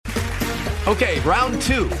Okay, round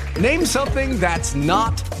 2. Name something that's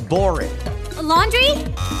not boring. A laundry?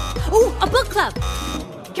 Ooh, a book club.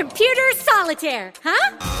 Computer solitaire,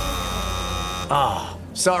 huh? Ah,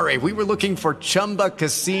 sorry, we were looking for Chumba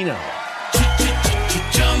Casino.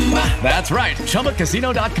 That's right,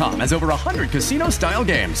 ChumbaCasino.com has over 100 casino-style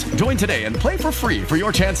games. Join today and play for free for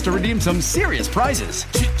your chance to redeem some serious prizes.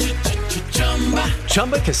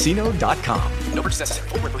 ChumbaCasino.com. No purchase necessary.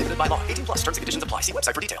 Void where prohibited by law. 18 plus terms and conditions apply. See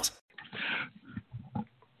website for details.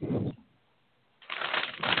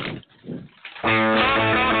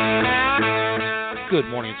 Good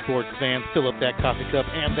morning, sports fans. Fill up that coffee cup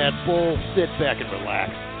and that bowl. Sit back and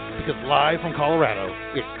relax. Because live from Colorado,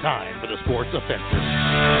 it's time for the Sports Offensive.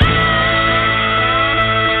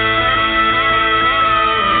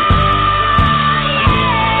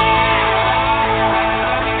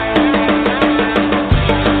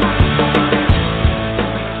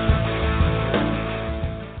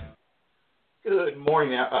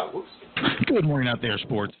 Good morning out there,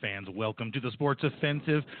 sports fans. Welcome to the Sports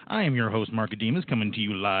Offensive. I am your host, Mark Ademas, coming to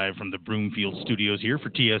you live from the Broomfield Studios here for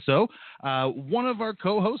TSO. One of our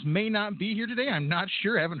co-hosts may not be here today. I'm not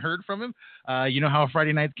sure. I haven't heard from him. You know how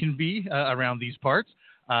Friday nights can be around these parts.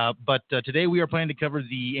 But today we are planning to cover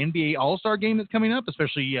the NBA All-Star Game that's coming up,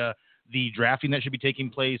 especially the drafting that should be taking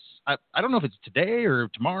place. I don't know if it's today or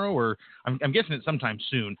tomorrow, or I'm guessing it's sometime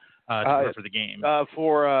soon. For the game.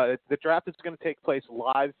 The draft is going to take place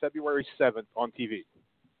live February 7th on TV.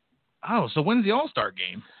 Oh, so when's the All-Star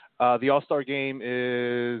game? The All-Star game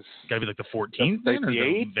is... Got to be like the 14th then? The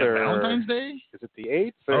 8th? Valentine's Day? Is it the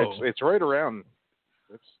 8th? Oh. It's right around...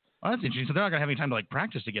 Oh, that's interesting. So they're not going to have any time to like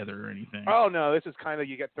practice together or anything. Oh, no. This is kind of...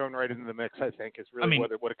 You get thrown right into the mix, I think. Is really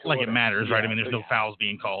what it matters, right? I mean, there's no fouls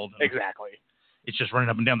being called. Exactly. It's just running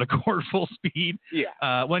up and down the court full speed. Yeah.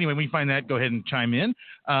 Well, anyway, when you find that, go ahead and chime in.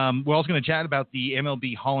 We're also going to chat about the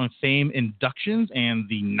MLB Hall of Fame inductions and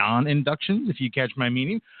the non-inductions, if you catch my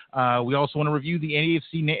meaning. We also want to review the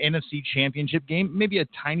NFC Championship game, maybe a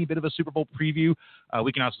tiny bit of a Super Bowl preview.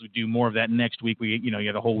 We can also do more of that next week. You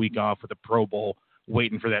had a whole week off with the Pro Bowl,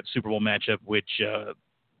 waiting for that Super Bowl matchup, which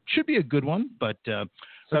should be a good one. But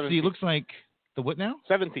let's see. It looks like the what now?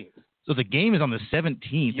 17th. So the game is on the 17th.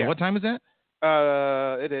 Yeah. So what time is that?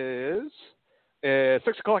 It is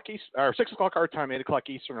 6 o'clock our time, 8 o'clock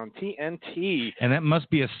Eastern on TNT. And that must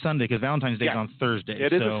be a Sunday because Valentine's Day is on Thursday.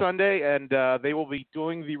 It is a Sunday, and they will be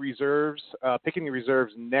doing the reserves, picking the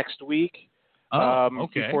reserves next week.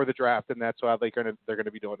 Before the draft, and that's how they're going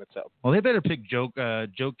to be doing it. So, well, they better pick Joe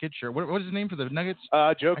Kitcher. What is his name for the Nuggets?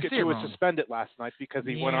 Joe Kitcher was suspended last night because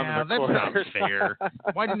he went on the record. That's not fair.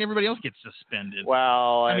 Why didn't everybody else get suspended?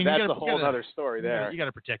 Well, that's a whole other story there. You got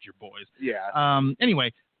to protect your boys. Yeah.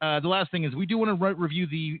 Anyway, the last thing is we do want to review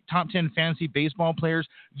the top 10 fantasy baseball players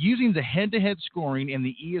using the head-to-head scoring and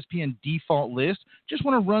the ESPN default list. Just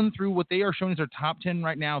want to run through what they are showing as their top 10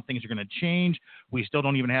 right now. Things are going to change. We still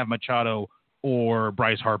don't even have Machado or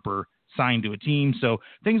Bryce Harper signed to a team. So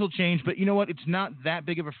things will change, but you know what? It's not that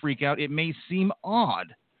big of a freak out. It may seem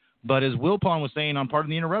odd, but as Wilpon was saying on part of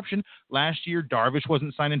the interruption, last year Darvish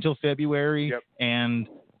wasn't signed until February. Yep. And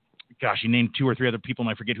gosh, you named 2 or 3 other people,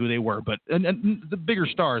 and I forget who they were, but and the bigger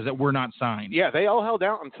stars that were not signed. Yeah, they all held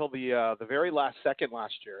out until the very last second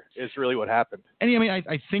last year is really what happened. And I mean,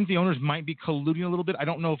 I think the owners might be colluding a little bit. I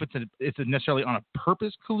don't know if it's necessarily on a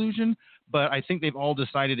purpose collusion, but I think they've all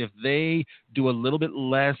decided if they do a little bit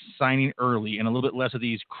less signing early and a little bit less of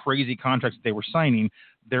these crazy contracts that they were signing,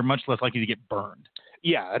 they're much less likely to get burned.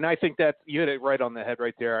 Yeah, and I think that you hit it right on the head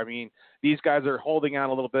right there. I mean, these guys are holding out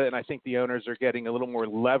a little bit, and I think the owners are getting a little more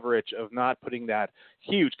leverage of not putting that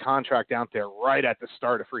huge contract out there right at the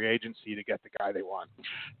start of free agency to get the guy they want.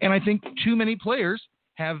 And I think too many players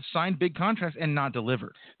have signed big contracts and not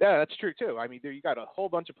delivered. Yeah, that's true, too. I mean, you got a whole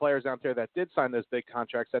bunch of players out there that did sign those big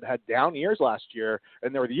contracts that had down years last year,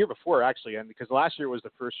 and they were the year before, actually, and because last year was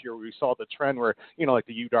the first year we saw the trend where, like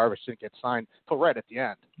the Yu Darvish didn't get signed till right at the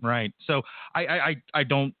end. Right. So I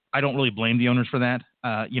don't really blame the owners for that.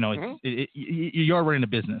 You are running a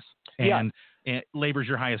business, and labor's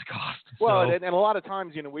your highest cost. Well, and a lot of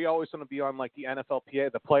times, we always want to be on like the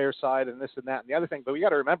NFLPA, the player side, and this and that and the other thing, but we got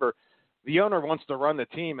to remember, the owner wants to run the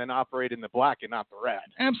team and operate in the black and not the red.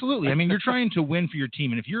 Absolutely. I mean, you're trying to win for your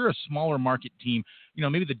team. And if you're a smaller market team,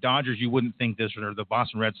 maybe the Dodgers, you wouldn't think this, or the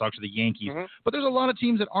Boston Red Sox or the Yankees. Mm-hmm. But there's a lot of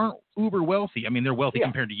teams that aren't uber wealthy. I mean, they're wealthy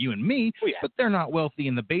compared to you and me, but they're not wealthy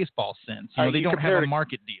in the baseball sense. They don't have a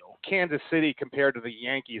market deal. Kansas City compared to the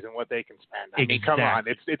Yankees and what they can spend. I mean, exactly. Come on.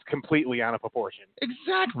 It's completely out of proportion.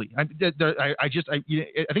 Exactly. I think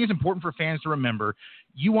it's important for fans to remember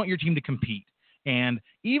you want your team to compete. And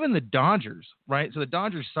even the Dodgers, right? So the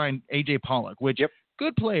Dodgers signed A.J. Pollock, which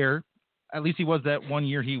good player. at least he was that one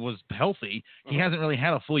year he was healthy. He hasn't really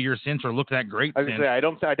had a full year since or looked that great I was since.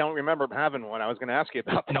 gonna say, I don't remember him having one. I was going to ask you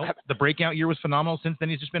about that. No, the breakout year was phenomenal. Since then,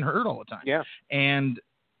 he's just been hurt all the time. Yeah. And,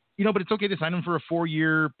 but it's okay to sign him for a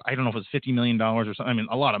 4-year, I don't know if it was $50 million or something. I mean,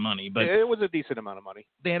 a lot of money. But it was a decent amount of money.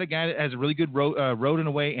 They had a guy that has a really good road and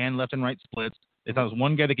away and left and right splits. They thought it was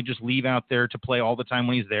one guy they could just leave out there to play all the time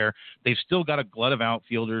when he's there. They've still got a glut of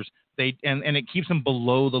outfielders. And it keeps them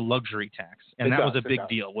below the luxury tax. And that was a big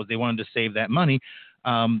deal, was they wanted to save that money.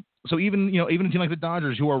 So even a team like the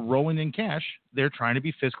Dodgers, who are rolling in cash, they're trying to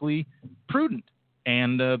be fiscally prudent.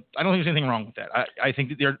 And I don't think there's anything wrong with that. I think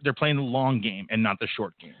that they're playing the long game and not the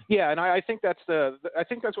short game. Yeah, and I think that's what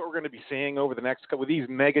we're going to be seeing over the next couple with these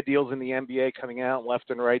mega deals in the NBA coming out left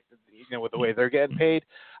and right. With the way they're getting paid,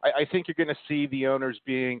 I think you're going to see the owners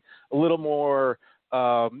being a little more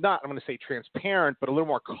I'm going to say transparent, but a little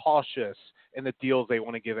more cautious in the deals they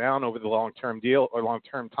want to give out over the long-term deal or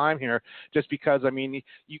long-term time here. Just because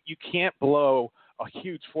you can't blow a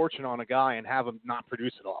huge fortune on a guy and have him not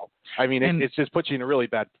produce at all. I mean, it just puts you in a really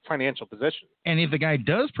bad financial position. And if the guy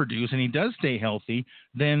does produce and he does stay healthy,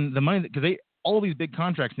 then the money, because all these big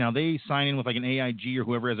contracts now, they sign in with like an AIG or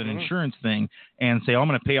whoever has an insurance thing and say, I'm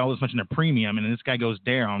going to pay all this much in a premium, and this guy goes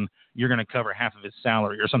down, you're going to cover half of his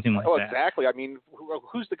salary or something like that. Oh, exactly. I mean,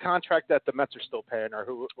 who's the contract that the Mets are still paying, or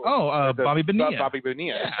who? Bobby Bonilla. Bobby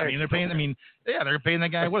Bonilla. Yeah, I mean, they're paying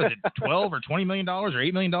that guy, what is it, $12 or $20 million or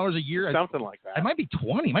 $8 million a year? Something like that. It might be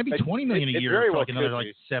 20. It might be $20 million a year for like another like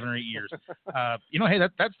 7 or 8 years. Hey,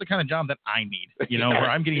 that's the kind of job that I need. Where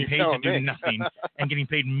I'm getting paid to do nothing and getting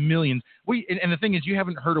paid millions. And the thing is, you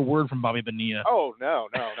haven't heard a word from Bobby Bonilla. Oh no.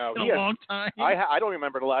 In a long time. I don't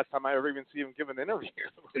remember the last time I ever even see him give an interview.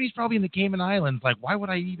 Dude, he's probably in the Cayman Islands. Like, why would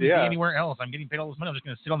I even be anywhere else? I'm getting paid all this money. I'm just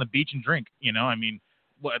going to sit on the beach and drink. I mean,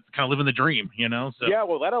 kind of living the dream. So. Yeah,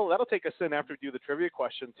 well, that'll take us in after we do the trivia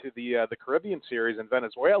question to the Caribbean series in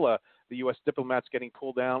Venezuela. The U.S. diplomats getting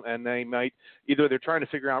pulled down, and they're trying to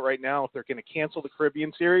figure out right now if they're going to cancel the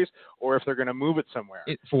Caribbean series or if they're going to move it somewhere.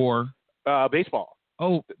 For baseball.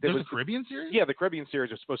 Oh, there's a Caribbean series? Yeah, the Caribbean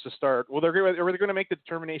series is supposed to start. Well, they're going to make the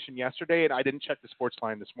determination yesterday, and I didn't check the sports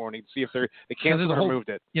line this morning to see if they canceled or moved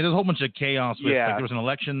it. Yeah, there's a whole bunch of chaos. There was an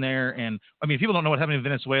election there, and I mean, if people don't know what happened in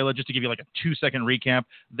Venezuela, just to give you like a 2-second recap,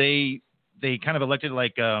 they kind of elected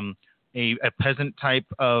like a peasant type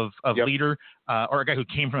of leader, or a guy who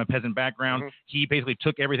came from a peasant background. Mm-hmm. He basically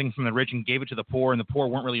took everything from the rich and gave it to the poor, and the poor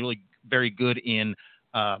weren't really very good in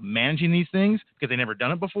managing these things because they never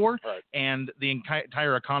done it before. Right. And the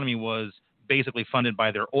entire economy was basically funded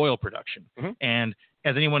by their oil production. Mm-hmm. And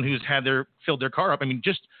as anyone who's filled their car up, I mean,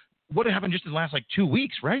 just what happened just in the last like 2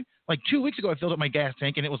 weeks, right? Like 2 weeks ago, I filled up my gas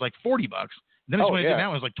tank and it was like $40. Then when I did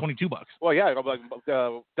now, it was like $22. Well, yeah, like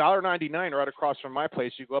 $1.99 right across from my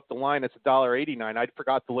place. You go up the line, it's $1.89. I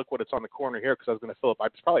forgot to look what it's on the corner here because I was going to fill up. I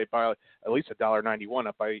was probably by at least $1.91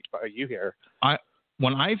 up by you here.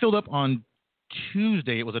 When I filled up on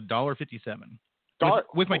Tuesday, it was $1.57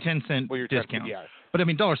 with my 10-cent discount. Yeah. But I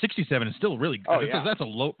mean, $1.67 is still really good. Oh, yeah. That's a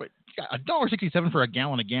low. $1.67 for a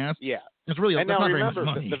gallon of gas. Yeah. It's really. And that's now not remember,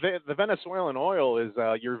 very much money. the Venezuelan oil is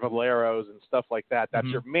your Valeros and stuff like that. That's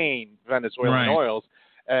your main Venezuelan oils.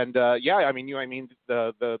 And I mean,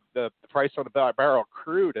 the price on the barrel of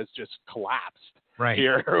crude has just collapsed. Right.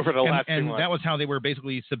 Here over the last 2 months. And that was how they were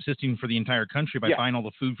basically subsisting for the entire country by buying all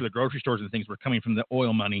the food for the grocery stores and things were coming from the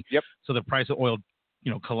oil money. Yep. So the price of oil,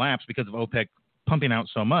 collapsed because of OPEC pumping out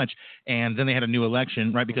so much. And then they had a new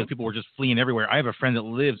election, right? Because people were just fleeing everywhere. I have a friend that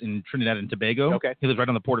lives in Trinidad and Tobago. Okay. He lives right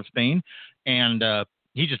on the port of Spain. And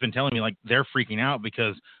he's just been telling me like they're freaking out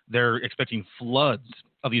because they're expecting floods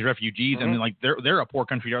of these refugees, and like they're a poor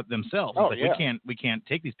country themselves. Oh, we can't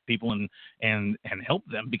take these people and help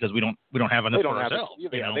them because we don't have enough for ourselves.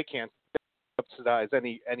 They can't subsidize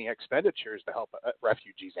any expenditures to help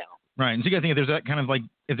refugees out. Right, and so you got to think if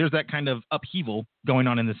there's that kind of upheaval going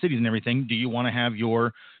on in the cities and everything, do you want to have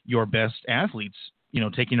your best athletes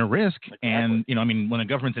taking a risk? Exactly. And when a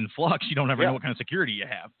government's in flux, you don't ever know what kind of security you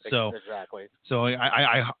have. So exactly. So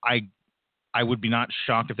I would be not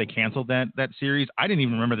shocked if they canceled that series. I didn't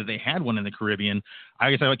even remember that they had one in the Caribbean.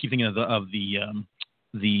 I guess I keep thinking of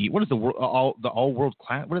the what is the all world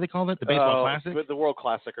class? What do they call it? The baseball classic? The World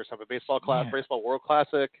Classic or something. Baseball World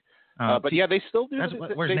Classic. But they still do.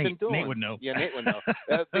 Where's Nate? Doing. Nate would know. Yeah, Nate would know.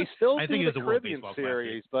 They still I do think the Caribbean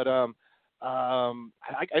series, but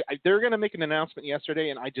they're going to make an announcement yesterday,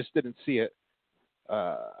 and I just didn't see it.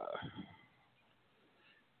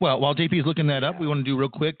 Well, while JP is looking that up, we want to do real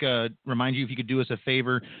quick, remind you if you could do us a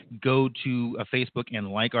favor, go to Facebook and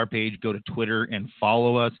like our page, go to Twitter and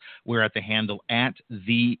follow us. We're at the handle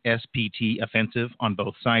 @the SPT Offensive on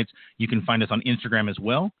both sites. You can find us on Instagram as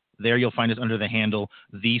well, There you'll find us under the handle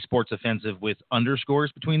The Sports Offensive with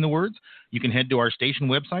underscores between the words. You can head to our station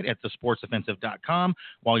website at thesportsoffensive.com.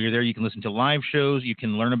 While you're there, you can listen to live shows. You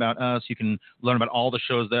can learn about us. You can learn about all the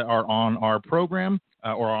shows that are on our program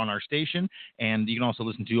or on our station. And you can also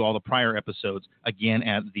listen to all the prior episodes, again,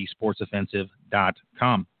 at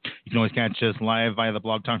thesportsoffensive.com. You can always catch us live via the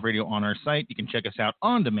Blog Talk Radio on our site. You can check us out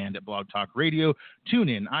on demand at Blog Talk Radio,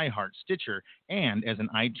 TuneIn, iHeart, Stitcher, and as an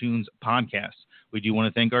iTunes podcast. We do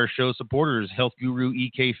want to thank our show supporters, Health Guru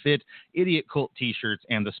EK Fit, Idiot Cult T-shirts,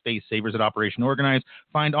 and the Space Savers at Operation Organize.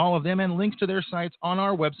 Find all of them and links to their sites on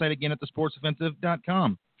our website, again, at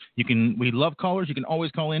thesportsoffensive.com. We love callers. You can always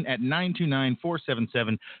call in at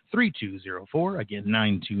 929-477-3204. Again,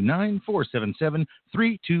 929-477-3204.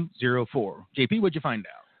 JP, what'd you find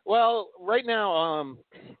out? Well, right now,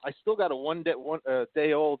 I still got a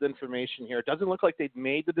day old information here. It doesn't look like they've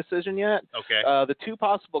made the decision yet. Okay. The two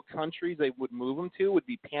possible countries they would move them to would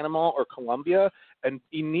be Panama or Colombia, and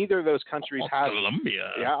in neither of those countries have Colombia.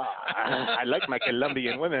 Yeah, I like my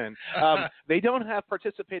Colombian women. They don't have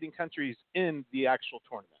participating countries in the actual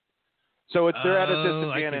tournament, so they're at a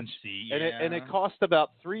disadvantage. I can see, yeah. And it costs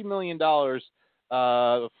about $3 million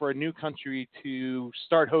for a new country to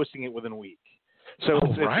start hosting it within a week. So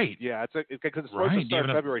right. It's because it's supposed to start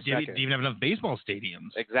February 2nd. Do you even have enough baseball stadiums?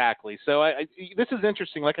 Exactly. So this is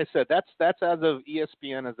interesting. Like I said, that's as of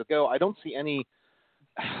ESPN as it go. I don't see any.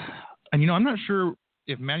 And I'm not sure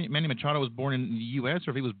if Manny Machado was born in the U.S. or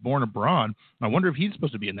if he was born abroad. I wonder if he's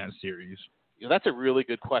supposed to be in that series. That's a really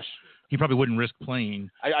good question. He probably wouldn't risk playing.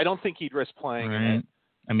 I don't think he'd risk playing. Right. In it.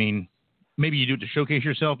 I mean, maybe you do it to showcase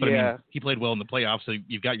yourself, but yeah. I mean, he played well in the playoffs, so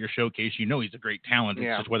you've got your showcase. He's a great talent.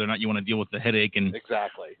 It's just whether or not you want to deal with the headache. And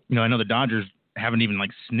exactly. I know the Dodgers haven't even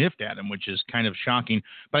sniffed at him, which is kind of shocking.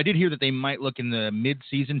 But I did hear that they might look in the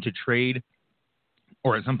mid-season to trade,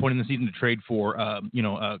 or at some point in the season to trade for,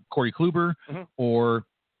 Corey Kluber, mm-hmm. or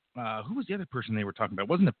who was the other person they were talking about? It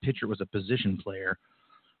wasn't a pitcher; it was a position player.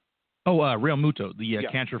 Oh, Real Muto, the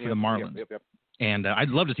catcher for the Marlins. Yep. And I'd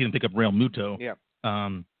love to see them pick up Real Muto. Yeah.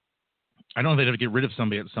 I don't know if they'd have to get rid of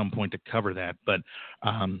somebody at some point to cover that. But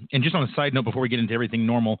and just on a side note, before we get into everything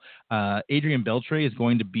normal, Adrian Beltre is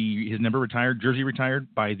going to be his jersey retired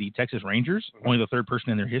by the Texas Rangers, mm-hmm. only the third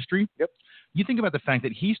person in their history. Yep. You think about the fact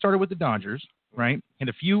that he started with the Dodgers, right? Had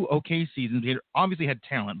a few okay seasons. He had obviously had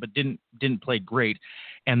talent, but didn't play great.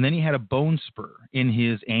 And then he had a bone spur in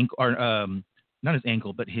his ankle, or not his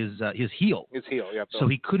ankle, but his heel. His heel, yeah. So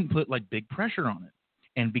he couldn't put big pressure on it.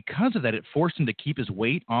 And because of that, it forced him to keep his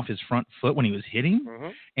weight off his front foot when he was hitting. Mm-hmm.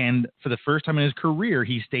 And for the first time in his career,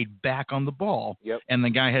 he stayed back on the ball. Yep. And the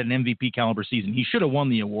guy had an MVP caliber season. He should have won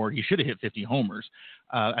the award. He should have hit 50 homers.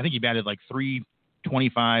 I think he batted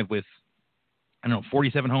 325 with,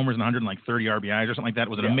 47 homers and 130 RBIs or something like that. It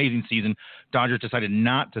was an amazing season. Dodgers decided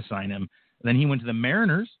not to sign him. Then he went to the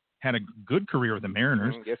Mariners, had a good career with the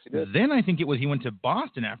Mariners. Yes, he did. Then I think he went to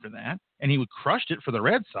Boston after that, and he crushed it for the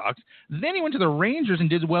Red Sox. Then he went to the Rangers and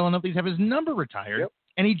did well enough to have his number retired. Yep.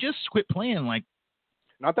 And he just quit playing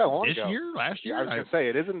not that long this ago. year, last year. I was going to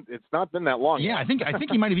say it's not been that long. Yeah, yet. I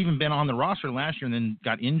think he might have even been on the roster last year and then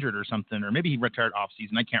got injured or something, or maybe he retired off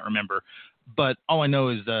season. I can't remember. But all I know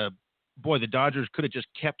is, the Dodgers could have just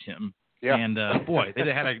kept him. Yeah. And they'd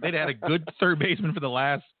had a good third baseman for the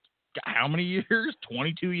last how many years?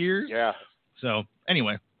 22 years. Yeah. So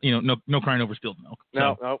anyway, no crying over spilled milk.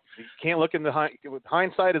 No, you can't look in the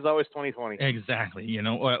hindsight is always 20/20. Exactly.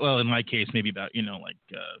 Well, in my case, maybe about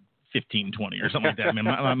 15-20 or something like that. I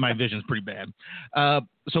mean, my vision's pretty bad.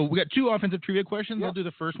 So we got two offensive trivia questions. Yep. I'll do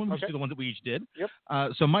the first one. We'll Okay. just do the ones that we each did.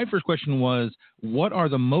 Yep. So my first question was, what are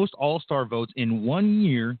the most All-Star votes in 1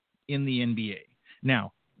 year in the NBA?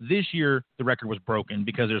 Now, this year the record was broken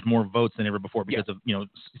because there's more votes than ever before because of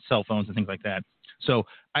cell phones and things like that. So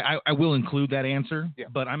I will include that answer,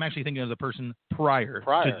 but I'm actually thinking of the person prior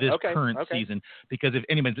to this current season, because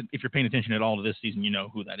if you're paying attention at all to this season, you know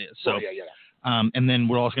who that is. So and then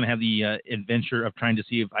we're also going to have the adventure of trying to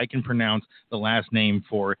see if I can pronounce the last name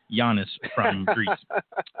for Giannis from Greece.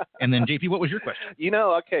 And then JP, what was your question?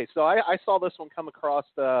 Okay, so I saw this one come across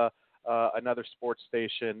another sports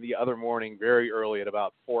station the other morning, very early at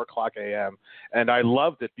about 4:00 a.m. and I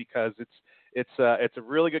loved it because it's a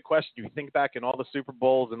really good question. You think back in all the Super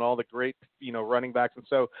Bowls and all the great running backs, and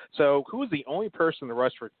so who was the only person to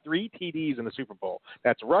rush for 3 TDs in the Super Bowl?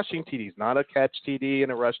 That's rushing TDs, not a catch TD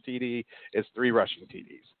and a rush TD. It's 3 rushing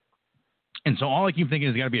TDs. And so all I keep thinking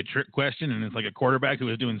is got to be a trick question, and it's like a quarterback who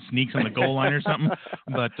was doing sneaks on the goal line or something.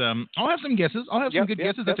 But I'll have some guesses. I'll have some good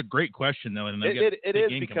guesses. That's a great question, though. And it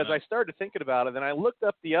is, because I started thinking about it, and I looked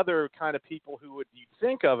up the other kind of people who would you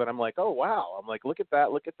think of, and I'm like, oh, wow. I'm like, look at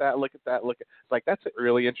that, look at that, look at that, look at. It's like, that's a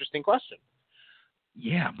really interesting question.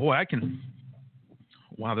 Yeah, boy, I can.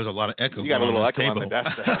 Wow, there's a lot of echo. You got a little echo table. on the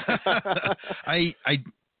desk.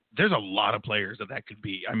 There's a lot of players that could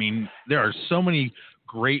be. I mean, there are so many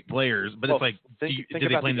great players, but it's like, did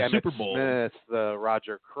they play in the Super Bowl? Smith, the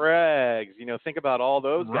Roger Craigs, think about all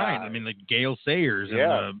those guys. Right. I mean, the Gale Sayers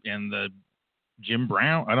and the Jim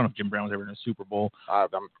Brown. I don't know if Jim Brown was ever in a Super Bowl.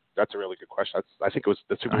 That's a really good question. I think it was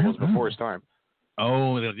the Super Bowl was before his time.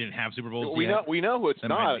 Oh, they didn't have Super Bowls yet? We know who it's that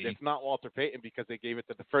not. It's not Walter Payton, because they gave it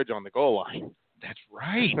to the fridge on the goal line. That's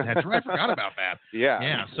right. I forgot about that.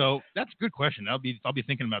 Yeah. So that's a good question. I'll be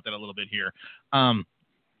thinking about that a little bit here. Want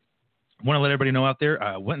to let everybody know out there,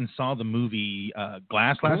 I went and saw the movie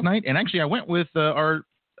Glass last night, and actually I went with our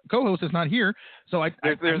co-host that's not here, so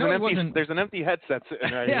there's an empty headset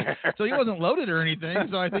sitting right here. So he wasn't loaded or anything,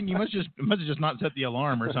 so I think you must have just not set the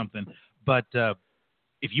alarm or something. But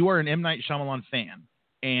if you are an M. Night Shyamalan fan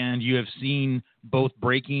and you have seen both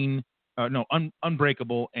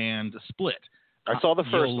Unbreakable and Split, I saw the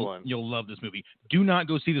first one. You'll love this movie. Do not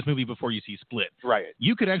go see this movie before you see Split. Right.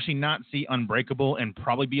 You could actually not see Unbreakable and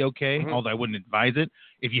probably be okay, although I wouldn't advise it.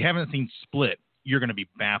 If you haven't seen Split, you're going to be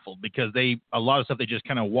baffled, because a lot of stuff they just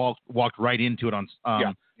kind of walked right into it on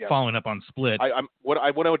following up on Split. What I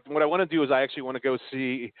want to do is I actually want to go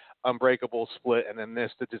see Unbreakable, Split, and then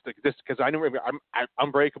this because I remember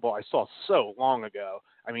Unbreakable I saw so long ago.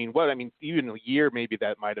 I mean, even a year maybe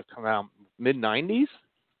that might have come out mid-90s.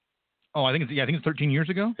 Oh, I think it's 13 years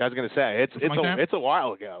ago. I was going to say it's a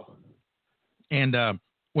while ago. And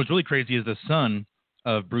what's really crazy is the son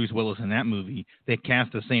of Bruce Willis in that movie. They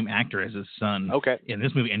cast the same actor as his son in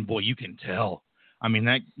this movie, and boy, you can tell. I mean,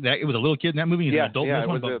 that it was a little kid in that movie. He's an adult in this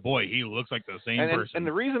one, but boy, he looks like the same person. And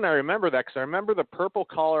the reason I remember that, because I remember the purple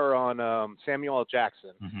collar on Samuel L.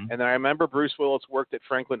 Jackson, and then I remember Bruce Willis worked at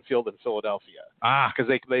Franklin Field in Philadelphia.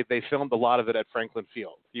 Because they filmed a lot of it at Franklin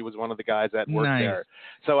Field. He was one of the guys that worked there.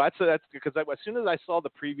 So that's because as soon as I saw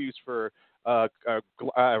the previews for The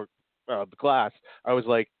Glass, I was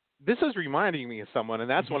like, this is reminding me of someone, and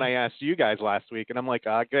that's when I asked you guys last week, and I'm like,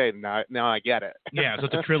 okay, now I get it. Yeah, so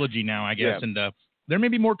it's a trilogy now, I guess, and there may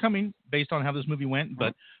be more coming based on how this movie went,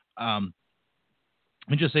 but let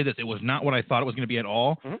me just say this. It was not what I thought it was going to be at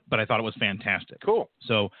all, but I thought it was fantastic. Cool.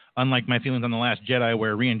 So unlike my feelings on The Last Jedi,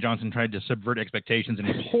 where Rian Johnson tried to subvert expectations and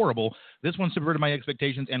it was horrible, this one subverted my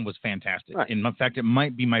expectations and was fantastic. Right. In fact, it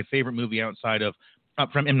might be my favorite movie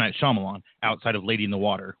from M. Night Shyamalan, outside of Lady in the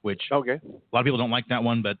Water, which a lot of people don't like that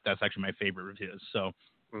one, but that's actually my favorite of his. So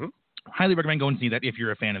highly recommend going and see that if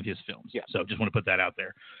you're a fan of his films. Yeah. So just want to put that out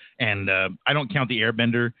there. And I don't count The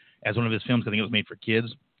Airbender as one of his films. I think it was made for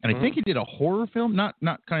kids. And I think he did a horror film, not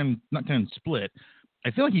kind of Split.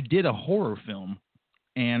 I feel like he did a horror film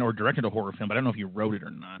or directed a horror film, but I don't know if he wrote it or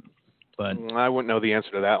not. But I wouldn't know the answer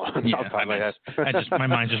to that one. Yeah, my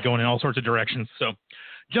mind's just going in all sorts of directions. So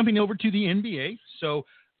jumping over to the NBA. So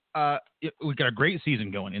we've got a great season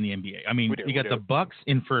going in the NBA. I mean, you got the Bucks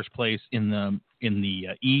in first place in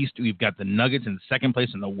the East. We've got the Nuggets in second place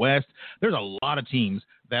in the West. There's a lot of teams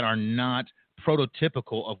that are not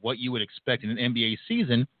prototypical of what you would expect in an NBA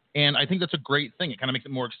season, and I think that's a great thing. It kind of makes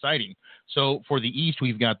it more exciting. So for the East,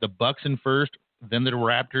 we've got the Bucks in first, then the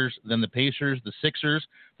Raptors, then the Pacers, the Sixers,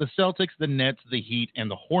 the Celtics, the Nets, the Heat, and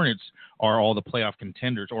the Hornets are all the playoff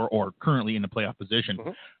contenders or currently in the playoff position.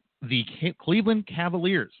 The Cleveland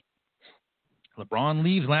Cavaliers, LeBron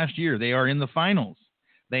leaves last year. They are in the finals.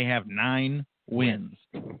 They have 9 wins.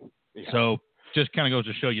 So just kind of goes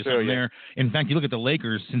to show you something there. In fact, you look at the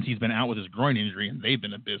Lakers since he's been out with his groin injury, and they've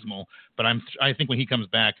been abysmal. But I think when he comes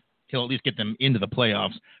back, he'll at least get them into the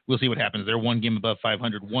playoffs. We'll see what happens. They're 1 game above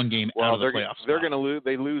 500, 1 game out of the playoffs. They're going to lose.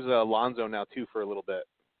 They lose Lonzo now too for a little bit.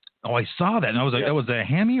 Oh, I saw that. And that was a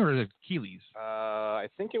hammy or an Achilles? I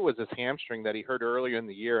think it was his hamstring that he hurt earlier in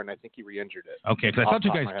the year, and I think he re-injured it. Okay, because I thought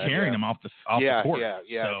you guys carrying him off the court.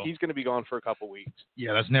 Yeah. So, he's going to be gone for a couple weeks.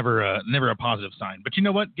 Yeah, that's never a positive sign. But you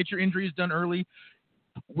know what? Get your injuries done early.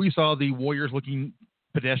 We saw the Warriors looking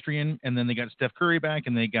pedestrian, and then they got Steph Curry back,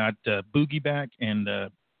 and they got Boogie back, and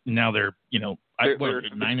now they're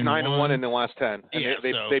 9-1 in the last 10. And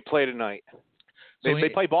they play tonight. They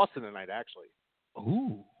play Boston tonight, actually.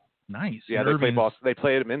 Ooh. Nice. Yeah, they play Boston. They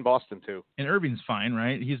played him in Boston too. And Irving's fine,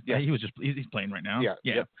 right? He's playing right now.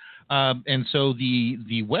 Yeah. And so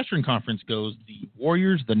the Western Conference goes the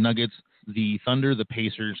Warriors, the Nuggets, the Thunder, the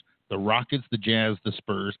Pacers, the Rockets, the Jazz, the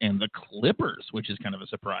Spurs, and the Clippers, which is kind of a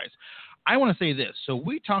surprise. I want to say this. So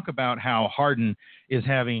we talk about how Harden is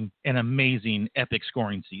having an amazing, epic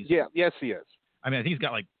scoring season. Yeah, yes, he is. I mean, I think he's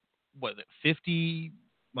got 50,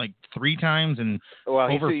 3 times, and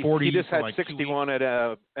over 40. He just had 2 61 at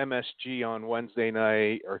MSG on Wednesday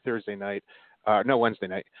night or Thursday night. Wednesday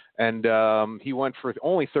night. And he went for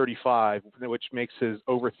only 35, which makes his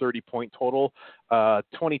over 30-point total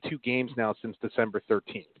 22 games now since December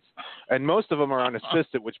 13th. And most of them are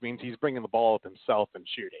unassisted, which means he's bringing the ball up himself and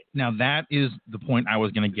shooting. Now, that is the point I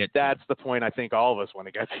was going to get to. That's the point I think all of us want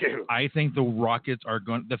to get to. I think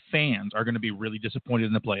the fans are going to be really disappointed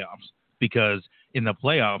in the playoffs, because in the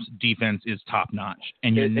playoffs, defense is top notch,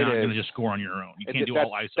 and you're not going to just score on your own. You can't do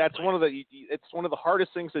all ISO. That's it's one of the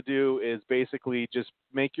hardest things to do, is basically just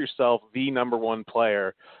make yourself the number one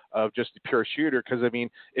player of just a pure shooter. Because I mean,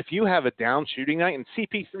 if you have a down shooting night, and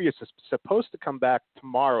CP3 is supposed to come back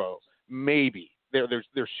tomorrow, maybe.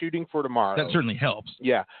 They're shooting for tomorrow. That certainly helps.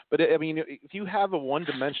 Yeah, but I mean, if you have a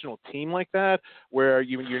one-dimensional team like that, where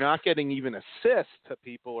you're not getting even assists to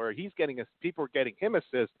people, or people are getting him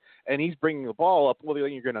assists, and he's bringing the ball up, well,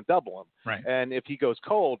 then you're going to double him. Right. And if he goes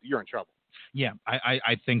cold, you're in trouble. Yeah,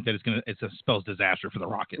 I think that it's a spells disaster for the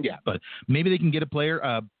Rockets. Yeah. But maybe they can get a player.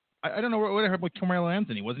 I don't know what happened with Carmelo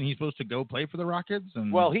Anthony. Wasn't he supposed to go play for the Rockets?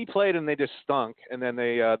 Well, he played and they just stunk, and then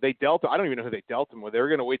they dealt him. I don't even know who they dealt him with. They were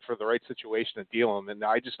going to wait for the right situation to deal him, and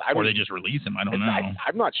they just release him. I don't know.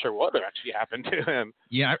 I'm not sure what actually happened to him.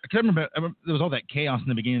 Yeah, I remember there was all that chaos in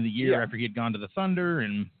the beginning of the year after he had gone to the Thunder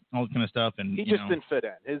and all that kind of stuff, and he just didn't fit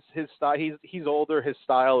in. His style. He's older. His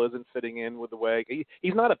style isn't fitting in with the way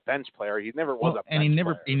he's not a bench player. He never was a bench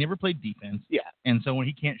player. He never played defense. Yeah, and so when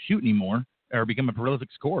he can't shoot anymore or become a prolific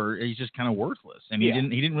scorer, he's just kind of worthless. And he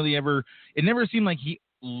didn't really ever. It never seemed like he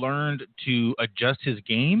learned to adjust his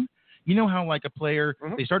game. You know how like a player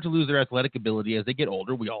they start to lose their athletic ability as they get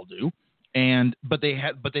older. We all do, but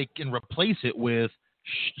they can replace it with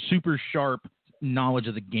super sharp knowledge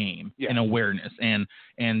of the game and awareness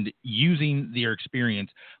and using their experience.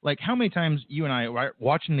 Like how many times you and I are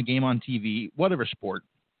watching the game on TV, whatever sport,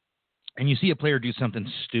 and you see a player do something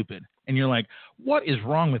stupid and you're like, what is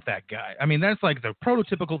wrong with that guy? I mean, that's like the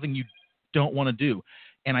prototypical thing you don't want to do.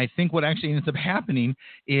 And I think what actually ends up happening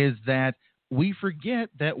is that we forget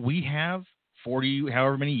that we have 40,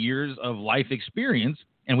 however many years of life experience,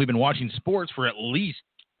 and we've been watching sports for at least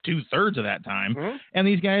 2/3 of that time. And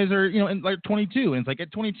these guys are, in like 22. And it's like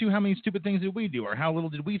at 22, how many stupid things did we do? Or how little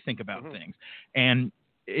did we think about things? And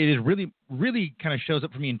it is really, really kind of shows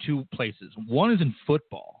up for me in two places. One is in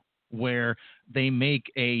football, where they make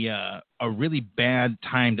a really bad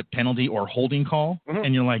timed penalty or holding call.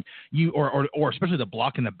 And you're like, or especially the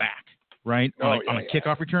block in the back, right? On a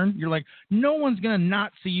kickoff return, you're like, no one's going to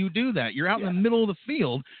not see you do that. You're out in the middle of the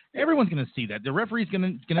field. Everyone's going to see that. The referee's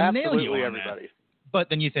going to nail you on everybody. That. But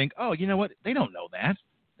then you think, oh, you know what? They don't know that.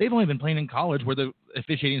 They've only been playing in college where the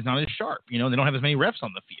officiating is not as sharp. They don't have as many refs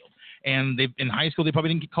on the field. And in high school, they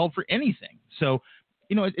probably didn't get called for anything. So,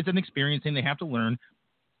 it's an experience thing they have to learn.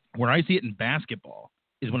 Where I see it in basketball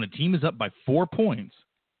is when a team is up by 4 points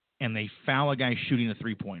and they foul a guy shooting a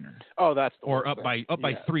 3-pointer. Oh, that's the or up by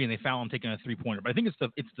 3 and they foul him taking a 3-pointer. But I think it's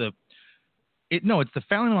the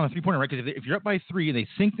fouling on a 3-pointer, right? Because if you're up by 3, they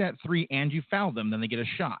sink that 3 and you foul them, then they get a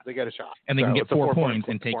shot. And they can get 4 points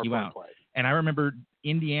and take you out. And I remember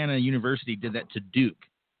Indiana University did that to Duke,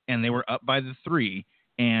 and they were up by the 3,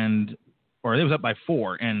 or they was up by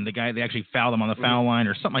 4, and they actually fouled them on the foul line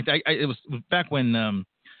or something like that. It was back when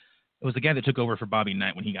it was the guy that took over for Bobby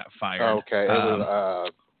Knight when he got fired. Oh, okay.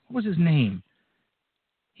 What was his name?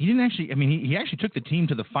 He didn't actually. I mean, he actually took the team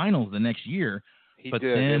to the finals the next year. He did.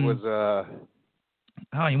 Then, it was.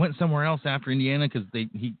 He went somewhere else after Indiana because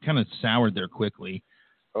he kind of soured there quickly.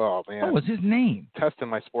 Oh man. What was his name? Testing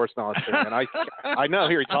my sports knowledge here, and I know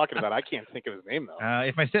who you're talking about. I can't think of his name though.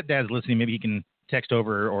 If my stepdad's listening, maybe he can text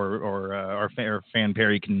over, or our fan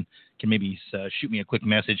Perry can maybe shoot me a quick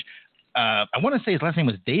message. I want to say his last name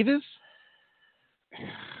was Davis.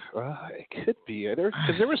 It could be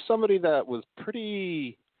because there was somebody that was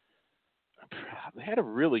pretty. They had a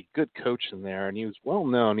really good coach in there, and he was well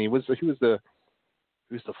known. He was the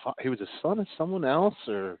son of someone else,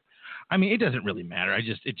 or. I mean, it doesn't really matter.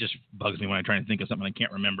 It just bugs me when I try and think of something I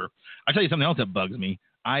can't remember. I'll tell you something else that bugs me.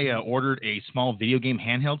 I ordered a small video game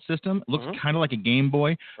handheld system. It looks kind of like a Game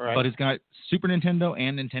Boy, but it's got Super Nintendo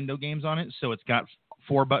and Nintendo games on it, so it's got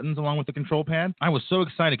 4 buttons along with the control pad. I was so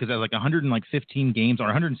excited because I had like 115 games or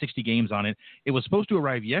 160 games on it. It was supposed to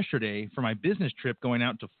arrive yesterday for my business trip going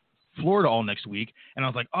out to Florida all next week, and I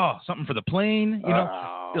was like, oh, something for the plane,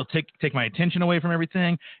 it'll take my attention away from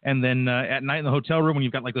everything. And then at night in the hotel room when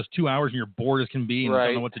you've got like those 2 hours and you're bored as can be and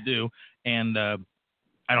don't know what to do, and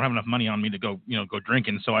I I don't have enough money on me to go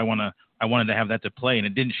drinking, so I wanted to have that to play, and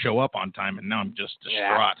it didn't show up on time, and now I'm just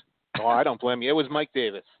distraught. Yeah. Oh, I don't blame you. It was Mike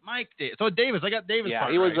Davis. So Davis, I got Davis. Yeah,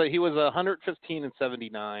 he was 115 and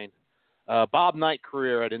 79. Bob Knight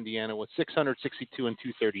career at Indiana was 662 and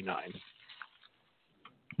 239.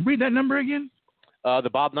 Read that number again. The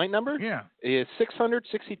Bob Knight number? Yeah. Is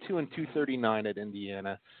 662 and 239 at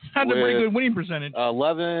Indiana. That's a pretty good winning percentage.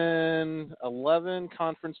 11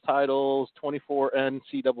 conference titles, 24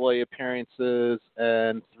 NCAA appearances,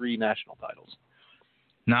 and 3 national titles.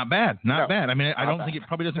 Not bad. Not bad. I mean, I don't bad. think it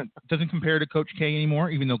probably doesn't compare to Coach K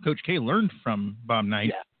anymore, even though Coach K learned from Bob Knight.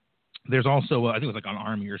 Yeah. There's also, I think it was like on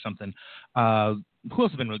Army or something. Who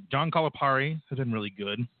else has been really? John Calipari has been really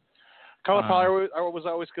good. Calipari was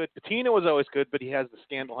always good. Patina was always good, but he has the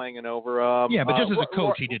scandal hanging over him. Yeah, but just as a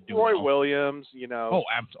coach, he did do Roy well. Williams, Oh,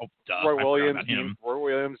 duh. Roy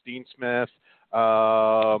Williams, Dean Smith.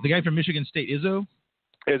 The guy from Michigan State, Izzo.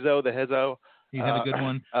 Hizzo. He had a good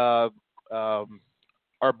one.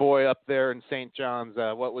 Our boy up there in St. John's,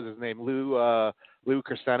 what was his name? Lou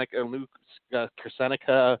Kersenica.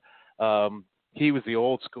 He was the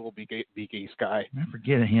old school Big East guy. I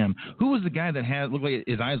forget him. Who was the guy that looked like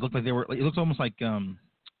his eyes looked like they were? It looks almost like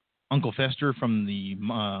Uncle Fester from the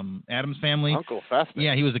Addams Family. Uncle Fester.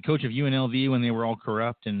 Yeah, he was the coach of UNLV when they were all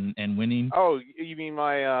corrupt and winning. Oh, you mean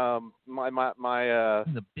my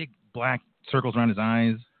the big black circles around his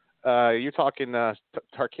eyes. You're talking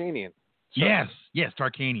Tarkanian. So, yes,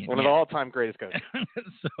 Tarkanian. One of the all-time greatest coaches.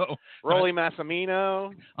 So Rolly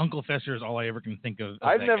Massimino. Uncle Fester is all I ever can think of.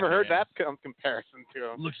 I've never heard that comparison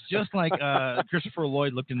to him. Looks just like Christopher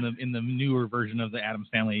Lloyd looked in the newer version of the Addams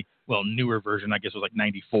Family. Well, newer version, I guess, was like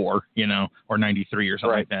 94, or 93 or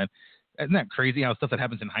something like that. Isn't that crazy how stuff that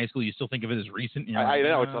happens in high school, you still think of it as recent? I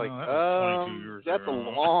know. It's like, that's a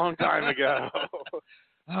long time ago.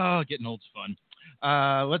 Getting old's fun.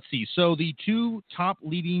 Let's see. So the 2 top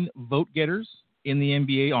leading vote getters in the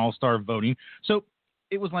NBA All-Star voting. So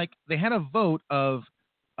it was like they had a vote of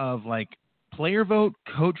like player vote,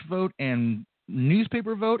 coach vote, and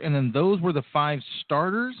newspaper vote, and then those were the 5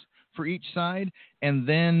 starters for each side, and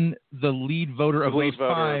then the lead voter of those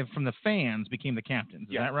 5 from the fans became the captains.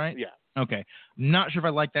 Is that right? Yeah. Okay. Not sure if I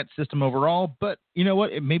like that system overall, but you know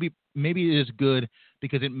what? Maybe it is good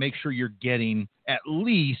because it makes sure you're getting at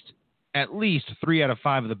least 3 out of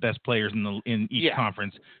 5 of the best players in each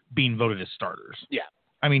conference being voted as starters. Yeah.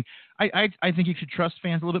 I mean, I think you should trust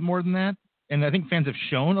fans a little bit more than that. And I think fans have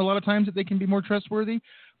shown a lot of times that they can be more trustworthy.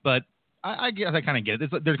 But I guess I kind of get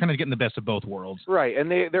it. They're kind of getting the best of both worlds. Right.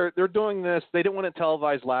 And they're doing this. They didn't want it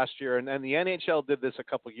televised last year. And the NHL did this a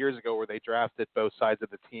couple of years ago where they drafted both sides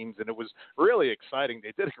of the teams. And it was really exciting.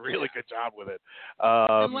 They did a really good job with it.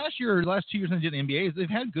 And last 2 years when they did the NBA, they've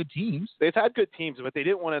had good teams. They've had good teams, but they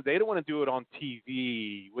didn't want to do it on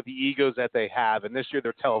TV with the egos that they have. And this year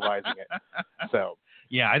they're televising it. So.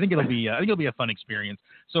 Yeah, I think it'll be a fun experience.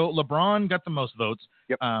 So LeBron got the most votes.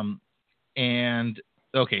 Yep. And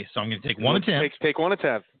okay, so I'm going to take one attempt. Take one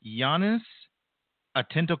attempt. Giannis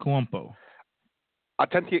Antetokounmpo. I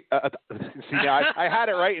had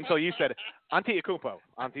it right until you said it. Antetokounmpo.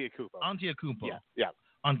 Yeah.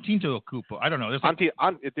 Antetokounmpo. I don't know. There's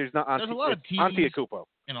there's not. There's a lot of T's Antetokounmpo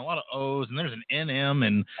and a lot of O's, and there's an NM,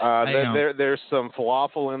 and there's some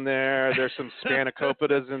falafel in there. There's some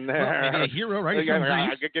spanakopita's in there. Maybe a hero, right?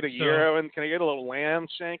 I could get a gyro, and can I get a little lamb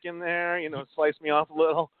shank in there? Slice me off a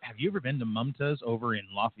little. Have you ever been to Mumtaz over in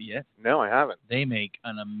Lafayette? No, I haven't. They make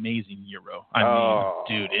an amazing gyro. I mean,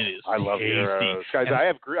 dude, it is. I love gyros, guys. I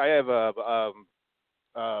have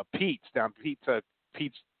Pete's down. Pete's.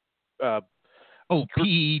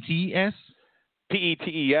 P-E-T-S?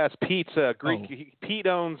 P-E-T-E-S. Pizza. Greek. Pete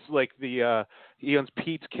owns he owns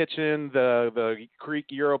Pete's Kitchen, the Greek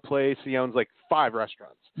Euro place. He owns 5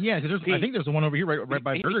 restaurants. Yeah, because I think there's one over here right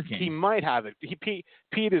by Burger King. He might have it.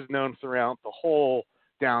 Pete is known throughout the whole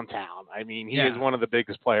downtown. I mean, he is one of the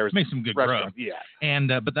biggest players. Makes some good grub. Yeah. And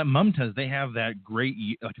but that Mumtaz, they have that great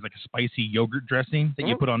like a spicy yogurt dressing that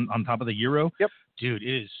you put on top of the gyro. Yep. Dude,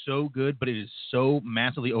 it is so good, but it is so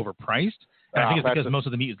massively overpriced. And I think it's because most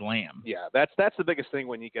of the meat is lamb. Yeah, that's the biggest thing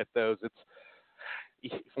when you get those.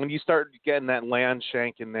 It's when you start getting that lamb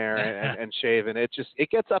shank in there and shaving, it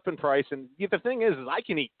gets up in price. And the thing is I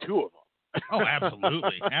can eat 2 of them. Oh,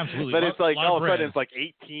 absolutely. But it's like all of a sudden it's like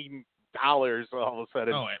 $18 all of a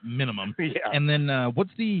sudden. Oh, at minimum. Yeah. And then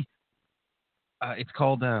what's the? It's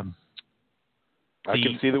called. I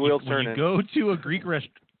can see the wheels turning. When you go to a Greek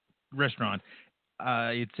restaurant,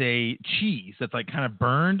 it's a cheese that's kind of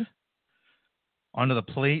burned onto the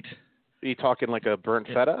plate. Are you talking like a burnt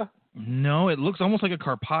feta? No, it looks almost like a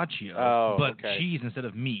carpaccio, but okay. cheese instead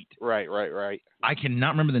of meat. Right. I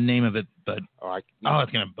cannot remember the name of it, but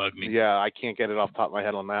it's going to bug me. Yeah, I can't get it off the top of my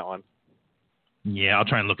head on that one. Yeah, I'll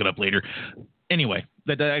try and look it up later. Anyway,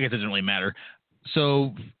 I guess it doesn't really matter.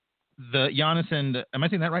 So the Giannis and – am I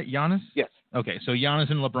saying that right? Giannis? Yes. Okay, so Giannis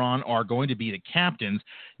and LeBron are going to be the captains.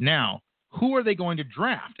 Now, who are they going to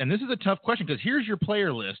draft? And this is a tough question because here's your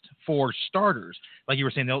player list for starters. Like you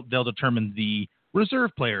were saying, they'll determine the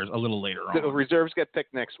reserve players a little later on. The reserves get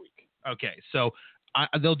picked next week. Okay, so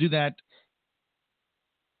they'll do that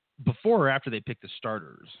before or after they pick the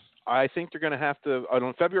starters? I think they're going to have to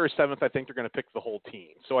on February 7th. I think they're going to pick the whole team.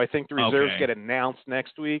 So I think the reserves get announced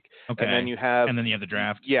next week, and then you have the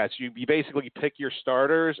draft. Yes, you basically pick your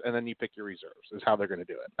starters, and then you pick your reserves. Is how they're going to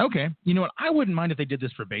do it. Okay, you know what? I wouldn't mind if they did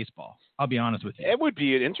this for baseball. I'll be honest with you. It would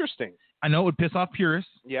be interesting. I know it would piss off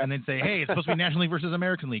purists, yeah. And they'd say, "Hey, it's supposed to be National League versus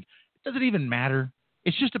American League." Does it even matter?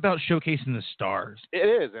 It's just about showcasing the stars.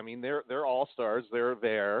 It is. I mean, they're all stars. They're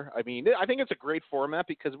there. I mean, I think it's a great format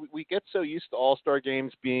because we get so used to all-star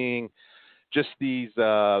games being just these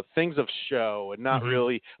things of show and not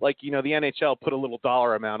really like, the NHL put a little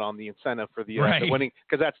dollar amount on the incentive for the winning,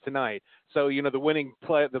 because that's tonight. So, the winning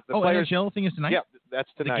play, the players. NHL thing is tonight? Yeah, that's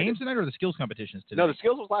tonight. The game's tonight or the skills competitions tonight? No, the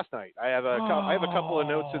skills was last night. I have a couple of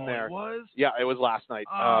notes in there. It was? Yeah, it was last night.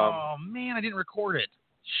 Oh, man, I didn't record it.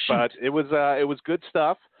 Shoot. But it was good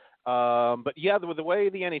stuff. But yeah, the way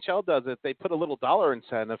the NHL does it, they put a little dollar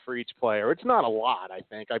incentive for each player. It's not a lot, I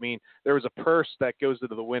think. I mean, there was a purse that goes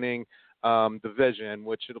into the winning division,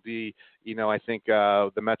 which it'll be, I think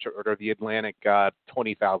the Metro or the Atlantic got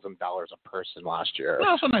 $20,000 a person last year.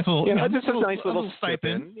 That's a nice little, just a nice little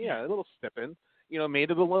stipend. Yeah, a little stipend.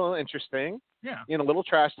 Made it a little interesting. Yeah. A little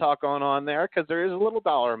trash talk going on there because there is a little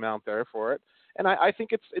dollar amount there for it. And I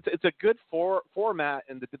think it's a good format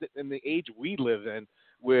in the age we live in,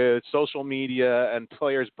 with social media and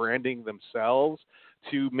players branding themselves,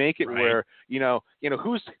 to make it where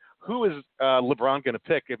who is LeBron going to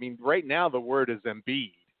pick? I mean, right now the word is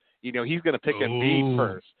Embiid. He's going to pick Embiid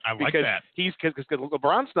first. I like that. Because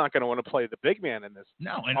LeBron's not going to want to play the big man in this.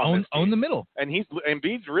 No, and own the middle. And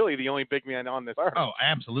Embiid's really the only big man on this earth. Oh,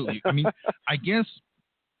 absolutely. I mean, I guess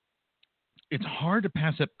it's hard to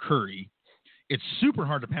pass up Curry. It's super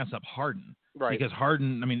hard to pass up Harden. Right. Because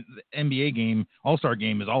Harden, I mean, the NBA game, All-Star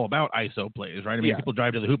game is all about ISO plays, right? I mean, people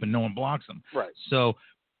drive to the hoop and no one blocks them. Right. So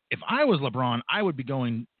if I was LeBron, I would be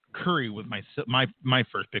going Curry with my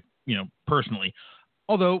first pick, personally.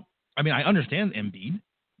 Although, I mean, I understand Embiid,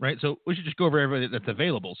 right? So we should just go over everybody that's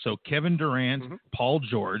available. So Kevin Durant, Paul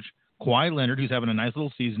George, Kawhi Leonard, who's having a nice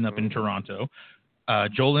little season up in Toronto,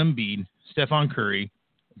 Joel Embiid, Stephon Curry,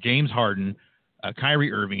 James Harden,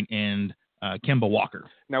 Kyrie Irving, and Kemba Walker.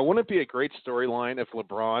 Now, wouldn't it be a great storyline if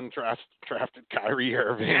LeBron drafted Kyrie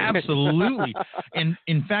Irving? Absolutely. And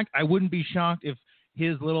in fact, I wouldn't be shocked if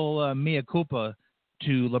his little mea culpa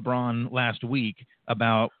to LeBron last week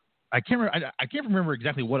about I can't remember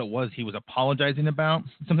exactly what it was he was apologizing about.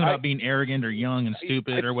 Something about being arrogant or young and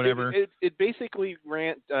stupid or whatever. It basically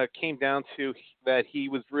came down to that he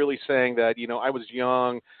was really saying that I was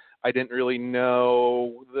young. I didn't really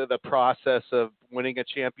know the process of winning a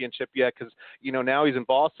championship yet because, now he's in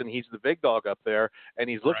Boston. He's the big dog up there, and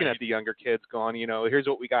he's looking at the younger kids going, here's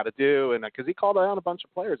what we got to do. And because he called out a bunch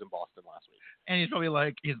of players in Boston last week. And he's probably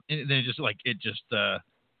like,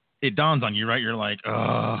 it dawns on you, right? You're like,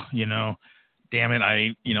 oh, damn it.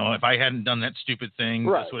 If I hadn't done that stupid thing,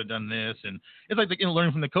 this would have done this. And it's like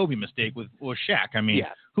learning from the Kobe mistake with Shaq. I mean,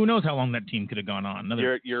 who knows how long that team could have gone on?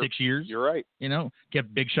 Another 6 years? You're right.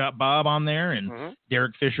 Kept Big Shot Bob on there and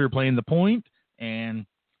Derek Fisher playing the point and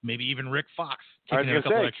maybe even Rick Fox. I was going to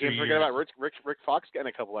say, can't forget about Rick Fox getting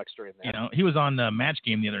a couple extra in there. He was on the Match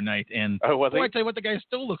Game the other night, and I tell you what, the guy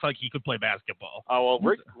still looks like he could play basketball. Oh,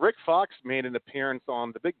 well, Rick Fox made an appearance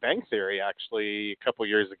on The Big Bang Theory, actually, a couple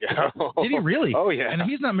years ago. Did he really? Oh, yeah. And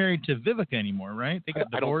he's not married to Vivica anymore, right? They got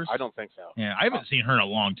divorced? I don't think so. Yeah, I haven't seen her in a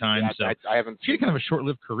long time, so I haven't. She had kind of a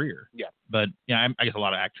short-lived career. Yeah. But, I guess a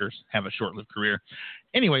lot of actors have a short-lived career.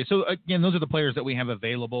 Anyway, so, again, those are the players that we have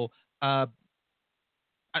available.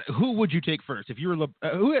 Who would you take first? If you were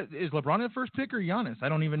who is LeBron at first pick or Giannis? I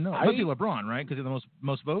don't even know. It must be LeBron, right? Because he has the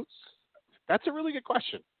most votes. That's a really good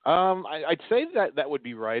question. I'd say that would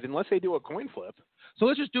be right, unless they do a coin flip. So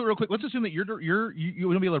let's just do it real quick. Let's assume that you want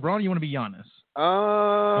to be LeBron, or you want to be Giannis.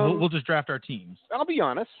 We'll just draft our teams. I'll be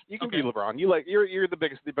Giannis. You can be LeBron. You're the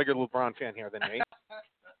bigger LeBron fan here than me.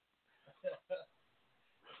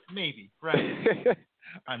 Maybe, right?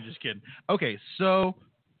 I'm just kidding. Okay, so.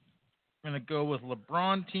 I'm going to go with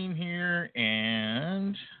LeBron team here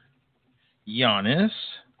and Giannis.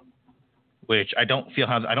 which I don't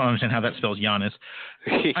understand how that spells Giannis.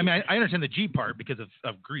 I mean, I understand the G part because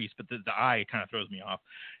of Greece, but the I kind of throws me off.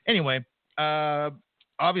 Anyway,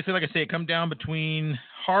 obviously, like I say, it comes down between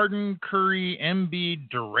Harden, Curry, Embiid,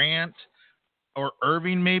 Durant, or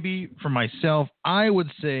Irving maybe. For myself, I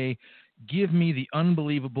would say give me the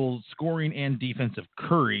unbelievable scoring and defensive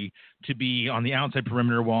Curry to be on the outside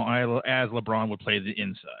perimeter as LeBron would play the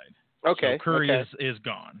inside. Okay. So Curry is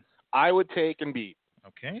gone. I would take Embiid.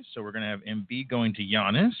 Okay, so we're going to have Embiid going to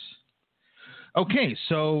Giannis. Okay,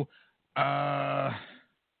 so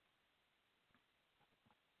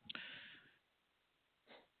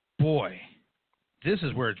boy, this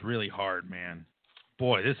is where it's really hard, man.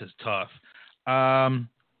 Boy, this is tough.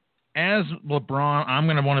 As LeBron, I'm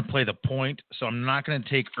going to want to play the point, so I'm not going to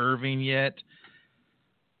take Irving yet.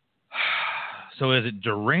 So is it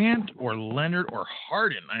Durant or Leonard or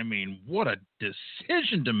Harden? I mean, what a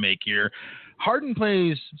decision to make here. Harden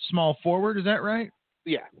plays small forward, is that right?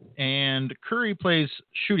 Yeah. And Curry plays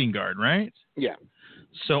shooting guard, right? Yeah.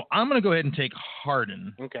 So I'm going to go ahead and take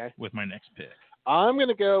Harden with my next pick. I'm going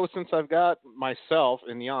to go, since I've got myself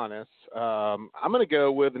in Giannis, I'm going to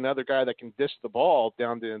go with another guy that can dish the ball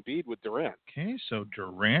down to Embiid with Durant. Okay, so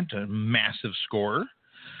Durant, a massive scorer.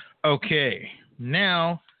 Okay,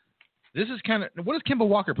 now this is kind of – what does Kemba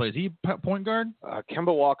Walker play? Is he point guard?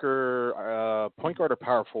 Kemba Walker, point guard or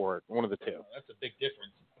power forward, one of the two. Oh, that's a big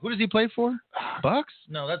difference. Who does he play for? Bucks?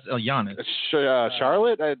 No, that's Giannis.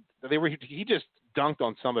 Charlotte? He just dunked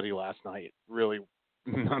on somebody last night, really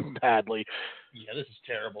badly. Yeah, this is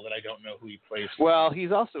terrible that I don't know who he plays for. Well,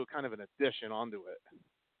 he's also kind of an addition onto it.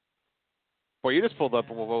 Boy, you just pulled up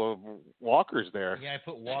Walkers there. Yeah, I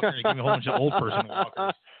put Walker and give me a whole bunch of old person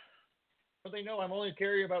Walkers. But they know I'm only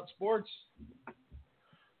carrying about sports.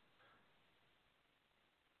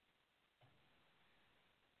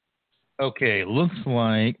 Okay, looks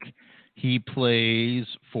like he plays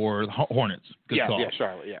for the Hornets. Good call. Yeah,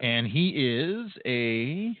 Charlotte, yeah. And he is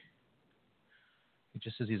it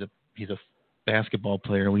just says he's a basketball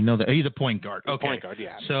player. We know that he's a point guard. Okay. Point guard,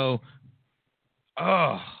 yeah. So,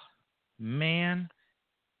 oh, man.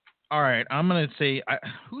 All right, I'm going to say,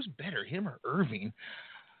 who's better, him or Irving?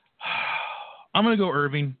 I'm going to go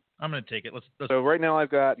Irving. I'm going to take it. Let's. So right now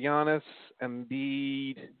I've got Giannis,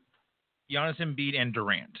 Embiid, and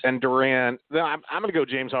Durant. And Durant. Then I'm going to go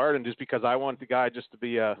James Harden just because I want the guy just to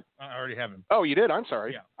be a. I already have him. Oh, you did? I'm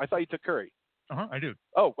sorry. Yeah. I thought you took Curry. I do.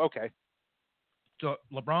 Oh, okay. So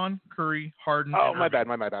LeBron, Curry, Harden. Oh, and my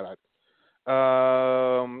Irving. bad.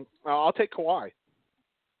 I'll take Kawhi.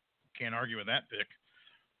 Can't argue with that pick.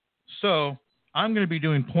 So I'm going to be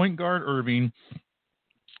doing point guard Irving,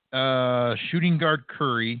 shooting guard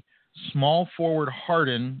Curry, small forward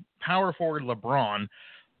Harden, power forward LeBron.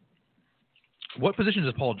 What position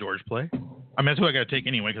does Paul George play? I mean, that's who I got to take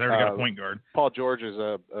anyway because I already got a point guard. Paul George is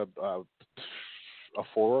a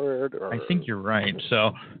forward. Or... I think you're right.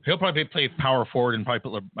 So he'll probably play power forward and I'd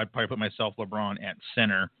probably put myself LeBron at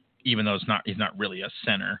center, even though he's not really a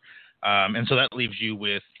center. And so that leaves you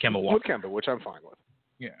with Kemba Walker. With Kemba, which I'm fine with.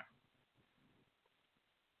 Yeah.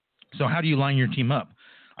 So how do you line your team up?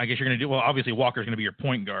 I guess you're going to do – well, obviously Walker's going to be your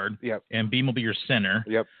point guard. Yep. And Beam will be your center.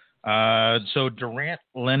 Yep. So Durant,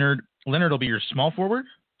 Leonard will be your small forward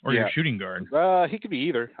or your shooting guard? He could be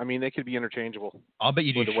either. I mean, they could be interchangeable. I'll bet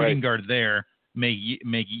you do shooting guard there. Make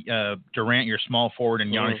Durant your small forward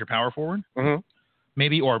and Giannis your power forward? Mm-hmm.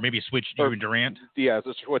 Maybe switch you and Durant? Yeah,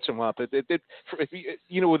 just switch them up. With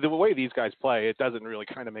the way these guys play, it doesn't really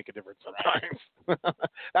kind of make a difference sometimes.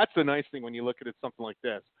 That's the nice thing when you look at it something like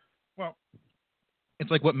this. Well, it's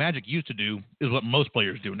like what Magic used to do is what most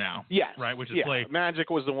players do now. Yes. Right, which is play. Magic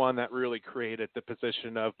was the one that really created the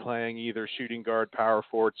position of playing either shooting guard, power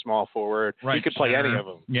forward, small forward. Right. You could play any of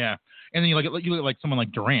them. Yeah. And then you look at like someone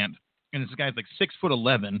like Durant, and this guy's like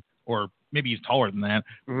 6'11", or maybe he's taller than that,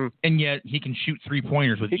 and yet he can shoot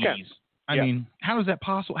 3-pointers with ease. I mean, how is that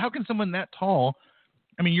possible? How can someone that tall?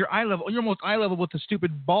 I mean, you're almost eye level with the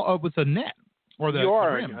stupid ball with the net or the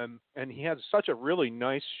rim. And he has such a really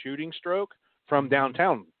nice shooting stroke from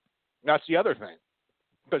downtown. That's the other thing.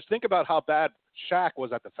 Because think about how bad Shaq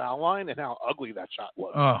was at the foul line and how ugly that shot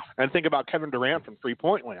was. Oh. And think about Kevin Durant from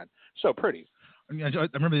three-point land. So pretty. I mean, I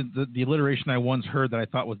remember the alliteration I once heard that I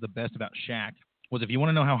thought was the best about Shaq was if you want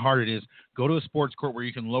to know how hard it is, go to a sports court where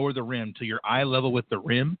you can lower the rim to your eye level with the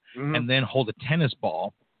rim and then hold a tennis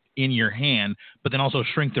ball in your hand, but then also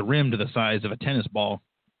shrink the rim to the size of a tennis ball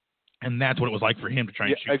And that's what it was like for him to try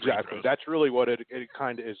and shoot free exactly. throws. That's really what it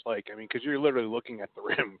kind of is like. I mean, because you're literally looking at the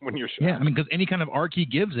rim when you're shooting. Yeah, I mean, because any kind of arc he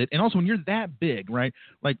gives it, and also when you're that big, right?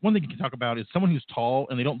 Like one thing you can talk about is someone who's tall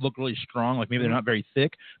and they don't look really strong, like maybe they're not very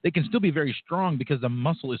thick. They can still be very strong because the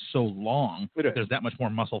muscle is so long. There's that much more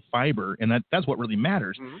muscle fiber, and that's what really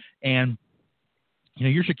matters. Mm-hmm. And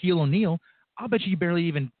you're Shaquille O'Neal. I'll bet you barely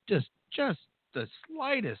even just the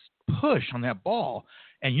slightest push on that ball,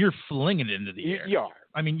 and you're flinging it into the air. You are.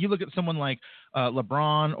 I mean, you look at someone like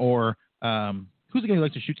LeBron or who's the guy who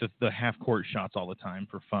likes to shoot the half-court shots all the time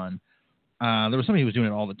for fun? There was somebody who was doing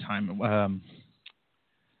it all the time. Was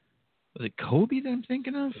it Kobe that I'm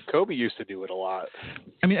thinking of? Kobe used to do it a lot.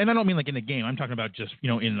 I mean, and I don't mean like in the game. I'm talking about just,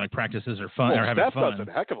 in like practices or fun or having Steph fun. does it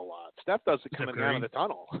a heck of a lot. Steph does it coming down in the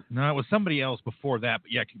tunnel. No, it was somebody else before that.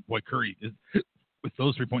 But yeah, boy, Curry, with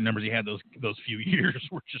those 3-point numbers he had those few years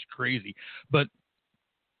were just crazy. But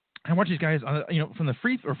I watch these guys, from the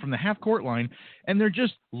from the half court line, and they're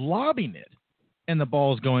just lobbing it, and the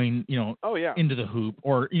ball's going, into the hoop,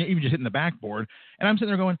 or even just hitting the backboard. And I'm sitting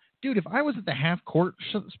there going, dude, if I was at the half court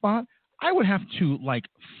spot, I would have to like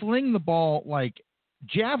fling the ball like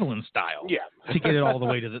javelin style, to get it all the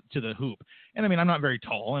way to the hoop. And I mean, I'm not very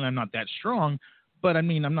tall, and I'm not that strong, but I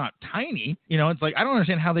mean, I'm not tiny. It's like I don't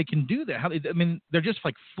understand how they can do that. They're just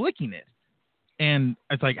like flicking it, and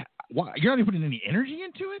it's like, why? You're not even putting any energy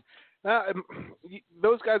into it.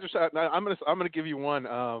 Those guys are. I'm gonna give you one.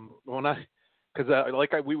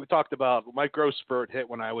 We talked about, my growth spurt hit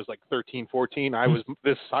when I was like 13, 14. I was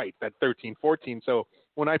this height at 13, 14. So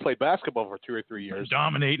when I played basketball for 2 or 3 years,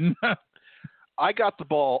 dominating, I got the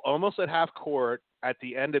ball almost at half court. At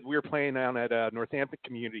the end, we were playing down at Northampton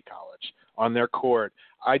Community College on their court.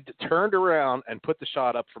 I turned around and put the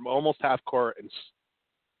shot up from almost half court and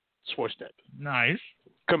swooshed it. Nice.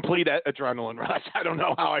 Complete adrenaline rush. I don't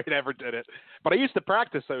know how I ever did it, but I used to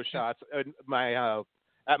practice those shots at my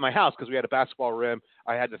house because we had a basketball rim.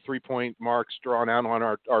 I had the 3-point marks drawn out on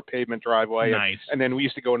our pavement driveway. Nice. And then we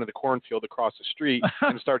used to go into the cornfield across the street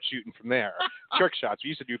and start shooting from there. Trick shots. We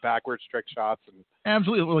used to do backwards trick shots. And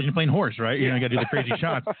absolutely. Well, you're playing horse, right? You got to do the crazy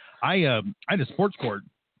shots. I had a sports court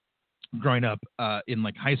growing up in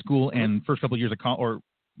like high school and first couple of years of college, or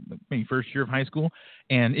maybe first year of high school,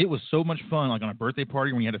 and it was so much fun. Like on a birthday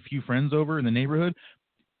party when you had a few friends over in the neighborhood,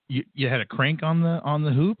 you had a crank on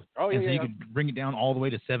the hoop, so you could bring it down all the way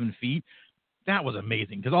to 7 feet. That was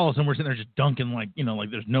amazing because all of a sudden we're sitting there just dunking like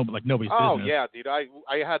there's nobody's business. Oh yeah, dude. I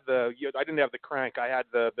had I didn't have the crank. I had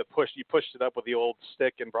the push. You pushed it up with the old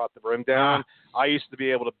stick and brought the rim down. I used to be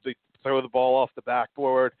able to throw the ball off the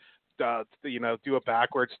backboard. Do a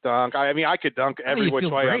backwards dunk. I mean, I could dunk every which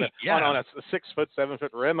way on a 6-foot,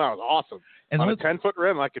 7-foot rim. That was awesome. And on a 10-foot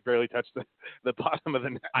rim, I could barely touch the bottom of the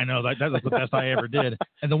net. I know that was the best I ever did.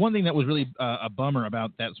 And the one thing that was really a bummer about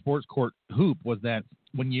that sports court hoop was that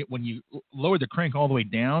when you lowered the crank all the way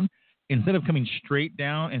down, instead of coming straight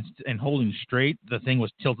down and holding straight, the thing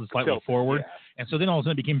was tilted slightly forward. Yeah. And so then all of a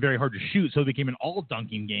sudden it became very hard to shoot. So it became an all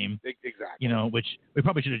dunking game. Exactly. Which we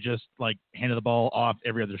probably should have just like handed the ball off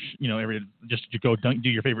every other, just to go do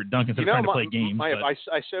your favorite dunk instead of trying to play games.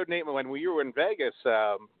 I showed Nate when we were in Vegas.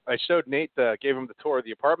 I showed Nate, gave him the tour of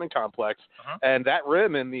the apartment complex, and that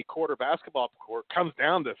rim in the quarter basketball court comes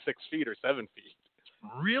down to 6 feet or 7 feet.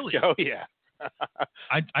 Really? Oh yeah.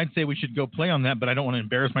 I'd say we should go play on that, but I don't want to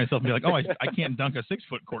embarrass myself and be like, oh, I can't dunk a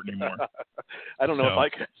 6-foot court anymore. I don't know if I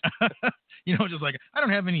could. Just like I don't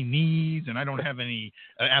have any knees and I don't have any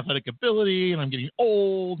athletic ability and I'm getting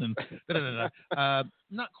old and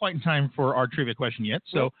not quite in time for our trivia question yet.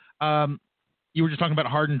 So you were just talking about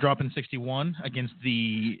Harden dropping 61 against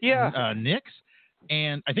the Knicks,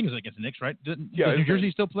 and I think it was against the Knicks, right? Does New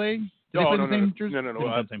Jersey still play? No.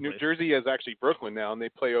 New Jersey is actually Brooklyn now, and they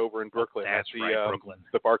play over in Brooklyn. That's right, Brooklyn.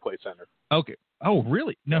 The Barclays Center. Okay. Oh,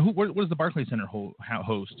 really? Now, what does the Barclays Center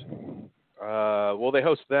host? Well, they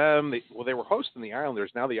host them. They were hosting the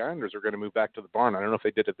Islanders. Now the Islanders are going to move back to the barn. I don't know if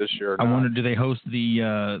they did it this year or not. I wonder, do they host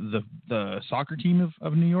the soccer team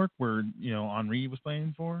of New York where Henry was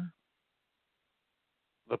playing for?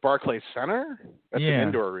 The Barclays Center? That's an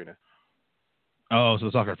indoor arena. Oh, so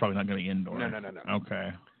the soccer is probably not going to be indoor. No.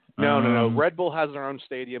 Okay. No. Red Bull has their own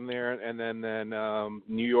stadium there, and then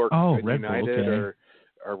New York United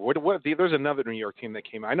or what? There's another New York team that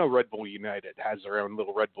came. I know Red Bull United has their own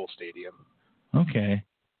little Red Bull stadium. Okay.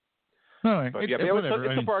 All right. But it's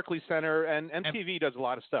the Barclays Center, and MTV does a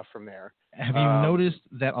lot of stuff from there. Have you noticed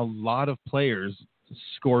that a lot of players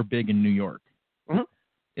score big in New York? Mm-hmm.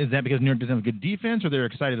 Is that because New York doesn't have a good defense, or they're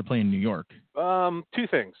excited to play in New York? Two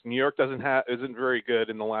things. New York isn't very good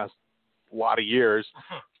in the last lot of years.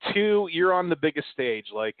 Two, you're on the biggest stage.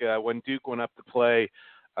 Like when Duke went up to play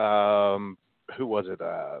who was it?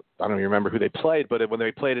 I don't even remember who they played, but when they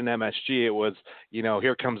played in MSG, it was,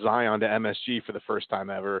 here comes Zion to MSG for the first time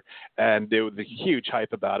ever, and there was a huge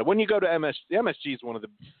hype about it. When you go to MSG is one of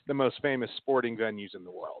the most famous sporting venues in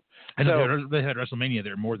the world. I know they had WrestleMania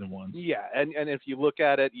there more than once. Yeah, and if you look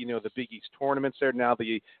at it, the Big East tournaments there now,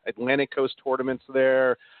 the Atlantic Coast tournaments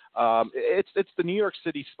there. It's the New York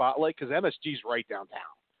City spotlight because MSG is right downtown.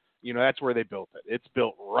 That's where they built it. It's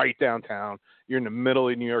built right downtown. You're in the middle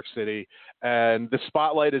of New York City, and the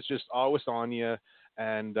spotlight is just always on you.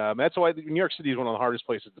 And that's why New York City is one of the hardest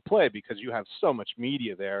places to play because you have so much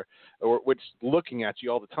media there, which looking at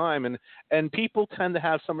you all the time. And people tend to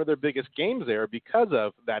have some of their biggest games there because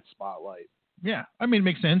of that spotlight. Yeah, I mean, it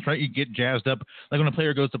makes sense, right? You get jazzed up. Like when a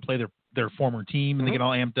player goes to play their former team and they get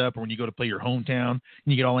all amped up, or when you go to play your hometown and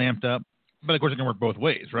you get all amped up. But, of course, it can work both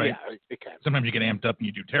ways, right? Yeah, it can. Sometimes you get amped up and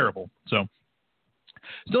you do terrible. So,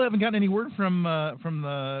 still haven't gotten any word from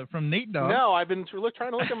Nate Dogg. No, I've been trying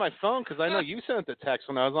to look at my phone because I know you sent the text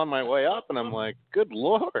when I was on my way up, and I'm like, good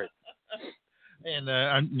Lord. And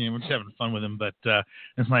we're just having fun with him. But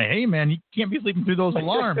it's like, hey, man, you can't be sleeping through those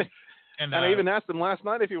alarms. And I even asked him last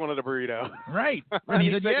night if he wanted a burrito. Right. And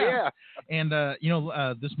he said, yeah. And,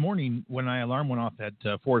 this morning when my alarm went off at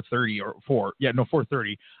 4:30 or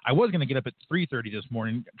 4:30, I was going to get up at 3:30 this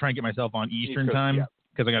morning, try and get myself on Eastern time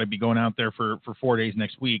because I got to be going out there for 4 days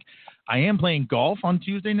next week. I am playing golf on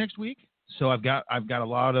Tuesday next week. So I've got a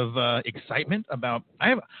lot of excitement about.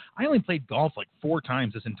 I only played golf like 4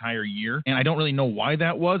 times this entire year, and I don't really know why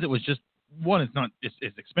that was. It was just, one,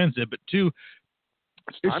 it's expensive, but 2,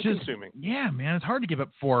 it's time consuming. Yeah, man, it's hard to give up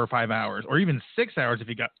 4 or 5 hours, or even 6 hours if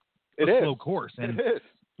you got a slow course. And it is.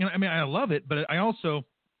 I mean, I love it, but I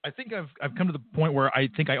think I've come to the point where I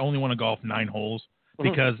think I only want to golf 9 holes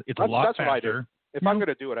because it's a lot faster. What I do. If I'm going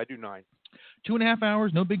to do it, I do 9. 2.5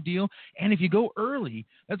 hours, no big deal. And if you go early,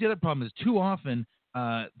 that's the other problem is too often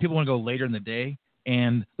people want to go later in the day.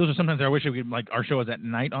 And those are sometimes I wish our show was at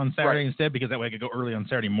night on Saturday instead, because that way I could go early on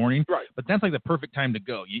Saturday morning. Right. But that's like the perfect time to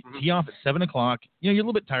go. You tee off at 7 o'clock. You're a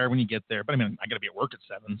little bit tired when you get there, but I mean, I got to be at work at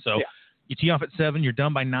 7. So you tee off at 7, you're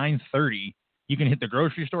done by 9:30. You can hit the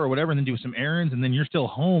grocery store or whatever and then do some errands, and then you're still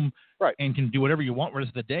home and can do whatever you want the rest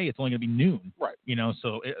of the day. It's only going to be noon. Right.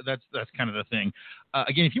 So that's kind of the thing.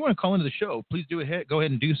 Again, if you want to call into the show, please go ahead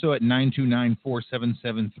and do so at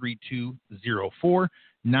 929-477-3204.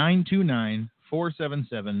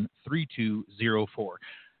 929-477-3204.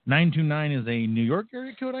 929 is a New York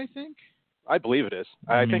area code, I think. I believe it is.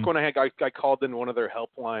 I think when I called in one of their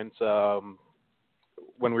helplines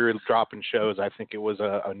when we were dropping shows, I think it was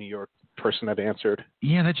a New York person that answered.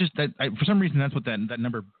 Yeah, for some reason that's what that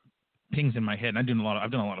number pings in my head. And I've done a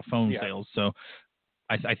lot of phone sales, so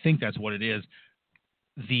I think that's what it is.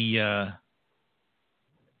 I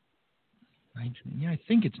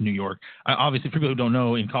think it's New York. Obviously, for people who don't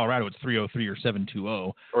know, in Colorado, it's 303 or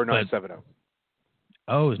 720. Or 970.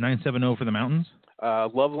 Oh, is 970 for the mountains?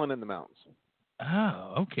 Loveland in the mountains.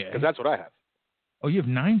 Oh, okay. Because that's what I have. Oh, you have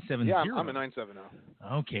 970? Yeah, I'm a 970.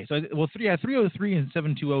 Okay. So, 303 and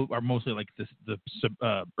 720 are mostly like the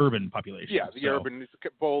urban population. Yeah, the urban,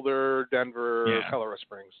 Boulder, Denver, Colorado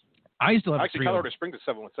Springs. I still have Colorado Springs is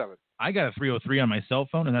 717. I got a 303 on my cell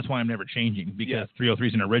phone, and that's why I'm never changing, because 303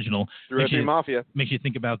 is an original. 303 Mafia. Makes you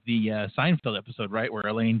think about the Seinfeld episode, right, where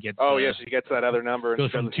Elaine gets... Oh, yes, she gets that other number. Goes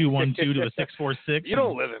from 212 to a 646. You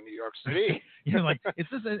don't live in New York City. You're like, is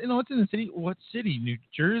this, it's in the city. What city? New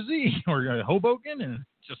Jersey? Or Hoboken? And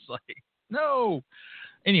just like, no.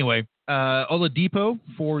 Anyway, Oladipo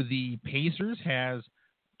for the Pacers has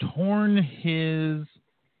torn his...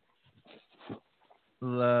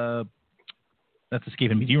 that's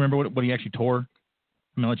escaping me. Do you remember what he actually tore?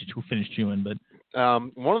 I'm going to let you finish chewing, but...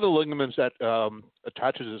 one of the ligaments that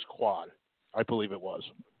attaches his quad, I believe it was.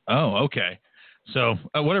 Oh, okay. So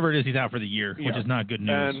whatever it is, he's out for the year, which is not good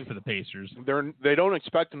news for the Pacers. They don't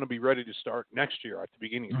expect him to be ready to start next year at the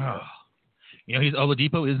beginning of the year.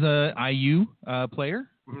 Oladipo is a IU player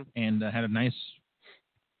and had a nice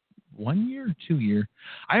 1 year, 2 year.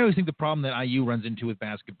 I always think the problem that IU runs into with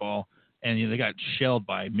basketball, and they got shelled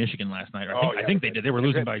by Michigan last night. I think they did. They were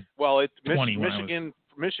losing by 20.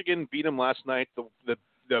 Michigan beat them last night. The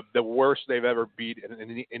worst they've ever beat an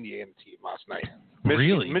Indiana team last night.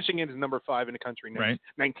 Really? Michigan is number 5 in the country,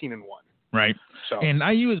 19-1. Right. So, and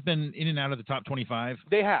IU has been in and out of the top 25.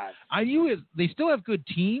 They have. They still have good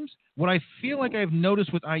teams. What I feel like I've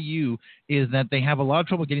noticed with IU is that they have a lot of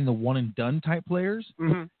trouble getting the one and done type players.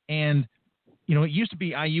 And it used to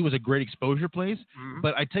be IU was a great exposure place,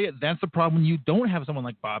 but I tell you, that's the problem when you don't have someone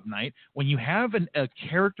like Bob Knight. When you have a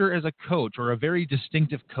character as a coach or a very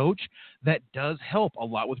distinctive coach, that does help a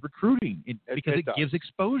lot with recruiting because it gives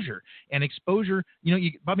exposure. And exposure,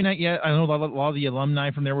 Bobby Knight, I know a lot of the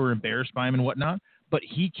alumni from there were embarrassed by him and whatnot, but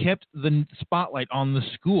he kept the spotlight on the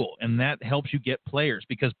school, and that helps you get players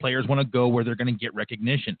because players want to go where they're going to get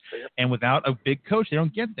recognition. And without a big coach, they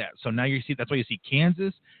don't get that. So now that's why you see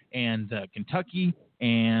Kansas and Kentucky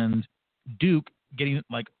and Duke getting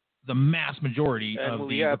like the mass majority of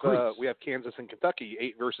the recruits. We have Kansas and Kentucky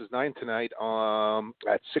 8 versus 9 tonight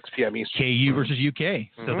at 6 p.m. Eastern. KU versus UK.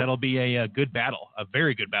 So that'll be a good battle, a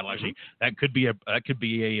very good battle actually. That could be a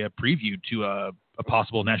preview to a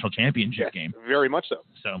possible national championship game. Very much so.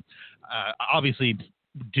 So obviously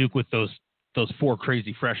Duke with those 4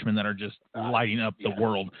 crazy freshmen that are just lighting up the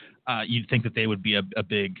world. You'd think that they would be a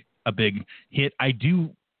big hit. I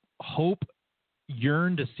do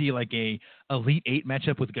yearn to see like a Elite 8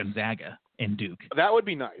 matchup with Gonzaga and Duke. That would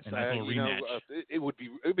be nice. And a little rematch. It would be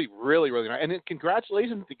really, really nice. And then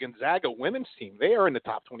congratulations to Gonzaga women's team. They are in the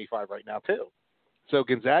top 25 right now too. So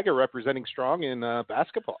Gonzaga representing strong in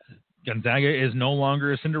basketball. Gonzaga is no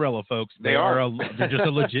longer a Cinderella, folks. They're just a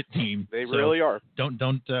legit team. They really are. Don't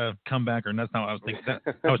come back. Or that's not what I was thinking.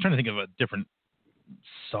 I was trying to think of a different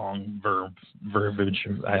song verbiage.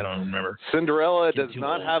 I don't remember. Cinderella does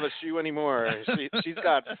not have a shoe anymore. She's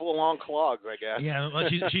got full-on clogs, I guess. Yeah, well,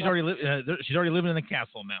 she's already living in the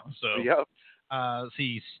castle now. So yep.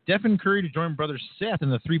 See, Stephen Curry to join brother Seth in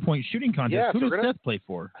the 3-point shooting contest. Yeah, who does Seth play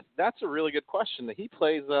for? That's a really good question. He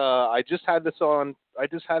plays. I just had it on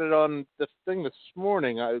the thing this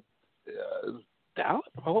morning. Dallas?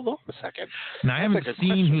 Hold on a second. Now, I haven't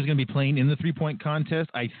seen who's going to be playing in the 3-point contest.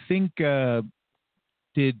 I think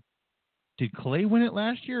did Clay win it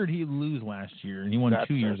last year, or did he lose last year? And he won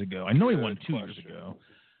 2 years ago. I know he won 2 years ago.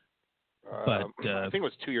 But I think it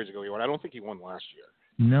was 2 years ago he won. I don't think he won last year.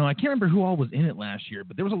 No, I can't remember who all was in it last year,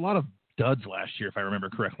 but there was a lot of duds last year, if I remember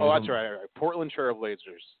correctly. Oh, that's right. Portland Trailblazers.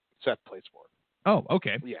 Seth plays for. Oh,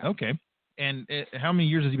 okay. Yeah. Okay. And how many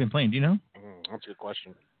years has he been playing? Do you know? That's a good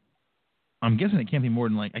question. I'm guessing it can't be more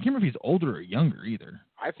than I can't remember if he's older or younger either.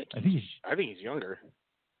 I think he's younger.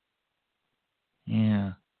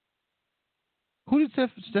 Yeah. Who did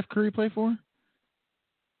Steph Curry play for?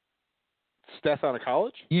 Steph out of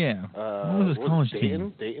college? Yeah. What was his college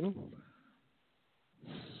team? Dayton.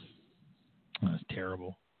 That's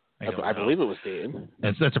terrible. I believe it was Dayton.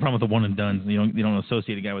 That's the problem with the one and done. You don't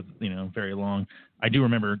associate a guy with very long. I do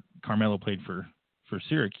remember Carmelo played for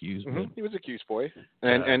Syracuse. Mm-hmm. He was a Cuse boy,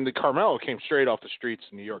 and the Carmelo came straight off the streets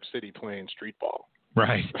in New York City playing street ball.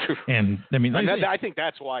 Right, and I mean, I think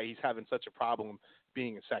that's why he's having such a problem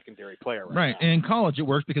being a secondary player right now. And in college it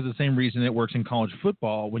works because of the same reason it works in college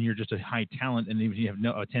football when you're just a high talent and even you have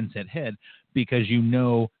a 10-cent head, because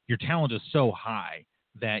your talent is so high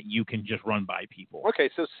that you can just run by people. Okay,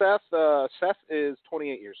 so Seth is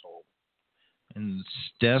 28 years old. And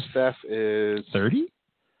Steph is 30?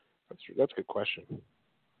 That's a good question.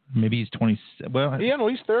 Maybe he's 20. Well, yeah, no,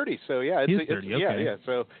 he's 30. So yeah, he's 30. Okay. Yeah.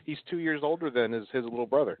 So he's 2 years older than his little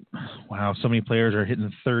brother. Wow, so many players are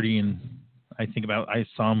hitting 30, and I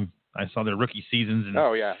saw their rookie seasons. And,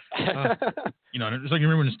 oh yeah. Just like you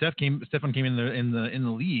remember when Stephen came in the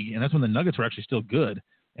league, and that's when the Nuggets were actually still good,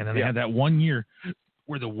 and then they had that 1 year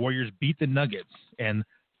where the Warriors beat the Nuggets, and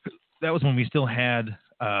that was when we still had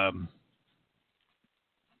the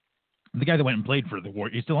guy that went and played for the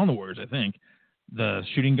Warriors. He's still on the Warriors, I think. The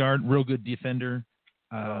shooting guard, real good defender.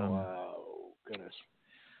 Goodness.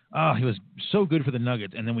 Oh, he was so good for the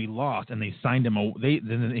Nuggets, and then we lost, and they signed him.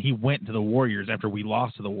 Then he went to the Warriors after we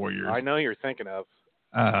lost to the Warriors. I know you're thinking of.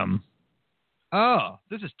 Oh,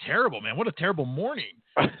 this is terrible, man! What a terrible morning.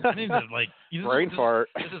 I need to, brain fart.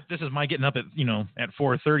 This is my getting up at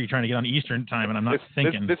 4:30 trying to get on Eastern time, and I'm not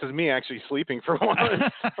thinking. This is me actually sleeping for once.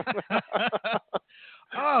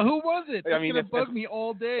 Oh, who was it? That's going to bug me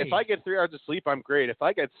all day. If I get 3 hours of sleep, I'm great. If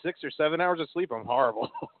I get 6 or 7 hours of sleep, I'm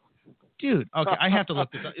horrible. Dude, okay, I have to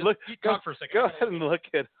look this up. Talk for a second. Go ahead and look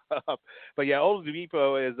it up. But yeah,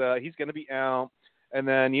 Oladipo is he's going to be out. And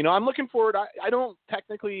then, I'm looking forward. I don't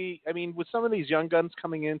technically, with some of these young guns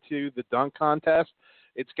coming into the dunk contest,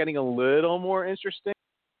 it's getting a little more interesting.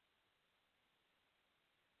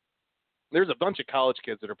 There's a bunch of college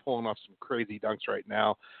kids that are pulling off some crazy dunks right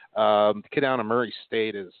now. The kid down at Murray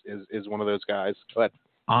State is one of those guys. But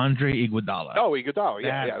Andre Iguodala. Oh, Iguodala.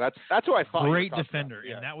 Yeah. That's who I thought. Great defender.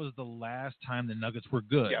 Yeah. And that was the last time the Nuggets were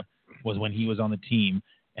good. Yep. Was when he was on the team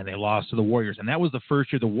and they lost to the Warriors. And that was the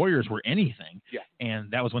first year the Warriors were anything. Yeah. And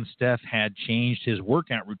that was when Steph had changed his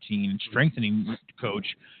workout routine, strengthening coach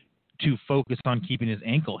to focus on keeping his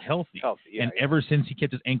ankle healthy. And ever since he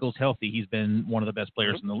kept his ankles healthy, he's been one of the best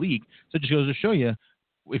players in the league. So it just goes to show you,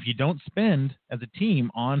 if you don't spend as a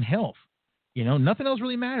team on health, nothing else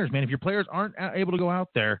really matters, man. If your players aren't able to go out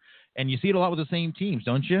there, and you see it a lot with the same teams,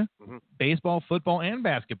 don't you? Baseball, football, and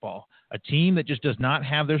basketball. A team that just does not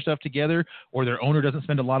have their stuff together, or their owner doesn't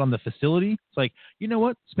spend a lot on the facility. It's like, you know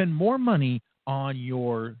what? Spend more money on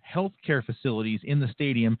your healthcare facilities in the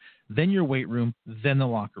stadium than your weight room, than the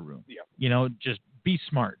locker room. Just be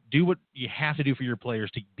smart. Do what you have to do for your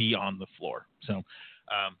players to be on the floor. So,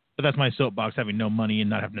 but that's my soapbox, having no money and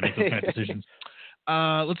not having to make those kind of decisions.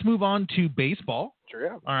 Let's move on to baseball. Sure,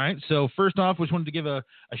 yeah. All right. So first off, we just wanted to give a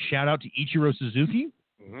shout out to Ichiro Suzuki.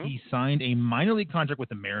 He signed a minor league contract with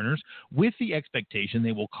the Mariners with the expectation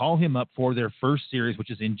they will call him up for their first series,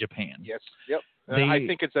 which is in Japan. Yes. Yep. I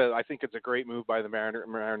think it's a great move by the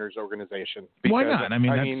Mariners organization. Why not? I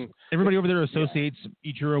mean, everybody over there associates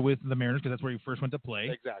Ichiro with the Mariners because that's where he first went to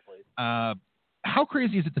play. Exactly. How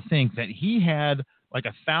crazy is it to think that he had like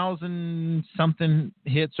 1,000-something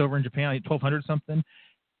hits over in Japan, like 1,200 something?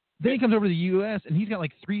 Then he comes over to the U.S. and he's got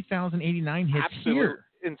like 3,089 hits here.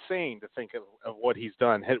 Insane to think of what he's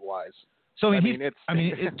done hit-wise. So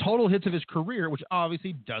it's total hits of his career, which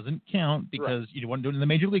obviously doesn't count because you wasn't doing it in the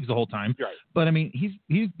major leagues the whole time. Right. But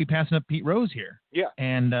he'd be passing up Pete Rose here. Yeah.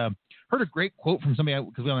 And heard a great quote from somebody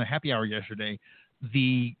because we were on a happy hour yesterday.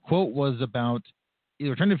 The quote was about they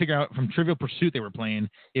were trying to figure out from Trivial Pursuit they were playing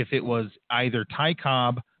if it was either Ty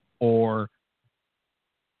Cobb or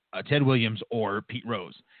Ted Williams or Pete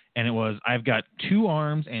Rose, and it was I've got 2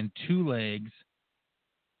 arms and 2 legs.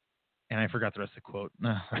 And I forgot the rest of the quote.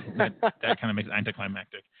 That kind of makes it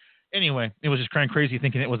anticlimactic. Anyway, it was just kind of crazy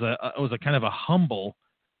thinking it was a kind of a humble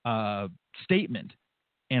statement.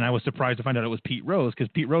 And I was surprised to find out it was Pete Rose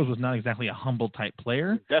because Pete Rose was not exactly a humble type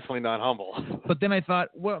player. Definitely not humble. But then I thought,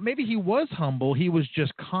 well, maybe he was humble. He was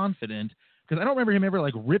just confident because I don't remember him ever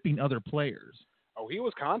like ripping other players. Oh, he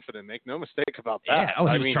was confident. Make no mistake about that. Yeah. Oh,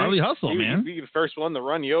 he was Charlie Hustle, man. He'd be the first one to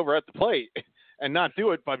run you over at the plate. And not do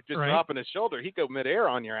it by just dropping his shoulder. He'd go midair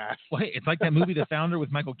on your ass. Well, hey, it's like that movie, The Founder,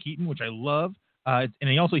 with Michael Keaton, which I love. And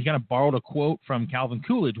he kind of borrowed a quote from Calvin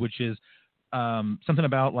Coolidge, which is something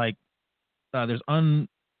about like there's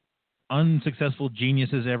unsuccessful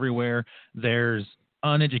geniuses everywhere. There's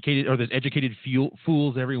there's educated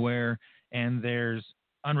fools everywhere, and there's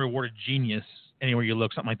unrewarded genius anywhere you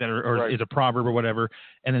look, something like that, or is a proverb or whatever.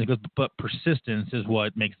 And then it goes, but persistence is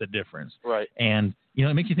what makes the difference. Right. And,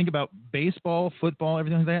 it makes you think about baseball, football,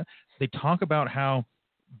 everything like that. They talk about how,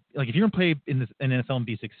 like, if you're going to play in the NFL and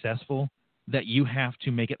be successful, that you have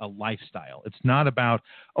to make it a lifestyle. It's not about,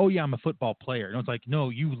 oh, yeah, I'm a football player. No, it's like, no,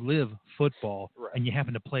 you live football and you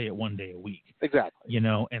happen to play it one day a week. Exactly.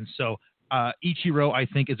 And so Ichiro, I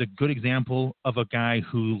think, is a good example of a guy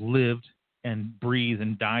who lived and breathed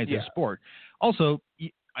and died the sport. Also,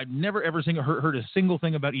 I've never ever heard a single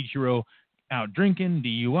thing about Ichiro out drinking,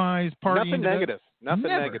 DUIs, partying. Nothing negative. Nothing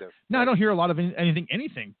negative. No, I don't hear a lot of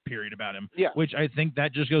anything, period, about him. Yeah. Which I think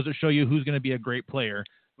that just goes to show you who's going to be a great player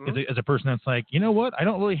as a person that's like, you know what? I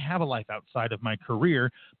don't really have a life outside of my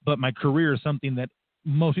career, but my career is something that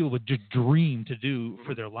most people would just dream to do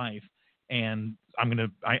for their life. And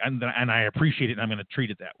I appreciate it, and I'm going to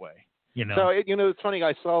treat it that way. So it's funny.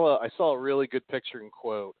 I saw a really good picture and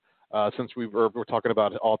quote since we're talking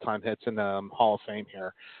about all-time hits in the Hall of Fame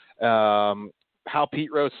here. How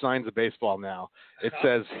Pete Rose signs a baseball now. It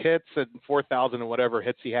says hits and 4,000 and whatever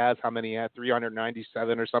hits he has. How many he had?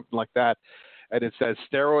 397 or something like that. And it says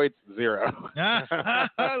steroids 0.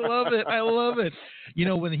 I love it. I love it.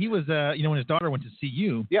 When he was, when his daughter went to see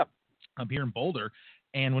you, up here in Boulder,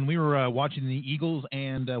 and when we were watching the Eagles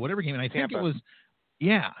and whatever game, and I think it was.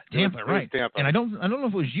 Yeah, Tampa, right. Tampa. And I don't know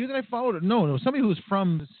if it was you that I followed. No, it was somebody who was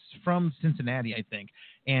from Cincinnati, I think.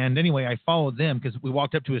 And anyway, I followed them because we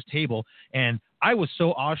walked up to his table, and I was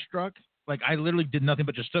so awestruck. Like, I literally did nothing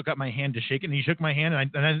but just stuck up my hand to shake it, and he shook my hand,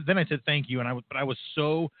 and then I said thank you, but I was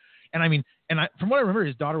so. And I mean, from what I remember,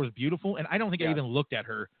 his daughter was beautiful, and I don't think I even looked at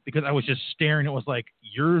her because I was just staring. It was like,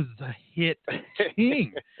 you're the hit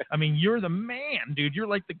king. I mean, you're the man, dude. You're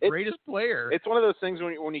like the greatest player. It's one of those things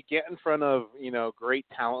when you get in front of great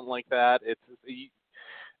talent like that.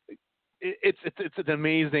 It's an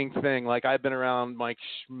amazing thing. Like, I've been around Mike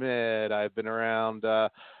Schmidt. I've been around.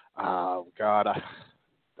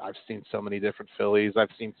 I've seen so many different Phillies. I've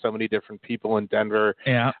seen so many different people in Denver.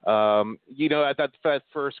 Yeah. At that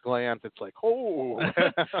first glance, it's like, oh.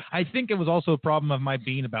 I think it was also a problem of my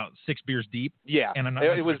being about 6 beers deep. Yeah. And I'm not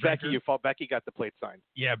it was Becky. Becky got the plate signed.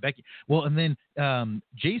 Yeah, Becky. Well, and then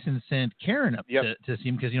Jason sent Karen up to see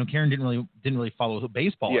him because Karen didn't really follow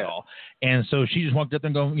baseball at all, and so she just walked up there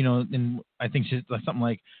and go, and I think she's like something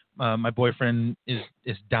like, my boyfriend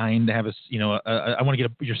is dying to have I want to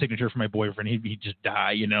get your signature for my boyfriend. He just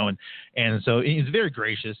died, and so he's very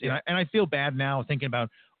gracious. Yeah. And I feel bad now thinking about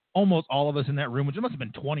almost all of us in that room, which there must have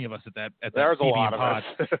been 20 of us at that There's TV a lot pod.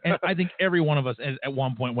 of us. And I think every one of us at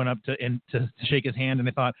one point went up to shake his hand, and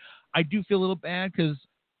I thought, I do feel a little bad because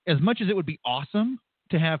as much as it would be awesome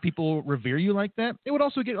to have people revere you like that, it would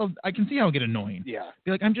also I can see how it would get annoying. Yeah.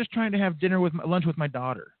 Be like, I'm just trying to have lunch with my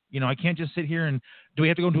daughter. I can't just sit here and do we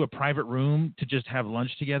have to go into a private room to just have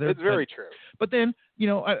lunch together? It's very true. But then,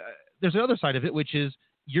 there's the other side of it, which is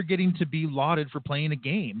you're getting to be lauded for playing a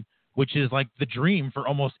game, which is like the dream for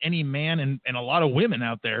almost any man and a lot of women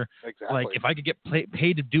out there. Exactly. Like if I could get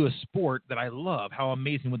paid to do a sport that I love, how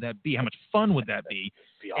amazing would that be? How much fun would that be?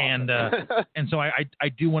 Awesome. And so I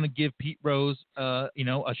do want to give Pete Rose, a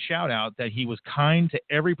shout out that he was kind to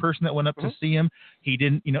every person that went up to see him. He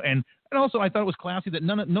didn't, and also I thought it was classy that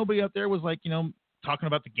nobody out there was like, talking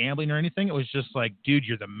about the gambling or anything. It was just like, dude,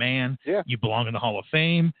 you're the man. Yeah. You belong in the Hall of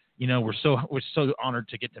Fame. We're so honored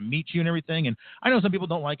to get to meet you and everything. And I know some people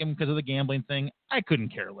don't like him because of the gambling thing. I couldn't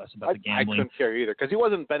care less about the gambling. I couldn't care either because he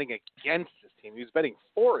wasn't betting against his team. He was betting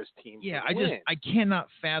for his team. Yeah, I cannot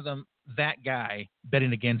fathom that guy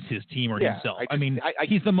betting against his team or himself.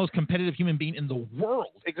 He's the most competitive human being in the world.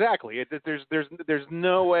 Exactly. There's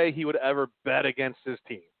no way he would ever bet against his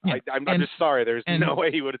team. Yeah. I'm just sorry. There's no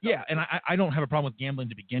way he would have done it. And I don't have a problem with gambling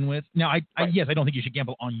to begin with. Now, yes, I don't think you should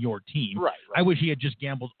gamble on your team. Right. I wish he had just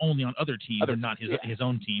gambled only on other teams and not his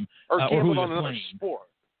own team. Or gambled who on another playing. sport.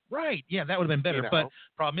 Right. Yeah, that would have been better. But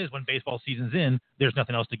problem is when baseball season's in, there's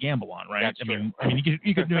nothing else to gamble on, right? That's true.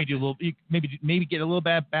 You could maybe do a little, maybe get a little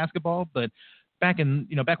bad basketball, but back when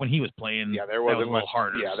he was playing, there wasn't that was a little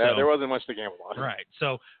harder. Yeah, there wasn't much to gamble on. Right.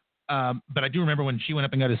 So, but I do remember when she went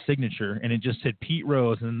up and got his signature, and it just said Pete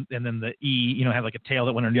Rose, and then the E, had like a tail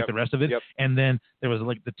that went underneath the rest of it, and then there was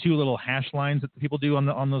like the 2 little hash lines that the people do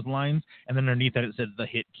on those lines, and then underneath that it said the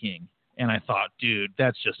Hit King. And I thought, dude,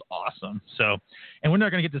 that's just awesome. So, and we're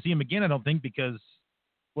not going to get to see him again, I don't think, because,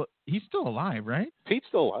 well, he's still alive, right? Pete's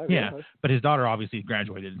still alive. Yeah. But his daughter obviously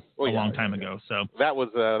graduated a long time ago. So that was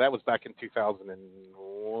back in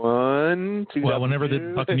 2001. Well, whenever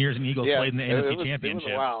the Buccaneers and Eagles played in the NFC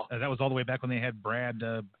Championship, that was all the way back when they had Brad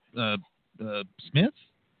Smith.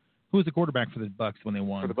 Who was the quarterback for the Bucs when they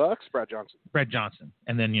won? For the Bucs, Brad Johnson.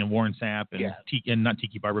 And then Warren Sapp and not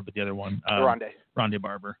Tiki Barber, but the other one, Rondé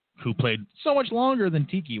Barber, who played so much longer than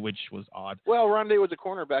Tiki, which was odd. Well, Rondé was a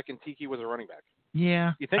cornerback and Tiki was a running back.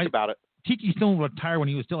 Yeah, you think about it. Tiki still retired when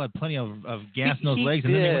he still had plenty of gas in those legs,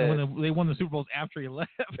 and then they won the Super Bowls after he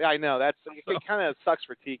left. Yeah, I know it kind of sucks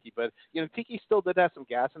for Tiki, but Tiki still did have some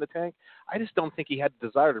gas in the tank. I just don't think he had the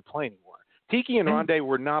desire to play anymore. Tiki and Rondé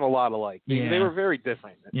were not a lot alike. They were very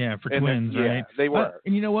different. Yeah, for twins, right? Yeah, they were.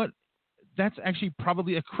 And you know what? That's actually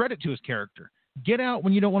probably a credit to his character. Get out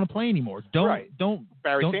when you don't want to play anymore. Don't.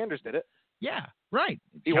 Barry Sanders did it. Yeah, right.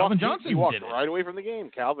 Calvin Johnson he walked did right away from the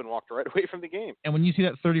game. Calvin walked right away from the game. And when you see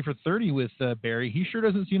that 30 for 30 with Barry, he sure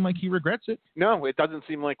doesn't seem like he regrets it. No, it doesn't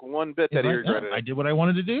seem like one bit that he regretted it. I did what I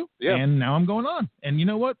wanted to do, and now I'm going on. And you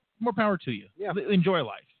know what? More power to you. Yeah. Enjoy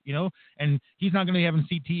life, and he's not going to be having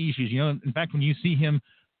CT issues, In fact, when you see him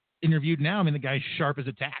interviewed now, the guy's sharp as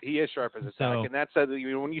a tack. He is sharp as a tack. And that's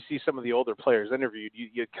when you see some of the older players interviewed,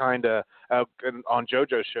 you kind of, on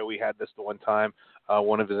JoJo's show, we had this the one time,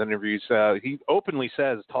 one of his interviews, he openly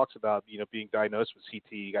talks about, being diagnosed with CT.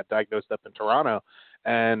 He got diagnosed up in Toronto.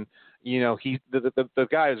 And, the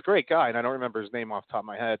guy is a great guy, and I don't remember his name off the top of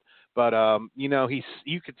my head, but,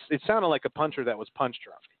 it sounded like a puncher that was punch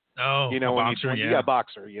drunk. Oh, a boxer,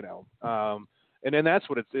 boxer, and then that's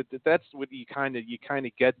what that's what you kind of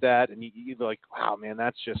get that, and you're like, wow, man,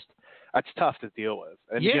 that's tough to deal with.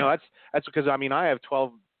 And that's because I have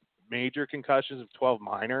 12 major concussions of 12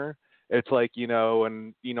 minor. It's like,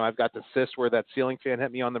 and I've got the cyst where that ceiling fan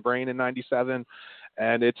hit me on the brain in '97,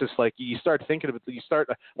 and it's just like you start thinking of it. You start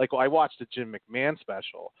I watched the Jim McMahon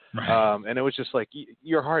special, right. And it was just like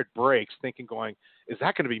your heart breaks thinking, is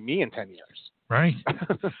that going to be me in 10 years? Right.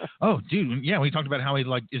 Oh, dude. Yeah. We talked about how he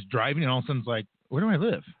is driving and all of a sudden it's like, where do I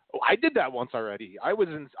live? Oh, I did that once already. I was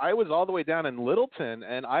all the way down in Littleton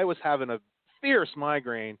and I was having a fierce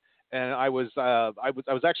migraine and I was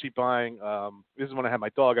actually buying, this is when I had my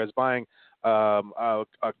dog. I was buying a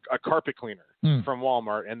carpet cleaner from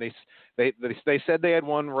Walmart, and they said they had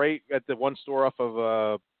one right at the one store off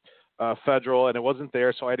of Federal, and it wasn't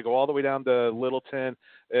there, so I had to go all the way down to Littleton.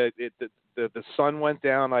 The sun went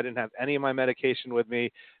down. I didn't have any of my medication with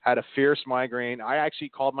me. Had a fierce migraine. I actually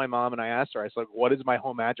called my mom and I asked her. I said, "What is my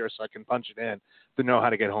home address so I can punch it in to know how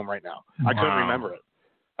to get home right now?" I couldn't remember it.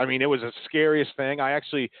 I mean, it was the scariest thing. I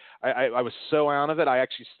was so out of it. I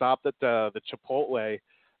actually stopped at the Chipotle.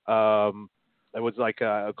 It was like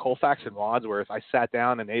Colfax and Wadsworth. I sat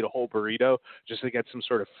down and ate a whole burrito just to get some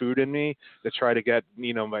sort of food in me to try to get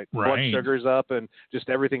my blood sugars up and just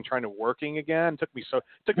everything trying to working again. It took me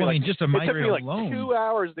just a migraine it took me alone. 2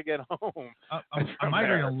 hours to get home. A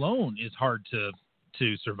migraine alone is hard to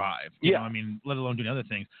survive. You know, I mean, let alone doing other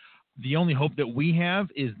things. The only hope that we have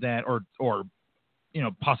is that, or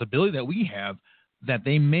possibility that we have, that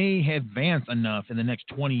they may advance enough in the next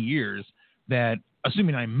 20 years that,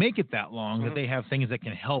 assuming I make it that long, that they have things that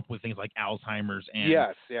can help with things like Alzheimer's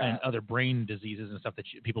and other brain diseases and stuff that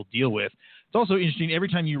people deal with. It's also interesting every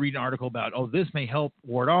time you read an article about, this may help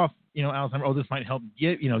ward off, Alzheimer's. This might help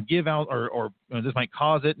give out, or this might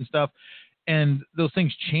cause it and stuff. And those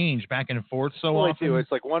things change back and forth so often. They do.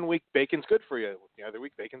 It's like 1 week bacon's good for you. The other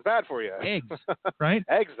week bacon's bad for you. Eggs, right?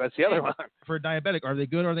 Eggs, that's the other one. For a diabetic, are they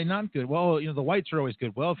good or are they not good? Well, the whites are always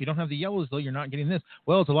good. Well, if you don't have the yellows, though, you're not getting this.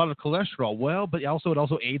 Well, it's a lot of cholesterol. Well, but it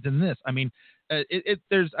also aids in this. I mean, I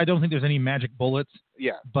don't think there's any magic bullets.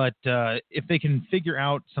 Yeah. But if they can figure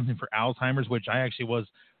out something for Alzheimer's, which I actually was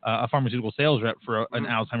a pharmaceutical sales rep for an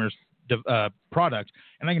Alzheimer's product,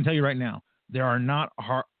 and I can tell you right now, there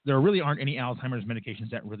really aren't any Alzheimer's medications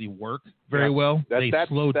that really work very well. They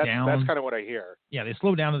slow down. That's kind of what I hear. Yeah, they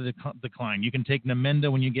slow down the decline. You can take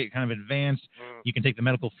Namenda when you get kind of advanced. You can take the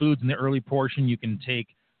medical foods in the early portion. You can take,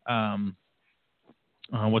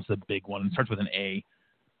 what's the big one? It starts with an A.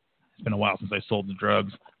 It's been a while since I sold the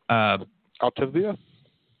drugs. Altivia?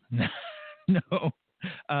 No.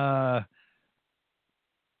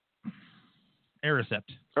 Aricept.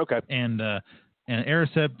 Okay. And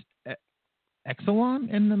Aricept, Exelon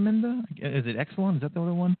and Namenda? Is it Exelon? Is that the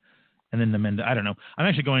other one? And then Namenda. I don't know. I'm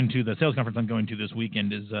actually going to the sales conference I'm going to this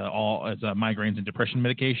weekend is migraines and depression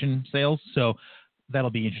medication sales. So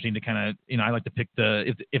that'll be interesting to kind of, I like to pick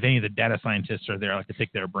if any of the data scientists are there, I like to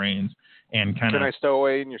pick their brains and kind of. Can I stow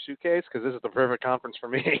away in your suitcase? Because this is the perfect conference for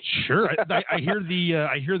me. Sure. I hear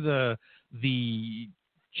the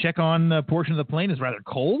check on portion of the plane is rather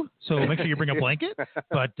cold, so make sure you bring a blanket.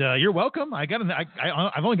 But you're welcome. I've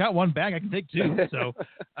only got one bag. I can take two. So,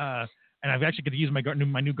 and I've actually got to use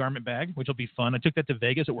my new garment bag, which will be fun. I took that to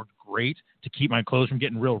Vegas. It worked great to keep my clothes from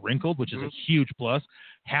getting real wrinkled, which is a huge plus.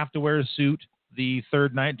 Have to wear a suit the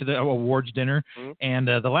third night to the awards dinner, and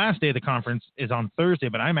the last day of the conference is on Thursday.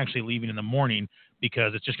 But I'm actually leaving in the morning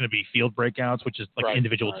because it's just going to be field breakouts, which is like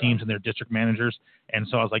individual teams and their district managers. And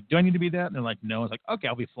so I was like, do I need to be that? And they're like, no. I was like, okay,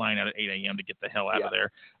 I'll be flying out at 8 a.m. to get the hell out of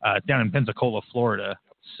there, down in Pensacola, Florida.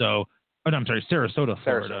 So, Sarasota,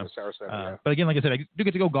 Florida. Sarasota, But again, like I said, I do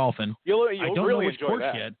get to go golfing. You'll I don't really know which enjoy course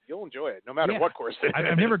that. yet. You'll enjoy it, no matter what course it is.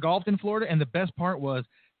 I've never golfed in Florida, and the best part was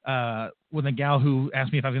when the gal who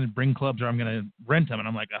asked me if I was going to bring clubs or I'm going to rent them, and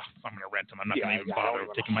I'm like, I'm going to rent them. I'm not going to even bother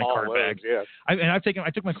taking my cart bag. Yeah. I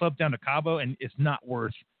took my clubs down to Cabo, and it's not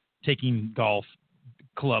worth taking golf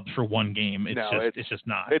clubs for one game. It's just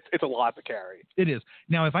not. It's a lot to carry. It is.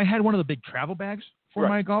 Now, if I had one of the big travel bags for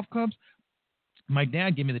my golf clubs, my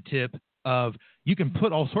dad gave me the tip of you can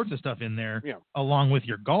put all sorts of stuff in there along with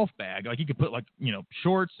your golf bag. Like you could put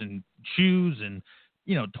shorts and shoes and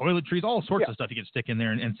toiletries, all sorts of stuff you can stick in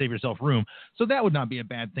there and save yourself room. So that would not be a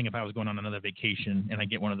bad thing if I was going on another vacation and I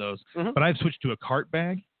get one of those. But I've switched to a cart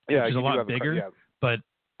bag, which is a lot bigger. But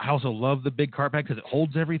I also love the big cart bag because it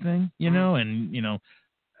holds everything, and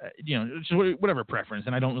just whatever preference.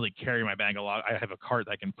 And I don't really carry my bag a lot. I have a cart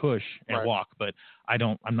that I can push and walk, but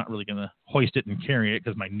I'm not really going to hoist it and carry it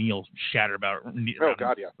because my knee will shatter about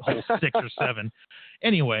hole 6 or 7.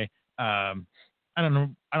 Anyway, I don't know.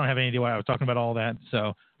 I don't have any idea why I was talking about all that.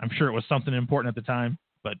 So I'm sure it was something important at the time,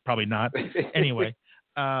 but probably not. Anyway,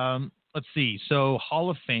 let's see. So Hall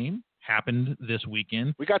of Fame happened this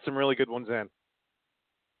weekend. We got some really good ones in.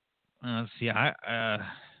 Let's see.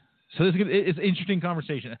 So it's an interesting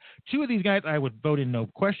conversation. 2 of these guys I would vote in no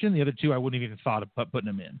question. The other 2 I wouldn't even thought of putting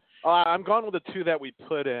them in. I'm gone with the 2 that we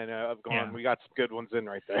put in. We got some good ones in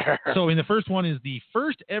right there. So in the first one is the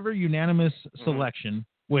first ever unanimous selection,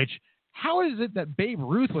 which how is it that Babe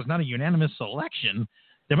Ruth was not a unanimous selection?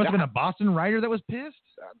 There must have been a Boston writer that was pissed.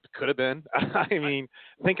 Could have been. I mean,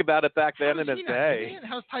 think about it back then in his day.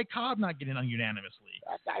 How's Ty Cobb not getting on unanimously?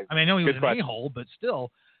 I know he was an a-hole, but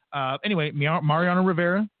still. Anyway, Mariano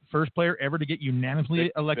Rivera first player ever to get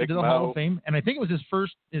unanimously elected to the Mo. Hall of Fame, and I think it was his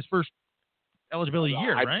first eligibility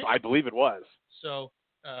year, right? I believe it was. So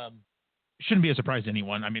shouldn't be a surprise to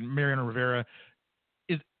anyone. I mean, Mariano Rivera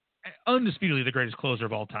is undisputedly the greatest closer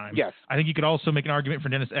of all time. Yes. I think you could also make an argument for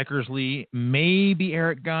Dennis Eckersley, maybe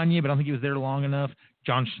Eric Gagne, but I don't think he was there long enough.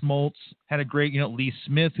 John Schmaltz had a great, Lee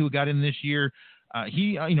Smith, who got in this year.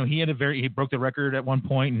 He broke the record at one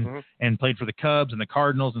point and played for the Cubs and the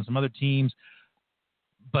Cardinals and some other teams.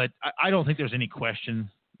 But I don't think there's any question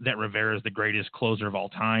that Rivera is the greatest closer of all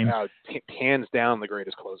time. Hands down the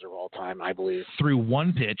greatest closer of all time, I believe. Through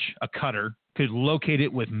one pitch, a cutter, could locate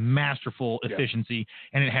it with masterful efficiency,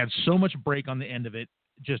 and it had so much break on the end of it,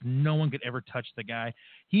 just no one could ever touch the guy.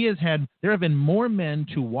 There have been more men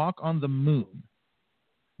to walk on the moon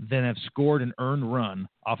than have scored an earned run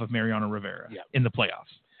off of Mariano Rivera in the playoffs.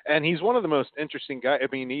 And he's one of the most interesting guys. I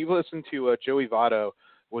mean, you listen to Joey Votto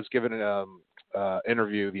was given an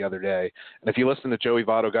interview the other day, and if you listen to Joey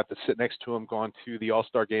Votto, got to sit next to him going to the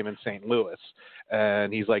All-Star game in St. Louis,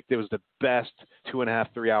 and he's like, it was the best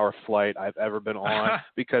 2.5-3 hour flight I've ever been on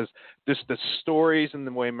because just the stories and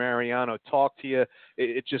the way Mariano talked to you,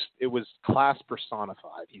 it was class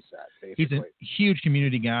personified. He said, basically. He's a huge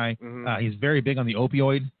community guy. He's very big on the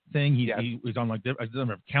opioid thing. He's on like a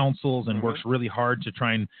number of councils and works really hard to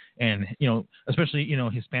try and especially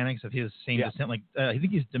Hispanics of his same descent. Like I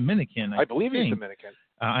think he's Dominican. I believe he's Dominican.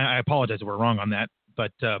 I apologize if we're wrong on that,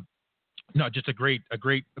 but no, just a great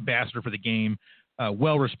ambassador for the game.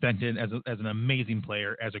 Well respected as an amazing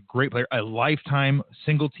player, as a great player, a lifetime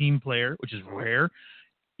single team player, which is rare.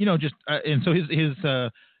 And so his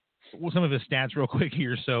some of his stats real quick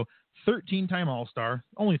here. So 13-time All-Star,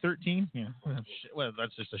 only 13. Yeah, well,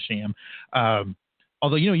 that's just a sham.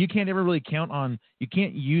 Although, you can't ever really you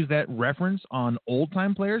can't use that reference on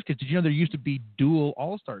old-time players because, did you know there used to be dual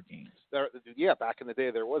All-Star games? Back in the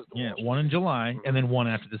day there was dual. Yeah, one in July and then one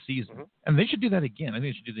after the season. And they should do that again. I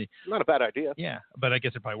think they should do Not a bad idea. Yeah, but I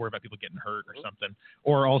guess they're probably worried about people getting hurt or something.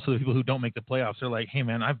 Or also the people who don't make the playoffs, they're like, hey,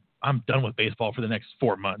 man, I'm done with baseball for the next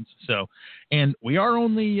 4 months. So, and we are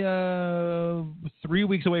only 3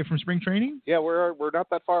 weeks away from spring training. Yeah, we're not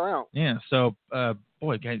that far out. Yeah, so,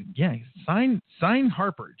 sign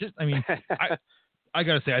Harper. I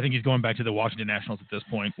got to say, I think he's going back to the Washington Nationals at this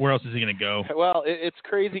point. Where else is he going to go? Well, it's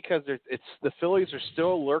crazy because the Phillies are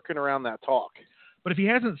still lurking around that talk. But if he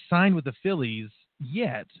hasn't signed with the Phillies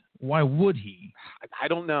yet, why would he? I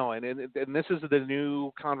don't know. And this is the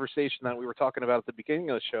new conversation that we were talking about at the beginning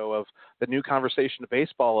of the show, of the new conversation of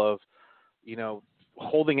baseball of,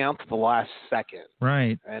 holding out to the last second.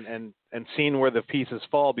 Right. And seeing where the pieces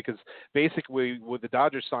fall, because basically with the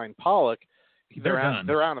Dodgers signed Pollock, they're out of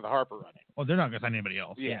the Harper running. Well, they're not going to sign anybody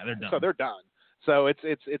else. Yeah, they're done. So they're done. So it's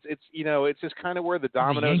it's just kind of where the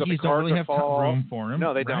dominoes of the cards don't really have fall. Room for him.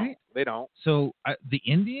 No, they right? don't. They don't. So the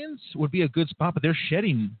Indians would be a good spot, but they're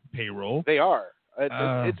shedding payroll. They are.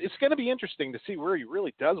 It's going to be interesting to see where he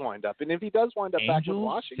really does wind up, and if he does wind up Angels, back with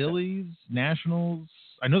Washington. Phillies, Nationals.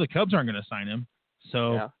 I know the Cubs aren't going to sign him.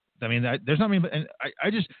 So yeah. I mean, there's not many. And I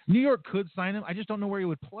just New York could sign him. I just don't know where he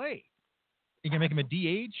would play. You can make him a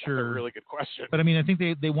DH That's a really good question. But I mean, I think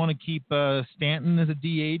they want to keep Stanton as a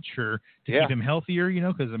DH or to keep him healthier,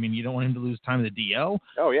 because I mean, you don't want him to lose time in the DL.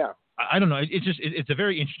 Oh yeah. I don't know. It's a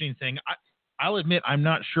very interesting thing. I'll admit I'm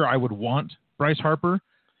not sure I would want Bryce Harper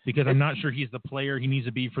because I'm not sure he's the player he needs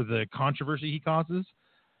to be for the controversy he causes.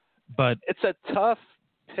 But it's a tough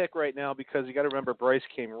pick right now because you got to remember Bryce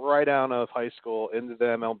came right out of high school into the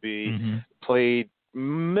MLB, played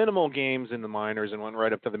minimal games in the minors and went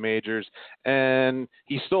right up to the majors, and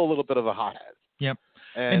he's still a little bit of a hothead. Yep.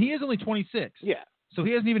 And he is only 26. Yeah. So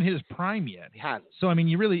he hasn't even hit his prime yet. He hasn't. So I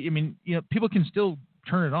mean, people can still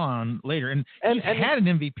turn it on later, and he's had an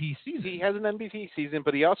MVP season. He has an MVP season,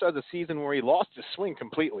 but he also has a season where he lost his swing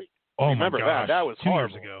completely. Oh, remember my gosh. that was 2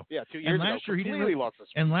 horrible. years ago. Yeah, 2 years ago. Last year he completely lost his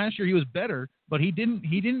swing. And last year he was better, but he didn't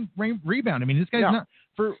rebound. I mean, this guy's not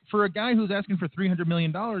for a guy who's asking for $300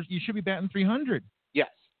 million. You should be batting 300. Yes.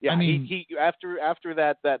 Yeah. I mean, he after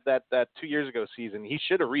that 2 years ago season, he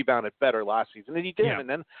should have rebounded better last season, and he did. Yeah. And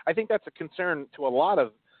then I think that's a concern to a lot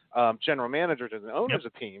of general managers and owners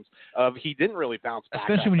of teams. He didn't really bounce back.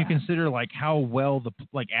 Especially when you consider like how well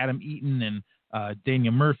Adam Eaton and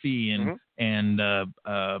Daniel Murphy and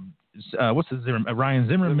what's his name? Ryan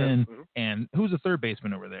Zimmerman and who's the third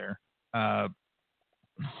baseman over there?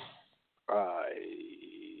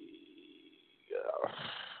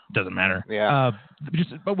 Doesn't matter. Yeah.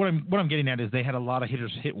 But what I'm getting at is they had a lot of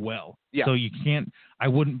hitters hit well. Yeah. So I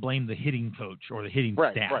wouldn't blame the hitting coach or the hitting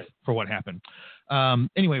staff for what happened.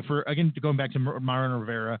 Anyway, going back to Mariano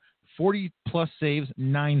Rivera, 40 plus saves,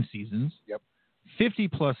 9 seasons. Yep.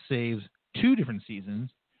 50-plus saves 2 different seasons,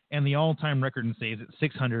 and the all-time record in saves at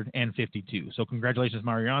 652. So congratulations,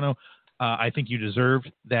 Mariano. I think you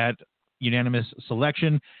deserved that unanimous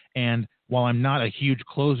selection. And while I'm not a huge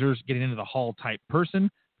closers getting into the Hall type person,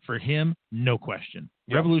 for him, no question.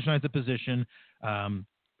 Yep. Revolutionized the position.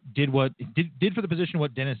 Did for the position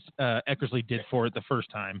what Dennis Eckersley did for it the first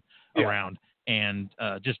time around, and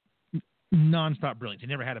just nonstop brilliance. He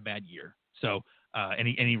never had a bad year. So and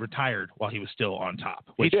he retired while he was still on top,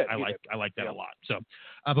 which I like that a lot. So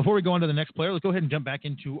before we go on to the next player, let's go ahead and jump back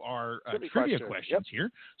into our trivia questions here.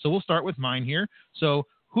 So we'll start with mine here. So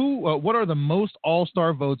what are the most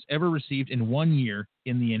All-Star votes ever received in 1 year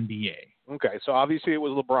in the NBA? Okay, so obviously it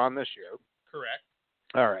was LeBron this year. Correct.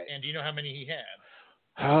 All right. And do you know how many he had?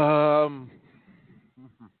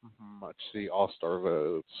 Let's see, All-Star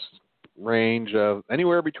votes range of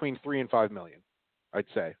anywhere between 3 and 5 million, I'd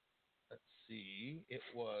say. Let's see. It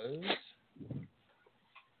was.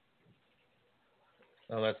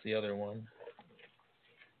 Oh, that's the other one.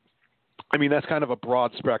 I mean, that's kind of a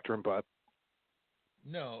broad spectrum, but.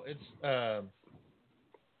 No, it's.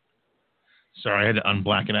 Sorry, I had to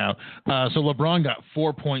unblack it out. So LeBron got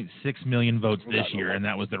 4.6 million votes this year, and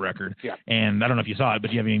that was the record. Yeah. And I don't know if you saw it,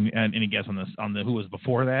 but do you have any guess on this? On who was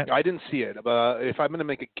before that? I didn't see it. If I'm going to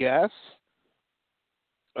make a guess,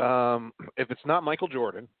 if it's not Michael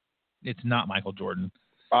Jordan, it's not Michael Jordan.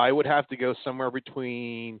 I would have to go somewhere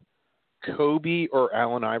between Kobe or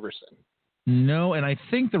Allen Iverson. No, and I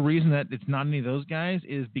think the reason that it's not any of those guys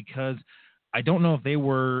is because I don't know if they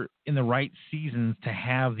were in the right seasons to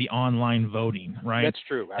have the online voting, right? That's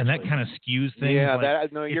true, actually. And that kind of skews things. Yeah,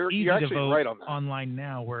 like, you're actually right on that. Online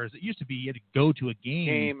now, whereas it used to be you had to go to a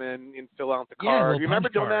game and fill out the card. You remember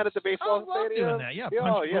doing that at the baseball stadium? Doing that, yeah.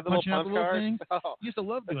 Punching out the little thing. Used to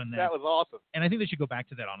love doing that. That was awesome. And I think they should go back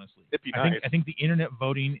to that, honestly. It'd be nice. I think the internet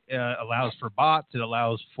voting allows for bots. It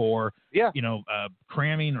allows for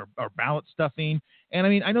cramming or ballot stuffing. And I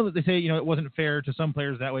mean, I know that they say it wasn't fair to some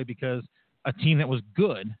players that way because a team that was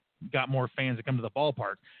good got more fans to come to the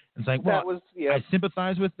ballpark. And it's like, I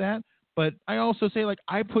sympathize with that, but I also say, like,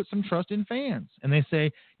 I put some trust in fans. And they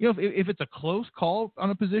say, if it's a close call on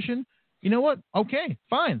a position, you know what? Okay,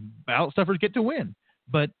 fine. Ballot stuffers get to win.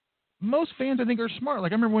 But most fans, I think, are smart.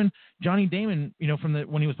 Like, I remember when Johnny Damon,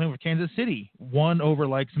 when he was playing with Kansas City, won over,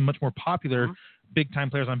 like, some much more popular big-time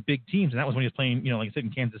players on big teams. And that was when he was playing, like I said,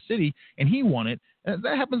 in Kansas City, and he won it. And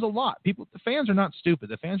that happens a lot. The fans are not stupid.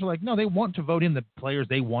 The fans are like, no, they want to vote in the players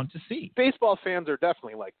they want to see. Baseball fans are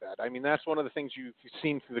definitely like that. I mean, that's one of the things you've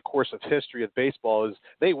seen through the course of history of baseball is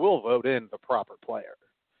they will vote in the proper player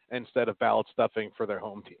instead of ballot stuffing for their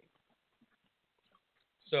home team.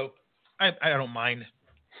 So I don't mind.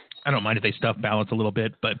 I don't mind if they stuff ballots a little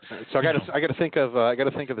bit, but so I got to think of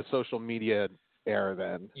the social media era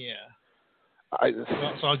then. Yeah.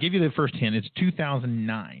 So I'll give you the first hint. It's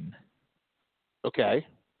 2009. Okay.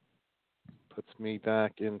 Puts me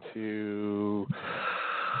back into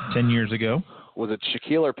 10 years ago. Was it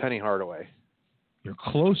Shaquille or Penny Hardaway? You're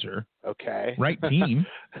closer. Okay. Right team.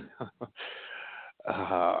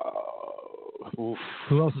 Oof.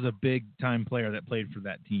 Who else is a big-time player that played for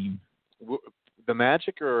that team? The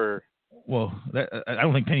Magic or? Well, I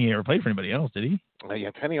don't think Penny ever played for anybody else, did he? Yeah,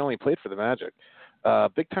 Penny only played for the Magic.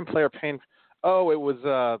 Big-time player paying. Oh, it was.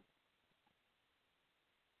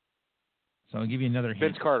 So I'll give you another hint.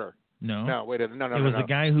 Vince Carter. No. No, wait. No. It was the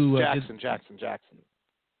guy who. Jackson.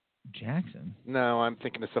 Jackson? No, I'm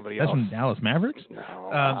thinking of somebody else. That's from Dallas Mavericks?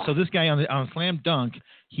 No. So this guy on Slam Dunk,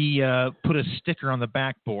 he put a sticker on the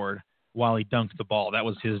backboard while he dunked the ball. That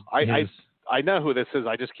was his. I know who this is.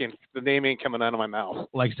 I just can't. The name ain't coming out of my mouth.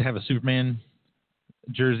 Likes to have a Superman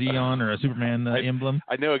jersey on or a Superman emblem.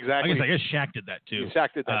 I know exactly. I guess Shaq did that too. Shaq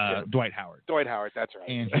did that too. Dwight Howard. That's right.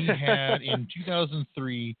 And he had in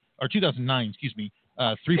 2009,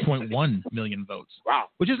 3.1 million votes. Wow.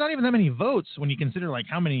 Which is not even that many votes when you consider like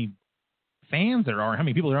how many fans there are, how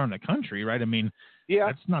many people there are in the country, right? I mean,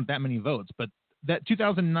 that's not that many votes. But that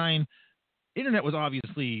 2009 internet was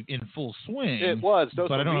obviously in full swing. It was.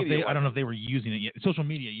 But I don't know if they were using it yet. Social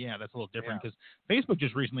media, that's a little different because Facebook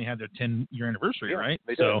just recently had their 10-year anniversary, right?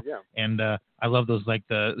 They did, And I love those like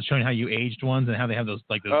the showing how you aged ones and how they have those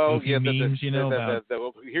like those goofy memes,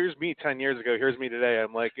 here's me 10 years ago. Here's me today.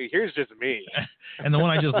 I'm like, here's just me. And the one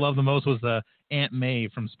I just loved the most was the Aunt May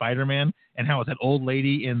from Spider-Man and how it's that old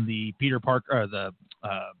lady in the Peter Parker or the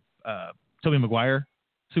Tobey Maguire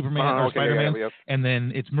Superman or Spider-Man, and then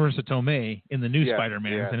it's Marissa Tomei in the new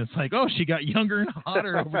Spider-Man, and it's like, oh, she got younger and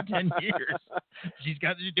hotter over 10 years. She's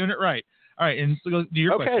doing it right. All right, and so go to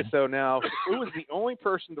your question. Okay, so now, who was the only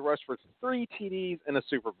person to rush for 3 TDs in a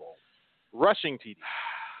Super Bowl? Rushing TDs.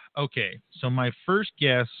 Okay, so my first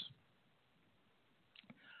guess.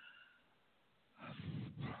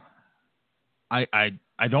 I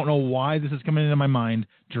don't know why this is coming into my mind.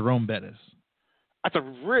 Jerome Bettis. That's a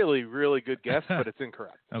really, really good guess, but it's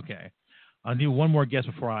incorrect. Okay. I'll do one more guess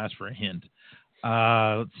before I ask for a hint.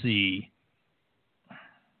 Let's see.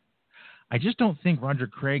 I just don't think Roger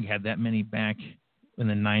Craig had that many back in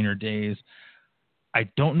the Niner days. I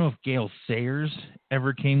don't know if Gale Sayers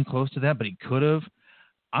ever came close to that, but he could have.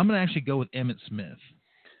 I'm going to actually go with Emmitt Smith.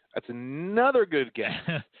 That's another good guess.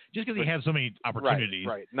 Just because he had so many opportunities.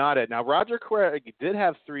 Right. Not it. Now, Roger Craig did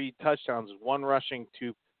have 3 touchdowns, 1 rushing,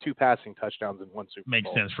 2 passing touchdowns, and 1 Super Bowl. Makes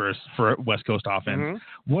sense for a West Coast offense.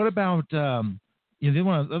 Mm-hmm. What about the other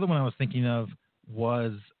one I was thinking of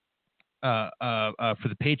was for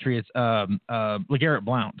the Patriots, LeGarrette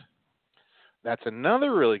Blount. That's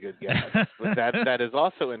another really good guess. But that is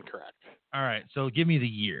also incorrect. All right, so give me the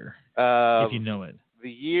year if you know it. The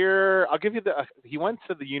year, I'll give you he went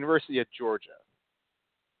to the University of Georgia.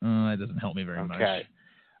 That doesn't help me very much. Okay.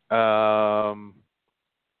 I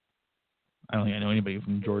don't think I know anybody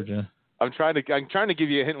from Georgia. I'm trying to give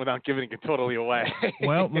you a hint without giving it totally away.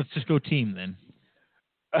 Well, let's just go team then.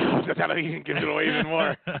 That'll even give it away even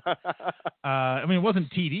more. I mean, it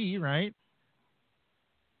wasn't TD, right?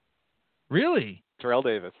 Really? Terrell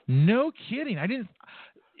Davis. No kidding. I didn't.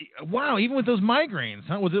 Wow, even with those migraines,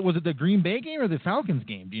 huh? Was it the Green Bay game or the Falcons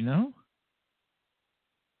game? Do you know?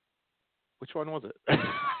 Which one was it?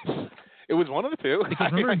 It was one of the two. Because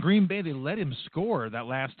remember in Green Bay they let him score that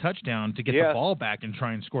last touchdown to get the ball back and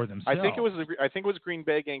try and score themselves. I think it was Green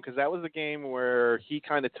Bay game because that was the game where he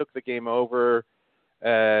kind of took the game over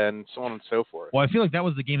and so on and so forth. Well, I feel like that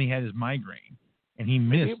was the game he had his migraine and he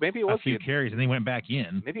missed maybe it was a few carries and then he went back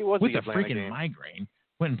in. Maybe it was with the a Atlanta freaking game. Migraine.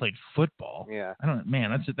 Went and played football. Yeah.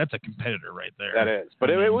 That's a competitor right there. That is.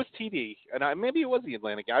 But it was TD. And maybe it was the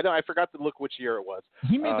Atlanta game. I forgot to look which year it was.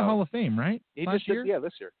 He made the Hall of Fame, right? Last year? Yeah,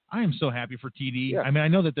 this year. I am so happy for TD. Yeah. I mean, I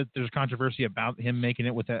know that there's controversy about him making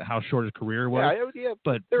it with how short his career was. Yeah,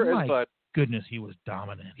 but there my is, but goodness, he was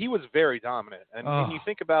dominant. He was very dominant. And when you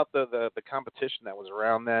think about the competition that was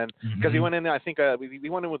around then, because he went in, I think we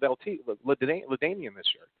went in with LaDainian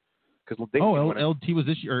this year. LT was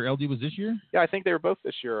this year, or LD was this year? Yeah, I think they were both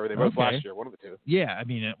this year, or they both last year, one of the two. Yeah, I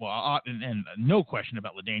mean, and no question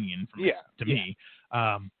about LaDainian to me.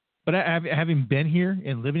 But having been here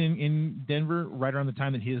and living in Denver right around the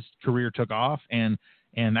time that his career took off, and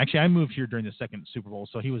actually I moved here during the second Super Bowl,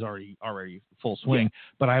 so he was already full swing. Yeah.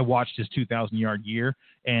 But I watched his 2,000-yard year,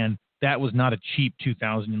 and that was not a cheap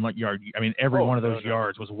 2,000-yard. I mean, every one of those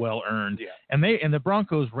yards was well earned. Yeah. And the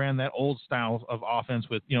Broncos ran that old style of offense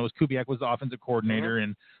with, it was Kubiak was the offensive coordinator,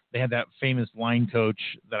 and they had that famous line coach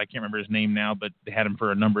that I can't remember his name now, but they had him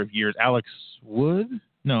for a number of years. Alex Wood?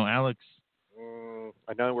 No, Alex.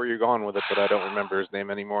 I know where you're going with it, but I don't remember his name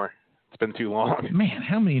anymore. It's been too long. Man,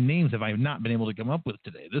 how many names have I not been able to come up with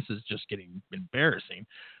today? This is just getting embarrassing.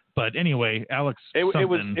 But anyway, Alex. It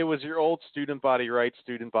was your old student body right,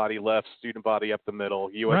 student body left, student body up the middle,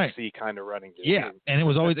 USC kind of running game. Yeah, and it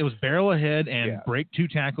was barrel ahead and break 2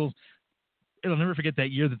 tackles. I'll never forget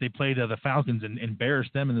that year that they played the Falcons and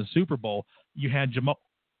embarrassed them in the Super Bowl. You had Jamal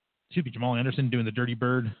Anderson doing the Dirty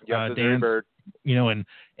Bird dance. Dirty Bird.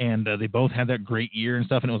 And they both had that great year and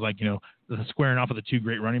stuff, and it was like, the squaring off of the 2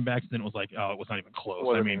 great running backs, and then it was like, oh, it was not even close.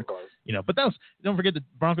 But don't forget the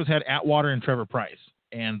Broncos had Atwater and Trevor Price.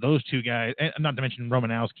 And those 2 guys, and not to mention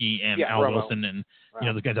Romanowski and Al Wilson, and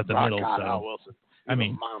the guys up the middle. So Al Wilson. I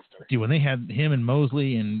mean, dude, when they had him and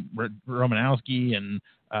Mosley and Romanowski, and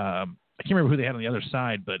I can't remember who they had on the other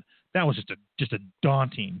side, but that was just a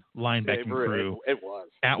daunting linebacking crew. It was.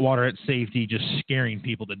 Atwater at safety, just scaring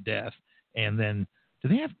people to death. And then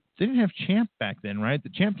they didn't have Champ back then, right? The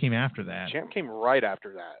Champ came after that. Champ came right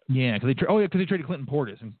after that. Yeah, because they traded Clinton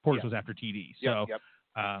Portis, and Portis was after TD. So.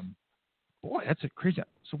 Boy, that's a crazy.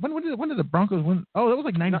 So when did the Broncos win? Oh, that was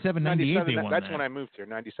like 97, 98 they won. That's when I moved here,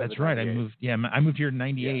 97. That's right. 98. I moved here in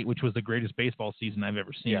 98, which was the greatest baseball season I've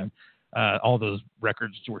ever seen. Yeah. All those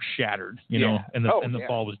records were shattered, and the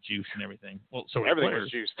ball was juiced and everything. Well, so everything was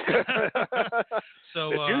juiced. So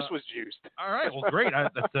the juice was juiced. All right, well, great.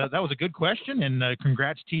 That was a good question, and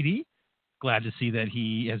congrats, TD. Glad to see that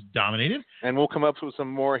he has dominated. And we'll come up with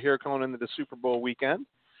some more here going into the Super Bowl weekend.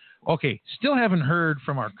 Okay, still haven't heard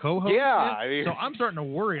from our co-host. Yeah, yet, so I'm starting to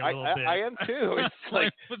worry a little bit. I am too. It's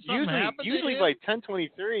like usually by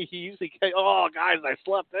 10:23, he usually guys, I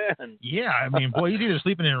slept in. Yeah, I mean, boy, he's either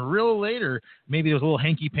sleeping in real late or maybe he was a little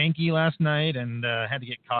hanky-panky last night and had to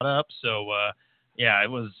get caught up. So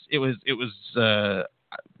it was.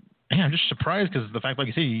 I'm just surprised because the fact, like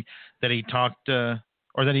you say, that he talked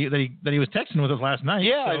or that he was texting with us last night.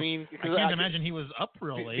 Yeah, so I mean, I can't imagine he was up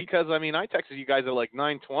real late. Because I mean, I texted you guys at like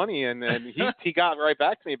 9:20, and he got right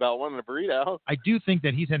back to me about wanting a burrito. I do think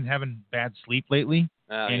that he's been having bad sleep lately,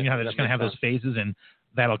 and you know how they're just going to have those phases, and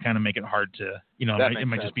that'll kind of make it hard to, you know, it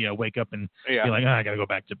might just be a wake up and be like, I got to go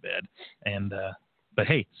back to bed. And but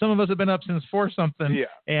hey, some of us have been up since 4 something,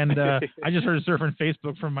 and I just started surfing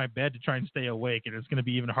Facebook from my bed to try and stay awake, and it's going to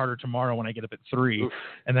be even harder tomorrow when I get up at 3. Oof.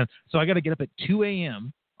 And then so I got to get up at 2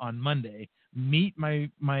 a.m. on Monday, meet my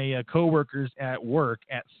coworkers at work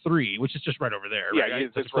at 3, which is just right over there. Yeah, right?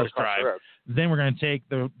 it's just right across the road. Then we're going to take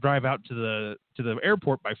the drive out to the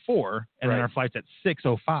airport by 4, and then our flight's at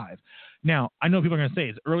 6:05. Now, I know people are going to say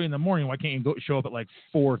it's early in the morning. Why can't you show up at like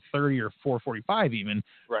 4:30 or 4:45 even?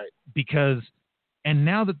 Right. Because, and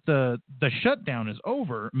now that the shutdown is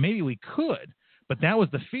over, maybe we could. But that was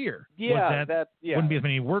the fear. Yeah, that wouldn't be as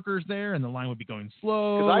many workers there, and the line would be going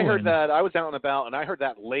slow. Because I heard that I was out and about, and I heard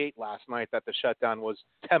that late last night that the shutdown was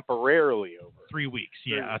temporarily over. 3 weeks,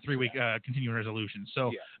 yeah, 3 week continuing resolution.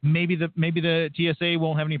 So yeah. maybe the TSA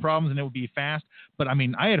won't have any problems, and it will be fast. But I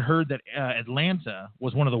mean, I had heard that Atlanta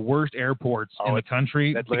was one of the worst airports in the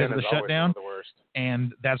country because of the shutdown, the worst.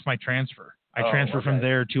 And that's my transfer. I transferred from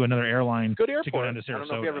there to another airline. Good airport. To go down to Sarasota. I don't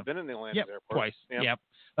know if you've ever been in the Atlanta airport. Twice. Yep.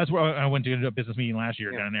 That's where I went to a business meeting last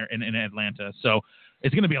year down there in Atlanta. So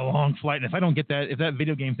it's going to be a long flight. And if I don't get if that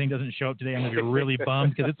video game thing doesn't show up today, I'm going to be really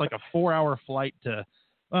bummed because it's like a 4-hour flight to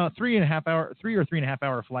 3.5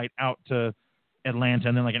 hour flight out to Atlanta,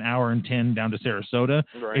 and then like an hour and 10 down to Sarasota.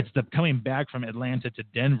 Right. It's the coming back from Atlanta to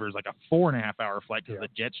Denver is like a 4.5 hour flight because of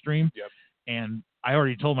the jet stream. Yep. And I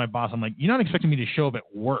already told my boss, I'm like, you're not expecting me to show up at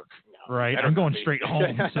work, right? I'm going straight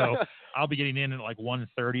home. So I'll be getting in at like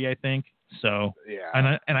 1:30, I think. So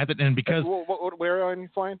and because where airline are you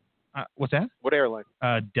flying? What's that? What airline?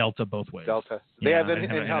 Delta both ways. Delta. They have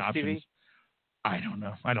in-house TV. I don't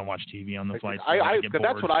know. I don't watch TV on the flights.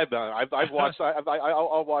 That's what I've done. I've watched.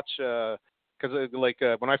 I'll watch because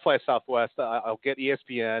when I fly Southwest, I'll get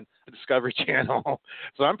ESPN, the Discovery Channel.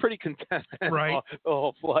 So I'm pretty content. Right. The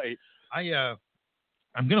whole flight.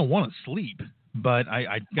 I'm gonna want to sleep, but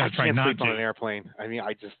I gotta try not to. I can't sleep on an airplane. I mean,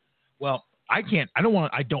 I can't. I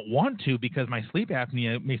don't want to because my sleep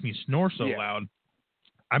apnea makes me snore so loud.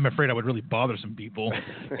 I'm afraid I would really bother some people,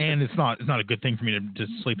 and it's not a good thing for me to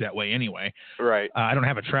sleep that way anyway. Right. I don't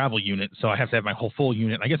have a travel unit, so I have to have my whole full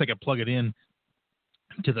unit. I guess I could plug it in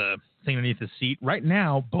to the thing underneath the seat. Right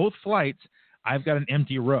now, both flights, I've got an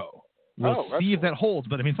empty row. We'll see if that holds,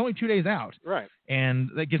 but I mean, it's only 2 days out. Right. And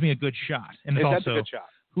that gives me a good shot. And it's that's a good shot.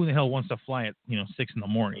 Who the hell wants to fly at 6 in the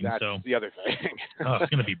morning? That's the other thing. It's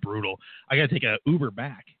going to be brutal. I got to take an Uber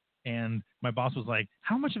back, and my boss was like,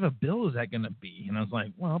 "How much of a bill is that going to be?" And I was like,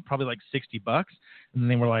 "Well, probably like $60." And then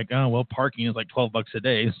they were like, "Oh, well, parking is like $12 a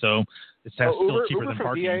day, so it's still cheaper than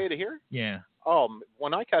parking." Uber from BIA to here? Yeah.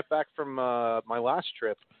 When I got back from my last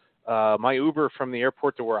trip, my Uber from the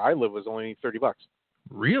airport to where I live was only $30.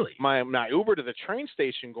 Really? My Uber to the train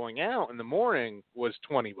station going out in the morning was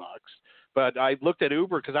 $20. But I looked at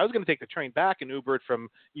Uber because I was going to take the train back and Uber it from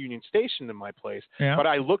Union Station to my place. Yeah. But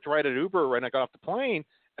I looked right at Uber when I got off the plane,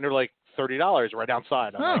 and they're like $30 right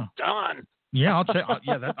outside. I'm like, done. Yeah, I'll check.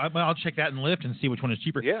 I'll check that in Lyft and see which one is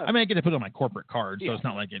cheaper. Yeah. I mean, I get to put it on my corporate card, so it's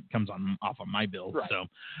not like it comes off of my bill. Right. So,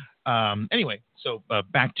 anyway,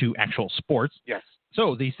 back to actual sports. Yes.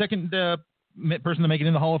 So the second person to make it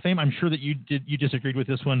in the Hall of Fame, I'm sure that you disagreed with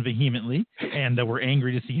this one vehemently, and we're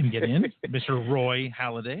angry to see him get in, Mr. Roy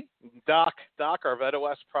Halladay. Doc, Arvada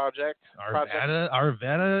West Project. Arvada,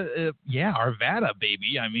 Arvada,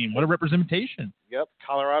 baby. I mean, what a representation. Yep,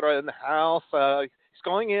 Colorado in the house. He's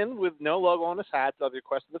going in with no logo on his hat, at the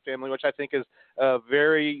request of the family, which I think is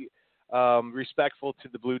very respectful to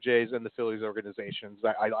the Blue Jays and the Phillies organizations.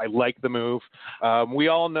 I like the move. We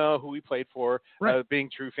all know who he played for, being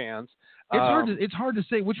true fans. It's hard to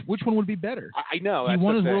say which one would be better. I know. He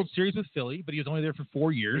won his World Series with Philly, but he was only there for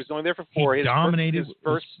 4 years. He was only there for 4 years. He dominated. His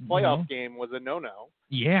first playoff game was a no-no.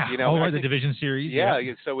 Yeah. The division series. Yeah.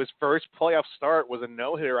 So his first playoff start was a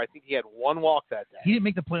no-hitter. I think he had one walk that day. He didn't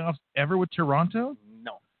make the playoffs ever with Toronto?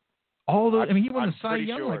 No. He won the Cy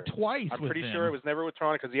Young like twice. I'm pretty sure it was never with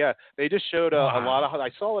Toronto because they just showed a lot of.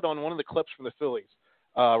 I saw it on one of the clips from the Phillies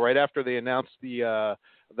right after they announced the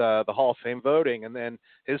Hall of Fame voting, and then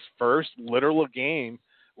his first literal game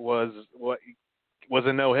was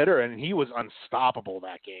a no hitter, and he was unstoppable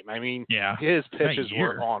that game. I mean, his pitches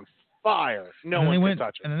were on fire. No one could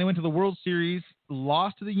touch him. And then they went to the World Series,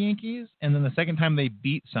 lost to the Yankees, and then the second time they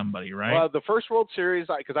beat somebody, right? Well, the first World Series,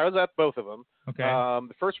 because I was at both of them. Okay.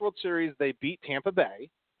 The first World Series, they beat Tampa Bay,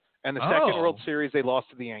 and the second World Series, they lost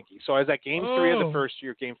to the Yankees. So I was at Game 3 of the first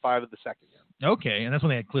year, Game 5 of the second year. Okay, and that's when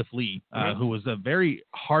they had Cliff Lee, who was a very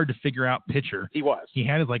hard to figure out pitcher. He was. He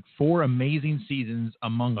had like 4 amazing seasons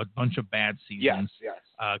among a bunch of bad seasons. Yes.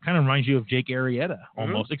 Kind of reminds you of Jake Arrieta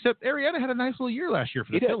almost, except Arrieta had a nice little year last year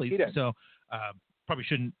for the Phillies. He did. So probably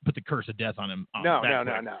shouldn't put the curse of death on him. No.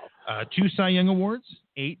 2 Cy Young Awards,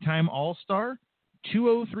 8-time All-Star,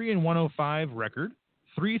 203 and 105 record,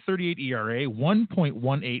 3.38 ERA,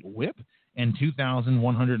 1.18 WHIP, and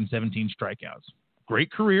 2,117 strikeouts.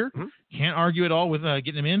 Great career. Can't argue at all with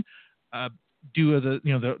getting him in. Due to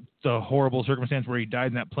the horrible circumstance where he died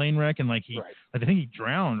in that plane wreck, and I think he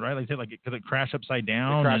drowned, right? Like because it crashed upside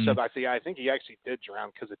down. I think he actually did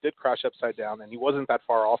drown because it did crash upside down, and he wasn't that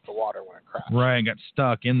far off the water when it crashed. Right, got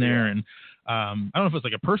stuck in there, and I don't know if it was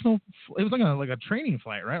like a personal. It was like a training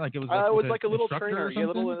flight, right? Like it was. It was like a little trainer, a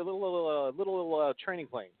little training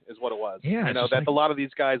plane is what it was. Yeah, a lot of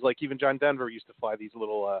these guys, like even John Denver, used to fly these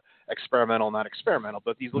little not experimental,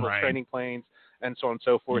 but these little training planes and so on and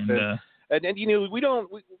so forth. And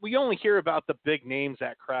we only hear about the big names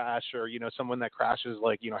that crash, or someone that crashes,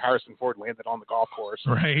 like Harrison Ford landed on the golf course,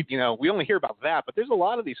 right? We only hear about that, but there's a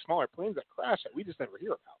lot of these smaller planes that crash that we just never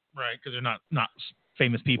hear about, right? Because they're not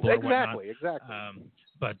famous people, exactly. That's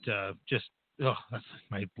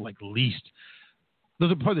my least.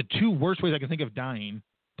 Those are probably the 2 worst ways I can think of dying: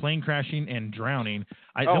 plane crashing and drowning.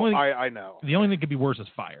 I know. The only thing that could be worse is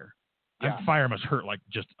fire. Yeah. Fire must hurt like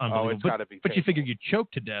just unbelievable. It's got to be. But you figure you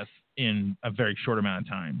choke to death in a very short amount of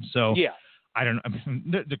time. So I don't. I mean,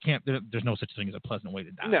 there's no such thing as a pleasant way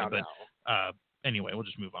to die. No. Anyway, we'll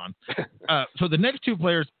just move on. So the next 2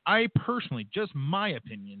 players, I personally, just my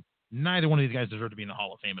opinion, neither one of these guys deserve to be in the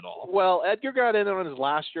Hall of Fame at all. Well, Edgar got in on his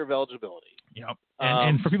last year of eligibility. Yep.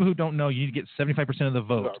 And for people who don't know, you need to get 75% of the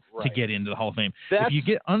vote to get into the Hall of Fame. If you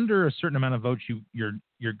get under a certain amount of votes,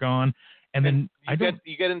 you're gone. And then you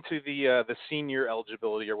get into the senior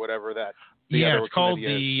eligibility or whatever that. It's called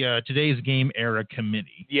the Today's Game Era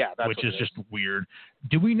Committee. Yeah, that's which is just weird.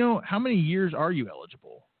 Do we know how many years are you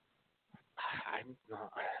eligible?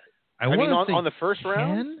 On the first 10?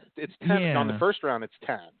 round, it's 10. Yeah. On the first round, it's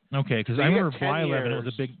 10. Okay, because So I remember Blyleven. It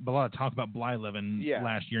was a lot of talk about Blyleven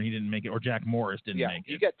last year, and he didn't make it, or Jack Morris didn't make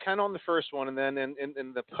it. You get 10 on the first one, and then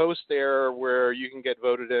in the post there where you can get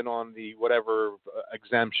voted in on the whatever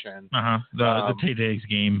exemption. The Today's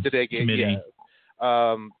Game Committee.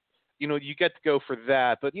 Yeah. You get to go for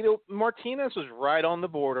that. But, Martinez was right on the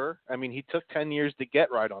border. I mean, he took 10 years to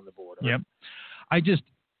get right on the border. Yep.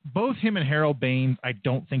 Both him and Harold Baines, I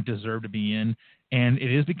don't think deserve to be in, and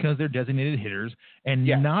it is because they're designated hitters. And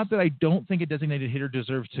not that I don't think a designated hitter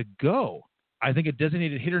deserves to go. I think a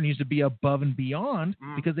designated hitter needs to be above and beyond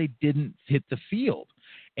because they didn't hit the field.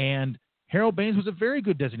 And Harold Baines was a very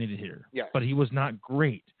good designated hitter, but he was not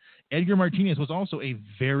great. Edgar Martinez was also a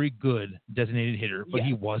very good designated hitter, but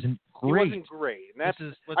he wasn't great. He wasn't great. And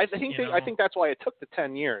I think that's why it took the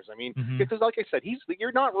 10 years. I mean, because like I said,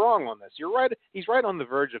 you're not wrong on this. You're right. He's right on the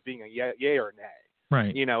verge of being a yay or nay.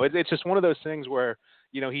 Right. It's just one of those things where,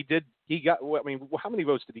 he got, how many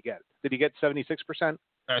votes did he get? Did he get 76%?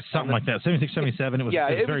 Something like that. 76, 77. It was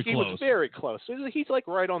very close. It was very close. He's like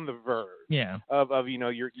right on the verge of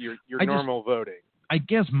your normal voting. I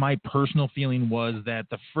guess my personal feeling was that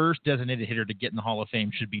the first designated hitter to get in the Hall of Fame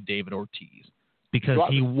should be David Ortiz because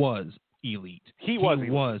he was elite. He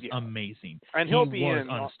was amazing. And he'll be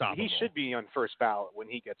unstoppable. He should be on first ballot when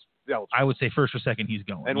he gets eligible. I would say first or second he's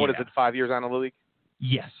going. And what is it, 5 years out of the league?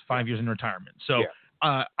 Yes, 5 years in retirement. So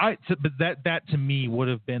but that to me would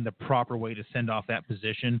have been the proper way to send off that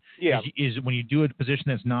position. Is when you do a position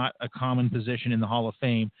that's not a common position in the Hall of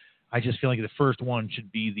Fame. I just feel like the first one should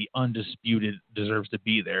be the undisputed deserves to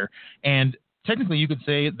be there. And technically you could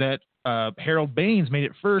say that Harold Baines made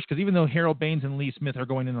it first because even though Harold Baines and Lee Smith are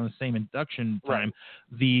going in on the same induction time,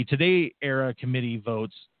 the Today Era Committee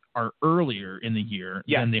votes are earlier in the year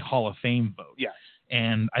than the Hall of Fame vote. Yes.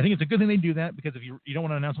 And I think it's a good thing they do that because if you don't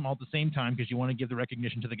want to announce them all at the same time because you want to give the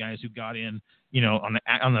recognition to the guys who got in, on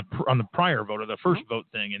the prior vote or the first vote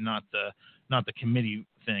thing and not the committee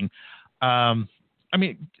thing. I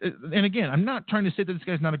mean, and again, I'm not trying to say that this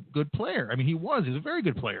guy's not a good player. I mean, he was a very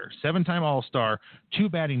good player. 7-time All-Star, 2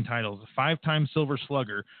 batting titles, 5-time Silver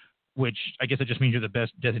Slugger, which I guess that just means you're the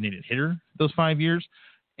best designated hitter those 5 years.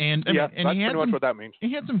 And that's pretty much what that means.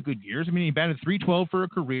 He had some good years. I mean, he batted .312 for a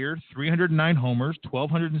career, 309 homers,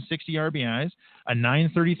 1,260 RBIs, a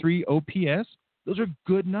 .933 OPS. Those are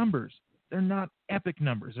good numbers. They're not epic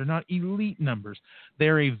numbers. They're not elite numbers.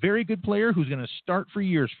 They're a very good player who's going to start for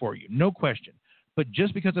years for you, no question. But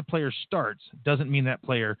just because a player starts doesn't mean that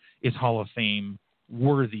player is Hall of Fame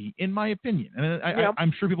worthy, in my opinion. And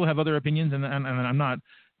I'm sure people have other opinions, and I'm not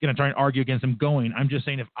going to try and argue against him going. I'm just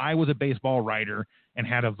saying if I was a baseball writer and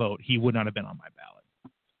had a vote, he would not have been on my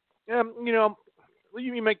ballot.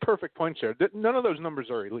 You make perfect points there. None of those numbers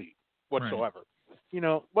are elite whatsoever.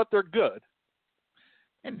 Right. But they're good.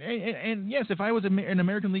 And yes, if I was an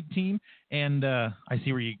American League team, and I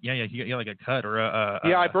see where you got like a cut or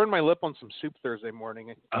I burned my lip on some soup Thursday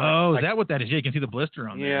morning. Oh, is that what that is? Yeah, you can see the blister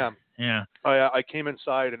on there. Yeah. I came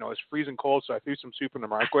inside and I was freezing cold, so I threw some soup in the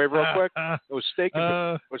microwave real quick. It was steak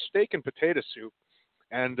and potato soup,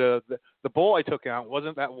 and the bowl I took out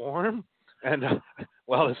wasn't that warm. And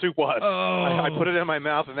the soup was. I put it in my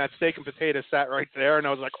mouth, and that steak and potato sat right there, and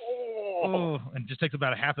I was like, and it just takes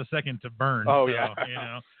about a half a second to burn.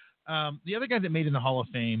 The other guy that made in the Hall of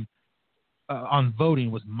Fame on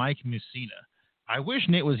voting was Mike Mussina. I wish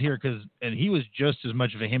Nate was here and he was just as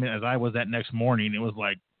much of a him as I was that next morning. It was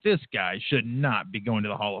like, this guy should not be going to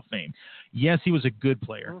the Hall of Fame. Yes, he was a good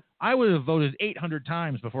player. I would have voted 800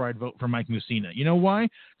 times before I'd vote for Mike Mussina. You know why?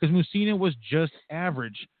 Because Mussina was just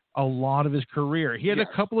average a lot of his career. He had a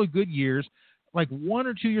couple of good years. Like 1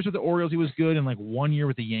 or 2 years with the Orioles, he was good, and like 1 year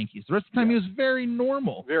with the Yankees. The rest of the time, he was very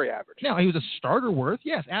normal. Very average. Now, he was a starter worth.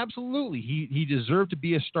 Yes, absolutely. He deserved to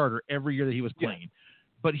be a starter every year that he was playing.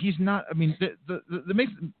 But he's not. I mean,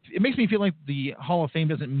 it makes me feel like the Hall of Fame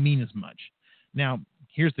doesn't mean as much. Now,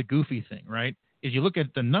 here's the goofy thing, right? Is you look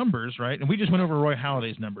at the numbers, right? And we just went over Roy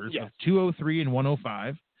Halladay's numbers of 203 and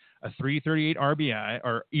 105, a 3.38 RBI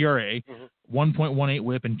or ERA, 1.18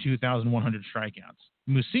 WHIP, and 2,100 strikeouts.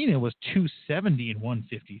 Mussina was 270 and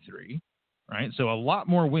 153, right? So a lot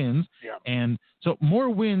more wins, and so more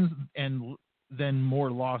wins than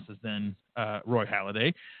more losses than Roy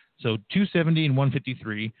Halladay. So 270 and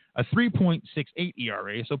 153, a 3.68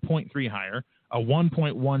 ERA, so 0.3 higher, a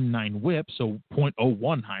 1.19 WHIP, so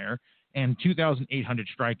 0.01 higher, and 2,800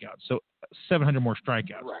 strikeouts, so 700 more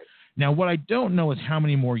strikeouts. Right. Now, what I don't know is how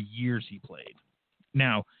many more years he played.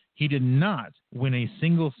 Now, he did not win a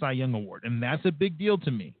single Cy Young Award, and that's a big deal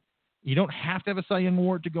to me. You don't have to have a Cy Young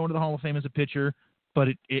Award to go into the Hall of Fame as a pitcher, but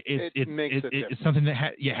it's something that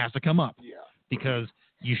has to come up because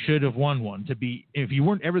you should have won one. If you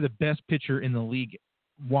weren't ever the best pitcher in the league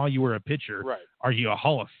while you were a pitcher, are you a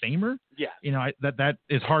Hall of Famer? Yeah. That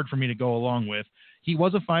is hard for me to go along with. He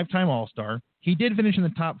was a 5-time All-Star. He did finish in the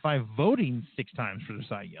top 5 voting 6 times for the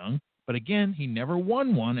Cy Young, but again, he never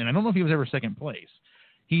won one, and I don't know if he was ever second place.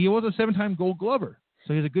 He was a 7-time Gold Glover,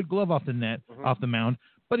 so he's a good glove off the net, off the mound,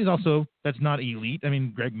 but he's also, that's not elite. I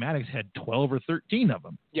mean, Greg Maddux had 12 or 13 of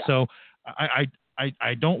them. Yeah. So I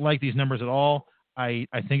don't like these numbers at all. I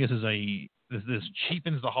think this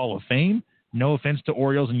cheapens the Hall of Fame. No offense to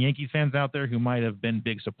Orioles and Yankees fans out there who might have been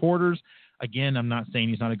big supporters. Again, I'm not saying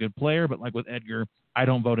he's not a good player, but like with Edgar, I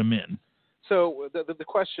don't vote him in. So the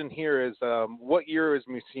question here is, what year is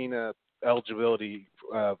Mussina eligibility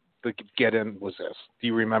to get in was this? Do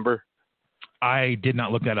you remember? I did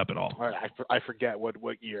not look that up at all. I forget what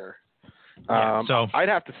year. So I'd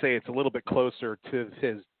have to say it's a little bit closer to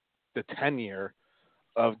the 10-year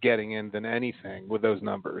of getting in than anything with those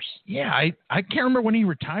numbers. Yeah, I can't remember when he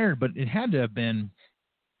retired, but it had to have been,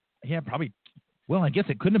 probably. Well, I guess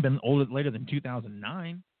it couldn't have been later than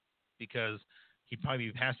 2009 because he'd probably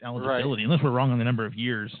be past eligibility, unless we're wrong on the number of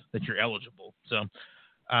years that you're eligible. So,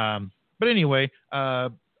 but anyway,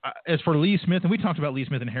 as for Lee Smith, and we talked about Lee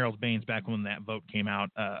Smith and Harold Baines back when that vote came out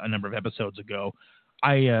a number of episodes ago.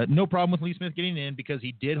 No problem with Lee Smith getting in because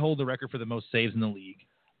he did hold the record for the most saves in the league.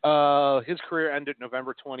 His career ended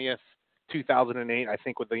November 20th, 2008, I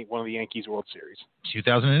think, with one of the Yankees World Series.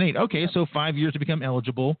 2008. Okay, so 5 years to become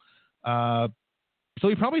eligible. So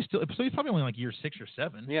he's probably only like year 6 or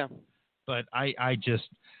 7. Yeah. But I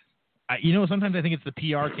sometimes I think it's the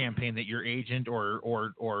PR campaign that your agent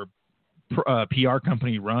or PR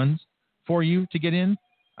company runs for you to get in.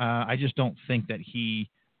 I just don't think that he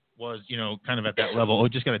was, kind of at that level. Oh,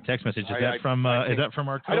 just got a text message. Is that from our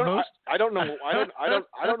co-host? I don't know.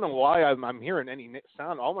 I don't know why I'm hearing any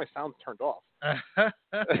sound. All my sounds turned off.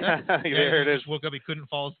 There it is. Just woke up. He couldn't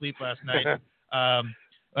fall asleep last night.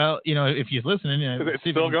 Well, if he's listening, it's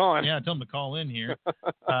still going. Yeah, tell him to call in here.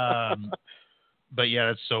 But yeah,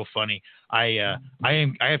 that's so funny. I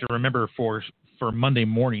have to remember for Monday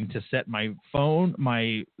morning to set my phone,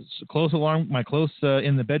 my close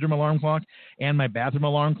in the bedroom alarm clock, and my bathroom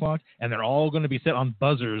alarm clock, and they're all going to be set on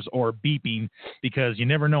buzzers or beeping because you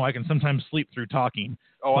never know. I can sometimes sleep through talking.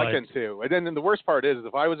 Oh, I can too. And then the worst part is,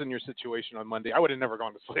 if I was in your situation on Monday, I would have never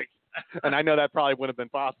gone to sleep, and I know that probably wouldn't have been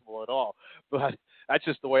possible at all. But that's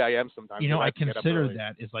just the way I am sometimes. I consider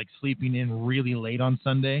that is like sleeping in really late on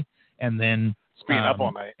Sunday and then being up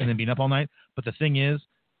all night. And then being up all night. But the thing is,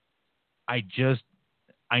 I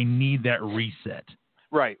need that reset.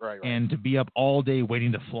 Right. And to be up all day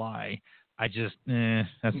waiting to fly, I just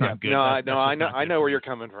that's not good. No, I know where you're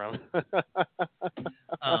coming from.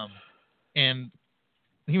 And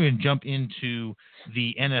we can jump into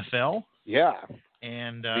the NFL. Yeah.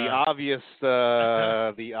 And the obvious.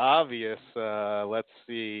 Let's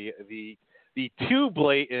see, the two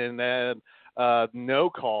blatant no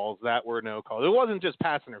calls that were no calls. It wasn't just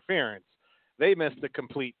pass interference. They missed a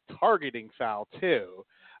complete targeting foul too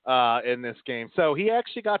in this game. So he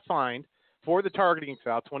actually got fined for the targeting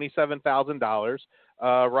foul, $27,000.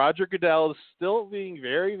 Roger Goodell is still being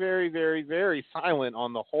very, very, very, very silent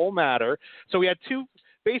on the whole matter. So we had two.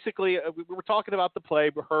 Basically, we were talking about the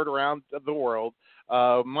play heard around the world.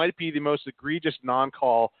 Might be the most egregious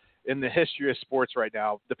non-call in the history of sports right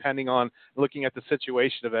now, depending on looking at the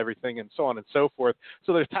situation of everything and so on and so forth.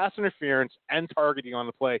 So there's pass interference and targeting on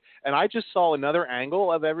the play. And I just saw another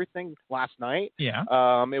angle of everything last night. Yeah.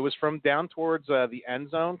 It was from down towards the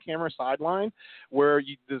end zone camera sideline where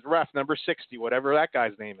the ref, number 60, whatever that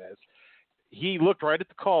guy's name is, he looked right at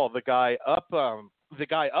the call. The guy up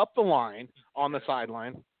the line on the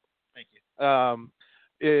sideline. Thank you.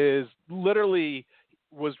 Is literally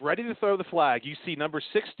was ready to throw the flag. You see number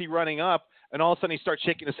 60 running up, and all of a sudden he starts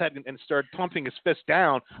shaking his head and started pumping his fist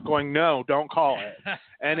down, going, "No, don't call it."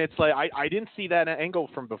 And it's like I didn't see that angle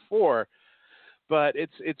from before, but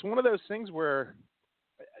it's one of those things where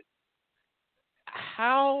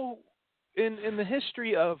how in the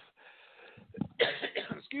history of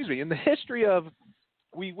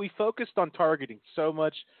we focused on targeting so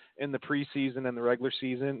much in the preseason and the regular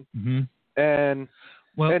season, and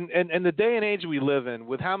and the day and age we live in,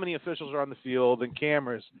 with how many officials are on the field and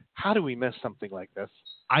cameras, how do we miss something like this?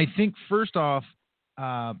 I think first off,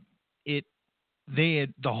 they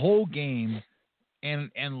had the whole game,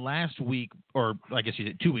 and last week, or I guess you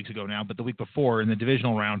did 2 weeks ago now, but the week before in the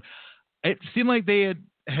divisional round, it seemed like they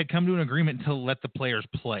had come to an agreement to let the players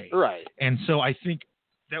play. Right. And so I think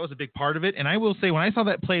that was a big part of it. And I will say, when I saw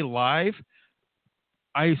that play live,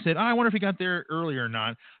 I said, I wonder if he got there early or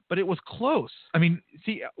not. But it was close. I mean,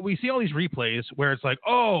 we see all these replays where it's like,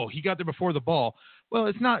 oh, he got there before the ball. Well,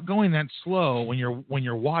 it's not going that slow when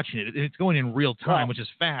you're watching it. It's going in real time, which is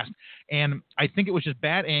fast. And I think it was just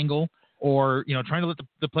bad angle, or trying to let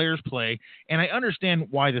the players play. And I understand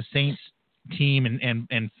why the Saints team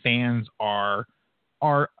and fans are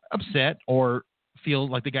upset or feel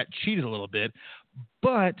like they got cheated a little bit.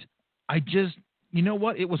 But I just, you know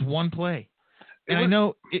what? It was one play. And I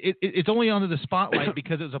know it's only under the spotlight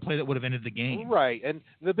because it was a play that would have ended the game. Right. And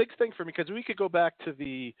the big thing for me, because we could go back to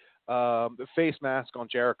the face mask on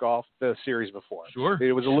Jared Goff the series before. Sure.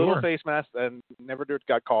 It was a little face mask and never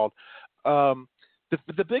got called.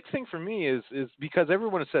 The big thing for me is because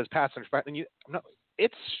everyone says pass interference, and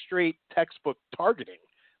it's straight textbook targeting.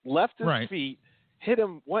 Left his feet, hit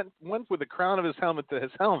him, went with the crown of his helmet to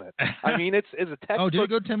his helmet. I mean, it's a textbook. Oh, did it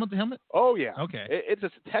go to him with the helmet? Oh, yeah. Okay. It's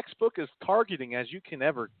as textbook as targeting as you can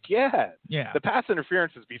ever get. Yeah. The pass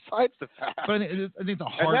interference is besides the fact. But I think the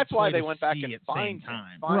hard and that's why play they went back and fined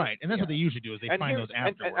him. Right, and that's what they usually do, is they find those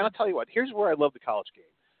afterwards. And I'll tell you what, here's where I love the college game.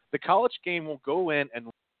 The college game will go in and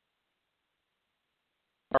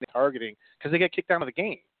targeting because they get kicked out of the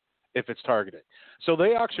game if it's targeting. So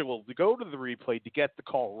they actually will go to the replay to get the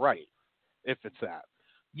call right if it's that.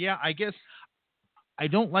 Yeah, I guess I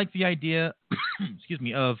don't like the idea,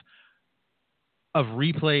 of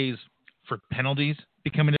replays for penalties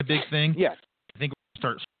becoming a big thing. Yes. I think we'll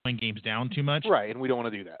start slowing games down too much. Right, and we don't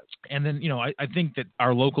want to do that. And then, I think that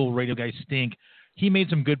our local radio guy, Stink, he made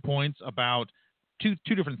some good points about two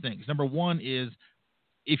different things. Number one is,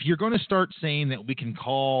 if you're going to start saying that we can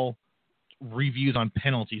call reviews on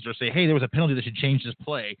penalties or say, hey, there was a penalty that should change this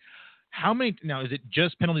play, how many – now, is it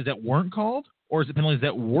just penalties that weren't called, or is it penalties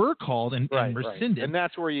that were called and rescinded? Right. And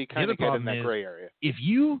that's where you kind of get in that gray area. If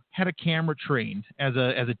you had a camera trained as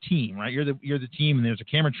a team, right? You're the team, and there's a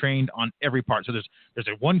camera trained on every part. So there's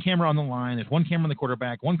a one camera on the line, there's one camera on the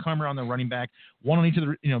quarterback, one camera on the running back, one on each of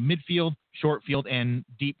the midfield, short field, and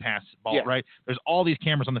deep pass ball, right? There's all these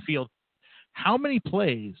cameras on the field. How many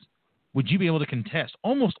plays would you be able to contest?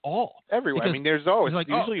 Almost all. Everywhere. I mean, there's always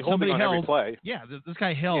usually holding on every play. Yeah, this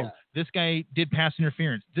guy held. Yeah. This guy did pass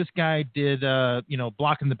interference. This guy did,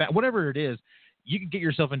 blocking the back. Whatever it is, you can get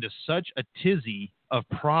yourself into such a tizzy of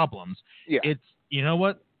problems. Yeah. It's, you know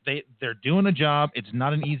what? They're doing a job. It's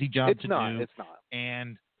not an easy job to do. It's not.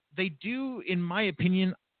 And they do, in my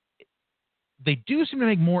opinion, they do seem to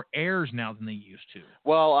make more errors now than they used to.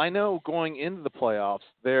 Well, I know going into the playoffs,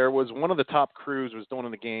 there was one of the top crews was doing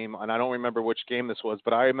in the game, and I don't remember which game this was,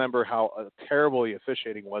 but I remember how terrible the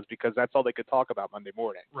officiating was because that's all they could talk about Monday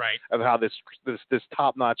morning. Right. Of how this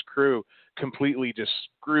top-notch crew completely just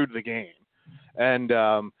screwed the game. And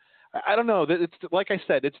I don't know. It's like I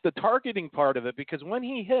said, it's the targeting part of it because when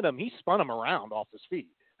he hit him, he spun him around off his feet.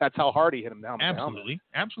 That's how hard he hit him down the helmet.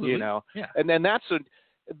 Absolutely. You know, yeah. And then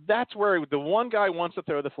that's where the one guy wants to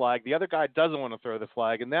throw the flag, the other guy doesn't want to throw the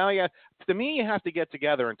flag, and now to me, you have to get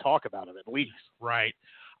together and talk about it at least. Right.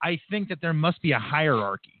 I think that there must be a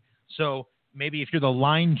hierarchy. So maybe if you're the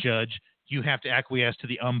line judge, you have to acquiesce to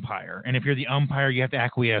the umpire, and if you're the umpire, you have to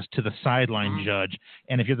acquiesce to the sideline judge,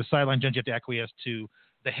 and if you're the sideline judge, you have to acquiesce to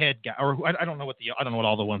the head guy, or I don't know what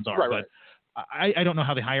all the ones are, right. I don't know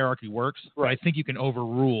how the hierarchy works, but I think you can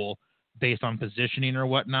overrule based on positioning or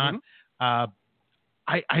whatnot.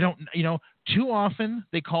 I don't, too often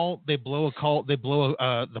they blow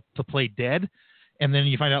the play dead, and then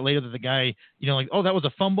you find out later that the guy, that was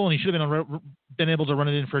a fumble and he should have been able to run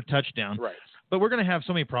it in for a touchdown. Right. But we're going to have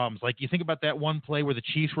so many problems. Like you think about that one play where the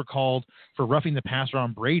Chiefs were called for roughing the passer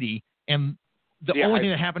on Brady, and the only thing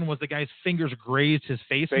that happened was the guy's fingers grazed his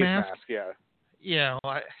face mask. Yeah. Yeah.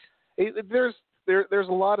 There's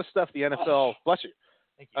a lot of stuff the NFL. Bless you.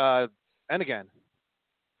 Thank you. And again.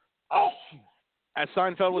 As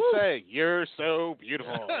Seinfeld would say, "You're so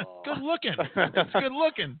beautiful." Good looking. It's good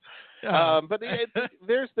looking. But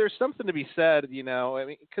there's something to be said, I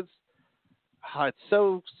mean, because it's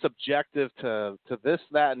so subjective to this,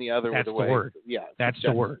 that, and the other. That's the the word. Yeah, that's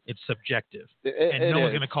the word. It's subjective, and no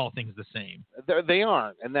one's going to call things the same. They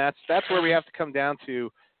aren't, and that's where we have to come down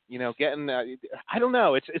to. Getting I don't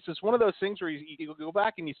know. It's just one of those things where you go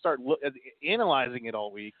back and you start analyzing it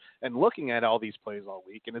all week and looking at all these plays all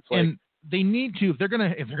week, and it's like. And they need to if they're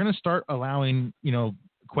gonna start allowing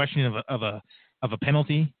questioning of a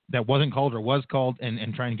penalty that wasn't called or was called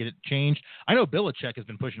and trying to get it changed. I know Belichick has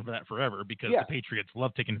been pushing for that forever because the Patriots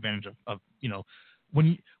love taking advantage of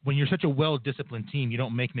when you're such a well-disciplined team, you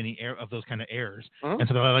don't make many of those kind of errors, and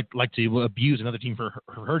so they like to abuse another team for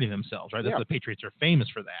hurting themselves, right? The Patriots are famous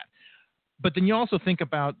for that. But then you also think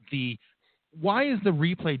about why is the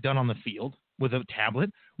replay done on the field with a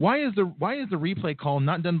tablet? Why is the replay call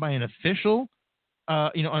not done by an official,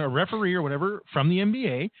 a referee or whatever from the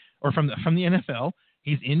NBA or from the NFL?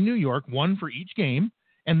 He's in New York, one for each game.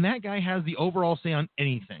 And that guy has the overall say on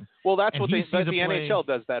anything. Well, that's what the NHL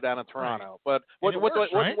does that down in Toronto. Right. But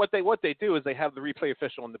what they do is they have the replay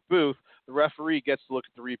official in the booth. The referee gets to look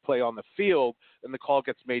at the replay on the field, and the call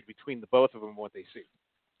gets made between the both of them what they see.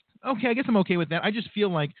 Okay, I guess I'm okay with that. I just feel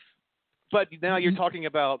like. But now you're talking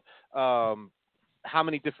about how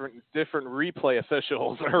many different replay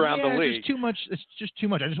officials around the league. It's just too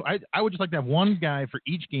much. I would just like to have one guy for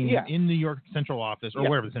each game in New York central office or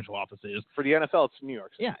wherever the central office is. For the NFL, it's New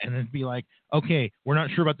York. Yeah, and then be like, okay, we're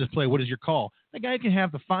not sure about this play. What is your call? The guy can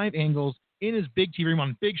have the 5 angles in his big TV room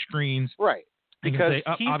on big screens. Right. Because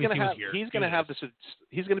he's going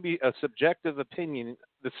to be a subjective opinion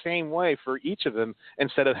the same way for each of them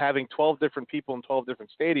instead of having 12 different people in 12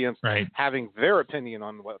 different stadiums having their opinion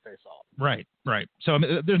on what they saw. Right. So I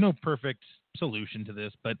mean, there's no perfect solution to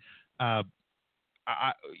this, but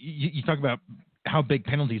you talk about how big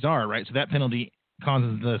penalties are, right? So that penalty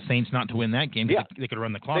causes the Saints not to win that game. Yeah. They could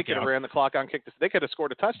run the clock out. They could have ran the clock out and kicked they could have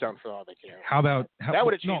scored a touchdown for all they care. That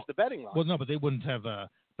would have changed the betting line. Well, no, but they wouldn't have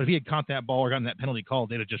but if he had caught that ball or gotten that penalty called,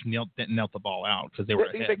 they'd have just knelt the ball out because they were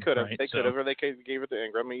ahead. They could have. Right? They could have, or they gave it to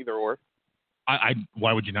Ingram, either or.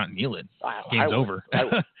 Why would you not kneel it? Game's over.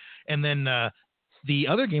 And then the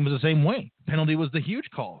other game was the same way. Penalty was the huge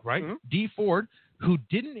call, right? Mm-hmm. Dee Ford, who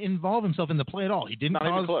didn't involve himself in the play at all. He didn't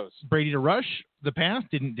cause Brady to rush the pass,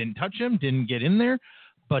 didn't touch him, didn't get in there,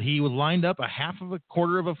 but he was lined up a half of a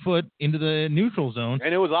quarter of a foot into the neutral zone.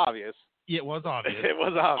 And it was obvious. It was obvious. It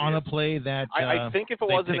was obvious on a play that I think if it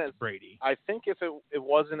wasn't as Brady. I think if it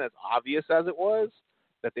wasn't as obvious as it was,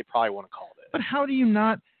 that they probably wouldn't have called it. But how do you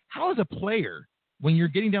not? How is a player when you're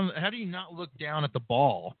getting down? How do you not look down at the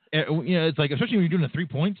ball? It's like especially when you're doing a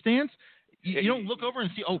 3-point stance, you don't look over and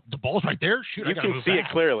see. Oh, the ball's right there. Shoot, you can see it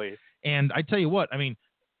clearly. And I tell you what, I mean.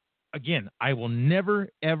 Again, I will never,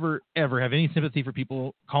 ever, ever have any sympathy for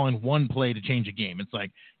people calling one play to change a game. It's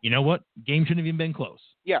like, you know what? Game shouldn't have even been close.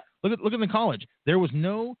 Yeah. Look at the college. There was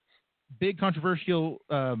no big controversial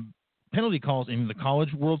penalty calls in the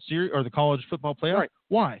College World Series or the college football playoff. Right.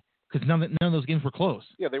 Why? Because none of those games were close.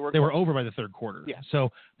 Yeah, they were over by the third quarter. Yeah. So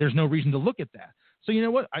there's no reason to look at that. So you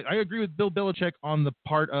know what? I agree with Bill Belichick on the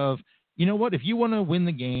part of, you know what? If you want to win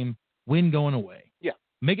the game, win going away. Yeah.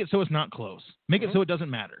 Make it so it's not close. Make it so it doesn't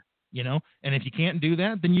matter. And if you can't do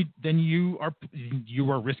that, then you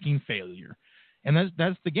are risking failure. And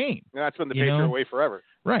that's the game. That's been the Patriot way forever.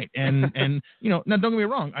 Right. And now don't get me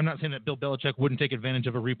wrong. I'm not saying that Bill Belichick wouldn't take advantage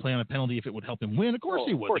of a replay on a penalty if it would help him win. Of course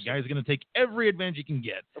he would. The guy's going to take every advantage he can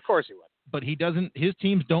get. Of course he would. But he doesn't. His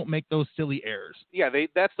teams don't make those silly errors. Yeah,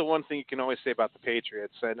 that's the one thing you can always say about the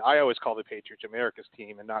Patriots. And I always call the Patriots America's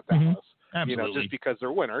team and not Dallas. Absolutely. Just because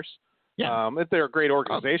they're winners. Yeah. They're a great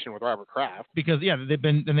organization with Robert Kraft. Because they've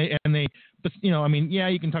been but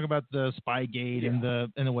you can talk about the Spygate and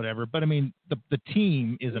the whatever, but I mean the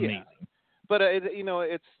team is amazing. But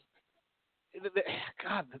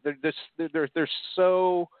they're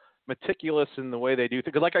so meticulous in the way they do things.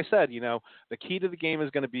 Because like I said, the key to the game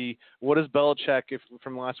is going to be what does Belichick,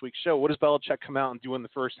 from last week's show, what does Belichick come out and do in the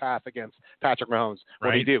first half against Patrick Mahomes?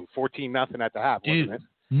 What did he do? 14-0 at the half, wasn't it?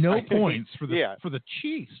 No points for the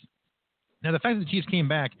Chiefs. Now, the fact that the Chiefs came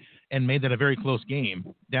back and made that a very close game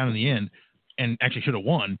down in the end and actually should have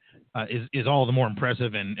won is all the more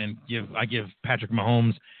impressive. And I give Patrick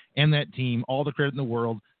Mahomes and that team all the credit in the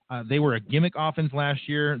world. They were a gimmick offense last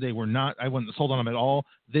year. They were not – I wasn't sold on them at all.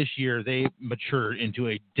 This year, they matured into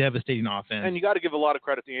a devastating offense. And you got to give a lot of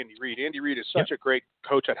credit to Andy Reid. Andy Reid is such a great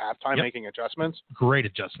coach at halftime making adjustments. Great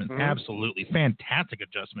adjustments. Absolutely. Fantastic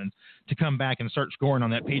adjustments to come back and start scoring on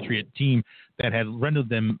that Patriot team that had rendered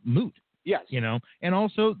them moot. Yes. And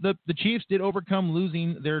also the Chiefs did overcome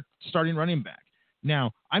losing their starting running back.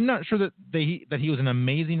 Now, I'm not sure that he was an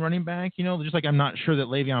amazing running back, just like I'm not sure that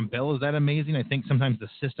Le'Veon Bell is that amazing. I think sometimes the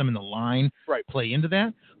system and the line play into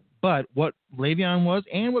that. But what Le'Veon was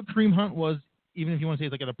and what Kareem Hunt was, even if you want to say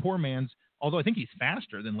it's like at a poor man's, although I think he's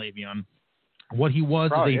faster than Le'Veon, what he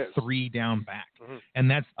was is a 3-down back. And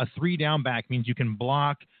that's a 3-down back means you can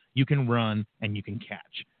block, you can run, and you can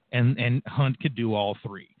catch. And Hunt could do all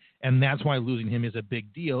three. And that's why losing him is a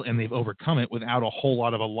big deal, and they've overcome it without a whole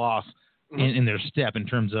lot of a loss in their step in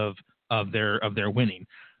terms of their winning.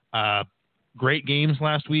 Great games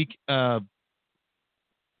last week. I'm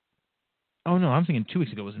thinking 2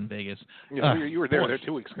 weeks ago was in Vegas. You were there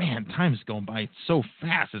 2 weeks ago. Man, time's going by so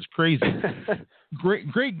fast. It's crazy.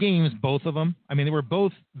 Great games, both of them. I mean, they were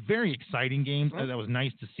both very exciting games. That was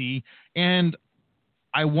nice to see. And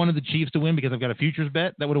I wanted the Chiefs to win because I've got a futures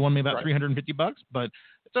bet that would have won me about $350, but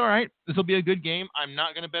it's all right. This will be a good game. I'm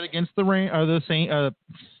not going to bet against the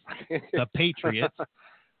Patriots.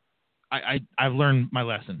 I've learned my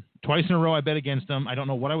lesson. Twice in a row I bet against them. I don't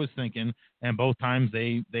know what I was thinking, and both times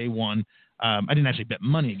they won. I didn't actually bet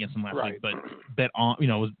money against them last week, but bet on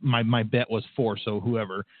my bet was for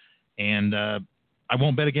whoever, and I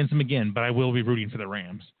won't bet against them again. But I will be rooting for the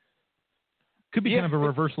Rams. Could be kind of a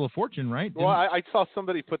reversal of fortune, right? Well, I saw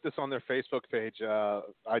somebody put this on their Facebook page. I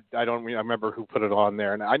remember who put it on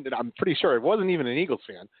there, and I'm pretty sure it wasn't even an Eagles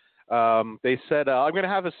fan. They said, I'm going to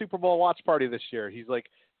have a Super Bowl watch party this year. He's like,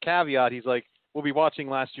 caveat, we'll be watching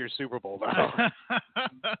last year's Super Bowl, though.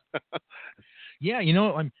 Yeah,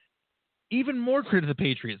 I'm even more credit to the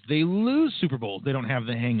Patriots. They lose Super Bowls. They don't have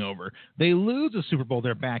the hangover. They lose a Super Bowl.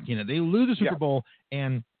 They're back in it. They lose a Super Bowl,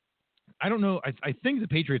 and I don't know. I think the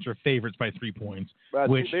Patriots are favorites by 3 points.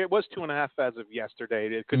 It was 2.5 as of yesterday.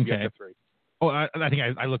 It couldn't get to 3. Oh, I think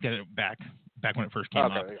I looked at it back when it first came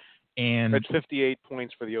up. Yeah. And it's 58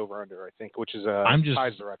 points for the over/under, I think, which is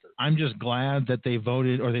ties the record. I'm just glad that they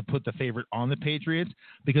voted or they put the favorite on the Patriots,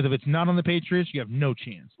 because if it's not on the Patriots, you have no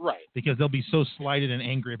chance. Right. Because they'll be so slighted and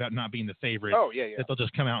angry about not being the favorite that they'll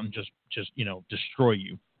just come out and just destroy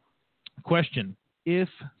you. Question: if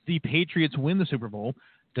the Patriots win the Super Bowl,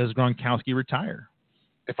 does Gronkowski retire?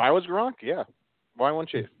 If I was Gronk, yeah. Why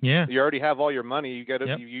won't you? Yeah. You already have all your money. You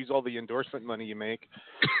you use all the endorsement money you make.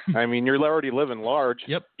 I mean, you're already living large.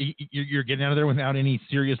 Yep. You're getting out of there without any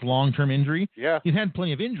serious long-term injury. Yeah. He's had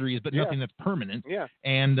plenty of injuries, but nothing that's permanent. Yeah.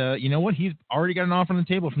 And you know what? He's already got an offer on the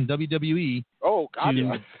table from WWE. Oh, God,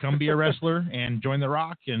 to come be a wrestler and join The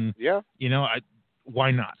Rock. And,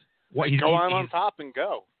 why not? Go on top and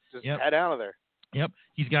go. Just head out of there. Yep.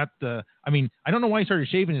 He's got I don't know why he started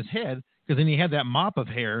shaving his head, because then he had that mop of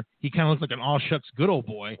hair. He kind of looked like an all shucks good old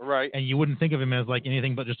boy. Right. And you wouldn't think of him as like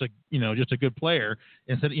anything but just a good player.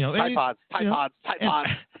 Instead, Tide Pods.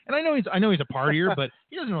 And I know he's a partier, but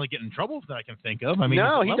he doesn't really get in trouble that I can think of. I mean,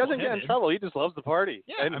 no, he doesn't get in trouble. He just loves the party.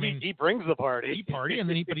 Yeah, and he brings the party. He party, and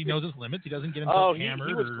then but he knows his limits. He doesn't get himself hammered.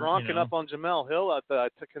 He was gronking up on Jamel Hill at the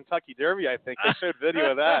Kentucky Derby, I think. They showed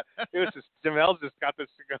video of that. It was just Jamel's just got this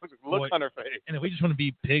look on her face. And if we just want to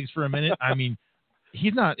be pigs for a minute, I mean,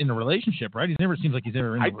 he's not in a relationship, right? He never seems like he's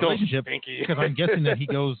ever in a relationship. Because I'm guessing that he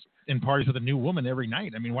goes and parties with a new woman every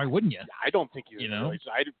night. I mean, why wouldn't you? I don't think he's in a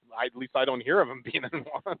relationship. At least I don't hear of him being in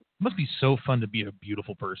one. It must be so fun to be a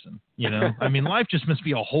beautiful person, I mean, life just must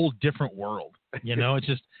be a whole different world, It's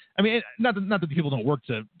just, I mean, not that the people don't work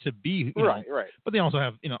to be, right. But they also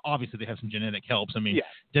have, obviously they have some genetic helps. I mean,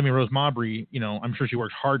 Demi Rose Mabry, I'm sure she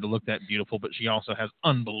worked hard to look that beautiful, but she also has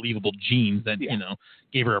unbelievable genes that,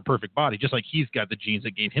 gave her a perfect body, just like he's got the genes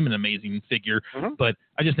that gave him an amazing figure. Mm-hmm. But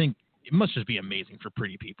I just think it must just be amazing for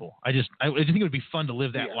pretty people. I just think it would be fun to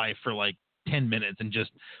live that life for like 10 minutes, and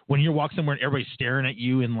just when you walk somewhere and everybody's staring at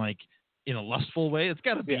you in a lustful way, it's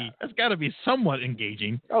got to be somewhat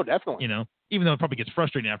engaging. Oh, definitely. Even though it probably gets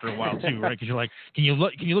frustrating after a while too, right? Because you're like, can you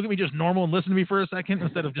look at me just normal and listen to me for a second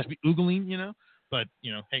instead of just be oogling, But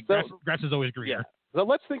hey, grass is always greener. Yeah. So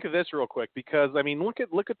let's think of this real quick, because I mean, look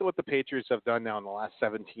at what the Patriots have done now in the last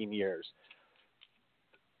 17 years.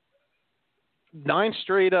 9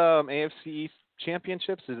 straight AFC East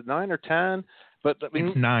championships. Is it 9 or 10? But I mean,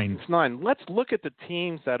 it's 9. It's 9. Let's look at the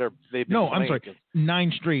teams that they've been. No, playing I'm sorry. against.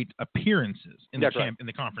 9 straight appearances in the right. in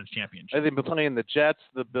the conference championship. They've been playing the Jets,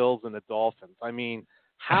 the Bills, and the Dolphins. I mean,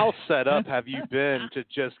 how set up have you been to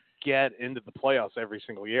just get into the playoffs every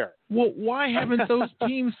single year? Well, why haven't those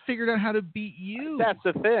teams figured out how to beat you? That's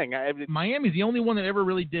the thing. Miami's the only one that ever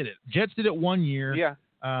really did it. Jets did it one year. Yeah.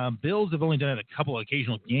 Bills have only done it a couple of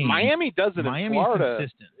occasional games. Miami does it in Florida.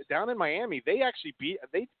 Consistent. Down in Miami, they actually beat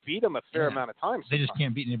them a fair amount of times. They just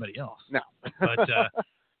can't beat anybody else. No. But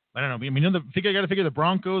I don't know. I mean, I got to figure the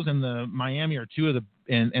Broncos and the Miami are two of the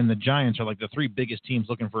and the Giants are like the 3 biggest teams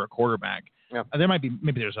looking for a quarterback. Yeah. There might be,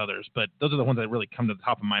 maybe there's others, but those are the ones that really come to the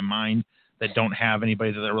top of my mind that don't have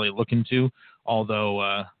anybody that they're really looking to.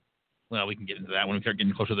 Although, well, we can get into that when we start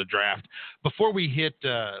getting closer to the draft. Before we hit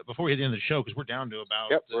the end of the show, because we're down to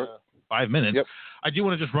about 5 minutes, I do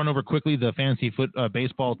want to just run over quickly the fantasy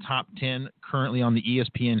baseball top 10 currently on the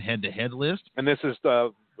ESPN head-to-head list. And this is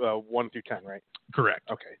 1 through 10, right? Correct.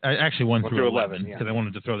 Okay. Actually, 1 through 11, because I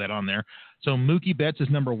wanted to throw that on there. So Mookie Betts is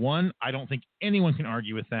number 1. I don't think anyone can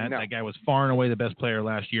argue with that. No. That guy was far and away the best player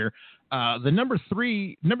last year. The number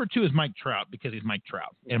 2 is Mike Trout, because he's Mike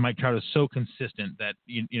Trout, and Mike Trout is so consistent that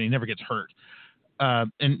he never gets hurt.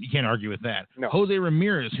 And you can't argue with that. No. Jose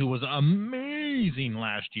Ramirez, who was amazing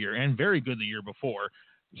last year and very good the year before,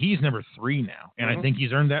 he's number 3 now, and I think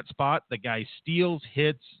he's earned that spot. The guy steals,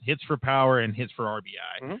 hits for power, and hits for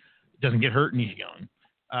RBI. Mm-hmm. Doesn't get hurt, and he's young.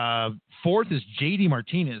 4th is JD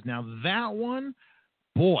Martinez. Now that one,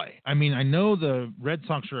 boy, I mean, I know the Red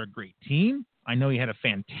Sox are a great team. I know he had a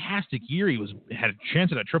fantastic year. He had a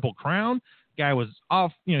chance at a Triple Crown. Guy was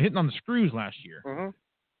off, hitting on the screws last year.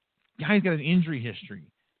 Mm-hmm. Guy's got an injury history.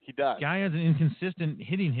 He does. Guy has an inconsistent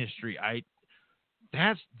hitting history.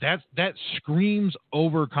 That screams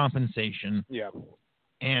overcompensation. Yeah.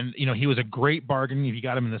 And he was a great bargain if you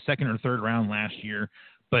got him in the 2nd or 3rd round last year.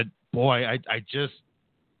 But boy, I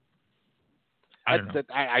don't know.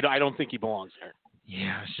 I don't think he belongs there.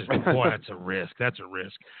 Yeah, it's just boy, that's a risk. That's a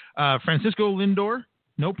risk. Francisco Lindor,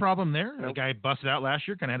 no problem there. Nope. The guy busted out last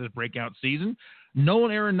year, kind of had his breakout season.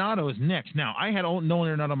 Nolan Arenado is next. Now, I had Nolan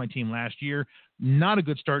Arenado on my team last year. Not a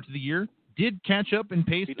good start to the year. Did catch up in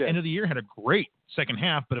pace at the end of the year. Had a great second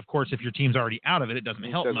half, but of course, if your team's already out of it, it doesn't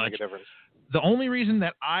help much. Make a difference. The only reason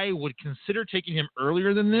that I would consider taking him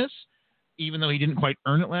earlier than this, even though he didn't quite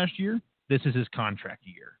earn it last year, this is his contract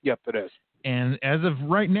year. Yep, it is. And as of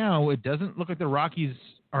right now, it doesn't look like the Rockies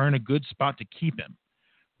are in a good spot to keep him,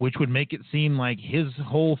 which would make it seem like his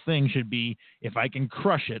whole thing should be, if I can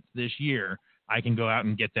crush it this year, I can go out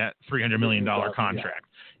and get that $300 million contract.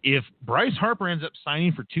 Yeah. If Bryce Harper ends up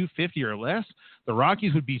signing for $250 or less, the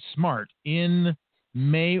Rockies would be smart in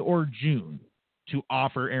May or June to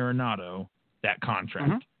offer Arenado that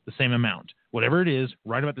contract, the same amount. Whatever it is,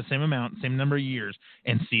 right about the same amount, same number of years,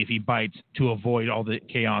 and see if he bites to avoid all the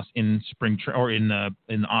chaos in spring or in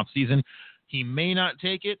the off season. He may not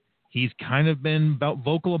take it. He's kind of been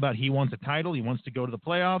vocal about he wants a title. He wants to go to the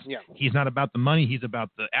playoffs. Yeah. He's not about the money. He's about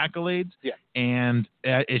the accolades. Yeah. And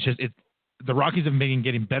the Rockies have been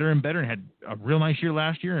getting better and better and had a real nice year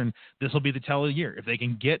last year, and this will be the tell of the year. If they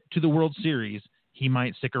can get to the World Series, he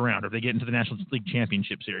might stick around, or if they get into the National League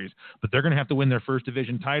Championship Series. But they're going to have to win their first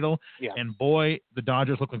division title. Yeah. And boy, the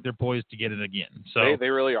Dodgers look like they're poised to get it again. So they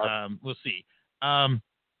really are. We'll see.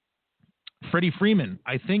 Freddie Freeman,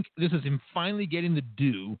 I think this is him finally getting the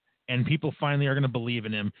due, and people finally are going to believe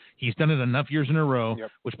in him. He's done it enough years in a row,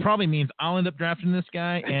 which probably means I'll end up drafting this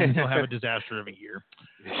guy, and he'll have a disaster of a year.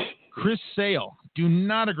 Chris Sale, do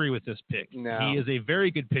not agree with this pick. No. He is a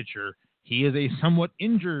very good pitcher. He is a somewhat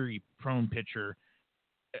injury-prone pitcher.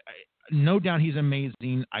 no doubt he's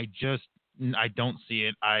amazing. I don't see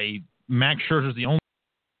it. Max Scherzer's the only.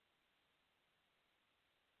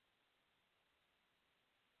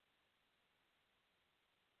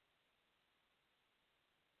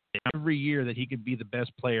 Every year that he could be the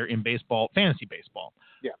best player in baseball, fantasy baseball.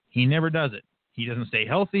 Yeah. He never does it. He doesn't stay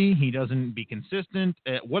healthy. He doesn't be consistent.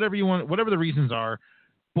 Whatever you want, whatever the reasons are,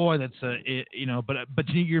 boy, that's but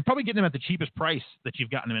you're probably getting him at the cheapest price that you've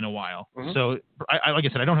gotten him in a while. Mm-hmm. So like I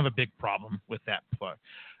said, I don't have a big problem with that plug.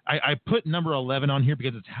 I put number 11 on here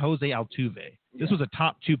because it's Jose Altuve. Yeah. This was a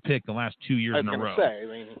top 2 pick the last 2 years in a row.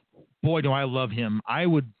 Boy, do I love him.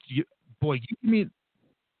 You give me.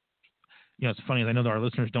 It's funny. I know that our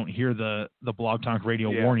listeners don't hear the Blog Talk Radio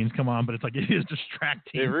warnings come on, but it's like it is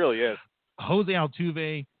distracting. It really is. Jose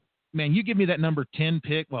Altuve, man, you give me that number 10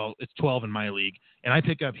 pick. Well, it's 12 in my league, and I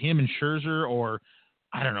pick up him and Scherzer, or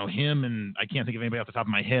I don't know him, and I can't think of anybody off the top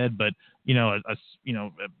of my head, but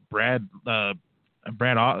Brad.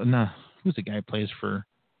 Who's the guy who plays for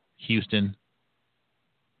Houston?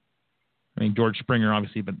 I mean, George Springer,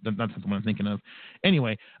 obviously, but that's not the one I'm thinking of.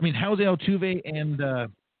 Anyway, I mean, Jose Altuve and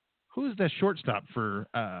who's the shortstop for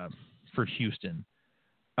Houston?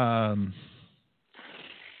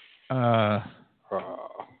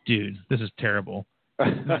 Dude, this is terrible.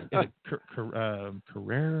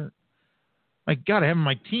 Carrera? My God, I have him on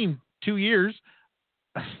my team 2 years.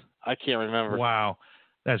 I can't remember. Wow.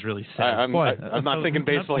 That's really sad. I'm not thinking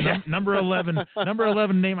baseball yet. Number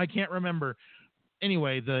 11 name I can't remember.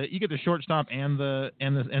 Anyway, you get the shortstop and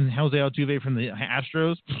Jose Altuve from the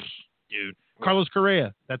Astros. Dude, Carlos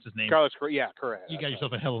Correa, that's his name. Carlos Correa, Correa. You got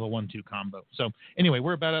yourself a hell of a 1-2 combo. So anyway,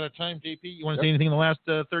 we're about out of time. JP, you want to say anything in the last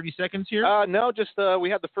 30 seconds here? No, just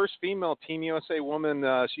we had the first female Team USA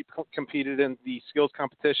woman. She competed in the skills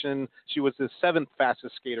competition. She was the 7th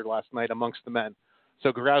fastest skater last night amongst the men.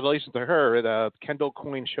 So congratulations to her, Kendall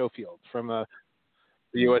Coyne-Schofield from the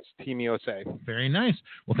U.S. Team USA. Very nice.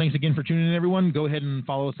 Well, thanks again for tuning in, everyone. Go ahead and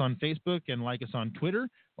follow us on Facebook and like us on Twitter,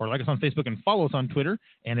 or like us on Facebook and follow us on Twitter.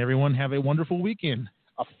 And everyone have a wonderful weekend.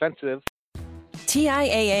 Offensive.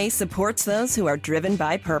 TIAA supports those who are driven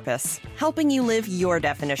by purpose, helping you live your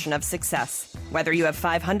definition of success. Whether you have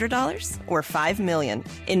 $500 or $5 million,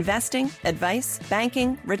 investing, advice,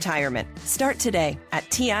 banking, retirement. Start today at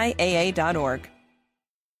TIAA.org.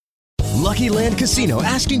 Lucky Land Casino,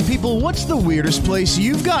 asking people, what's the weirdest place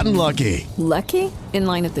you've gotten lucky? Lucky? In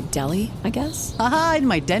line at the deli, I guess? Aha, in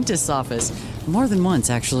my dentist's office. More than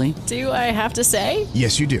once, actually. Do I have to say?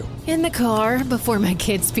 Yes, you do. In the car before my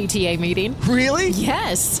kids' PTA meeting. Really?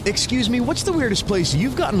 Yes. Excuse me, what's the weirdest place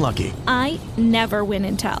you've gotten lucky? I never win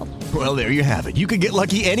and tell. Well, there you have it. You can get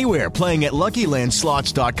lucky anywhere, playing at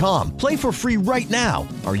LuckyLandSlots.com. Play for free right now.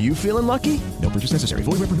 Are you feeling lucky? No purchase necessary.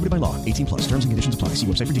 Void where prohibited by law. 18+. Terms and conditions apply. See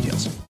website for details.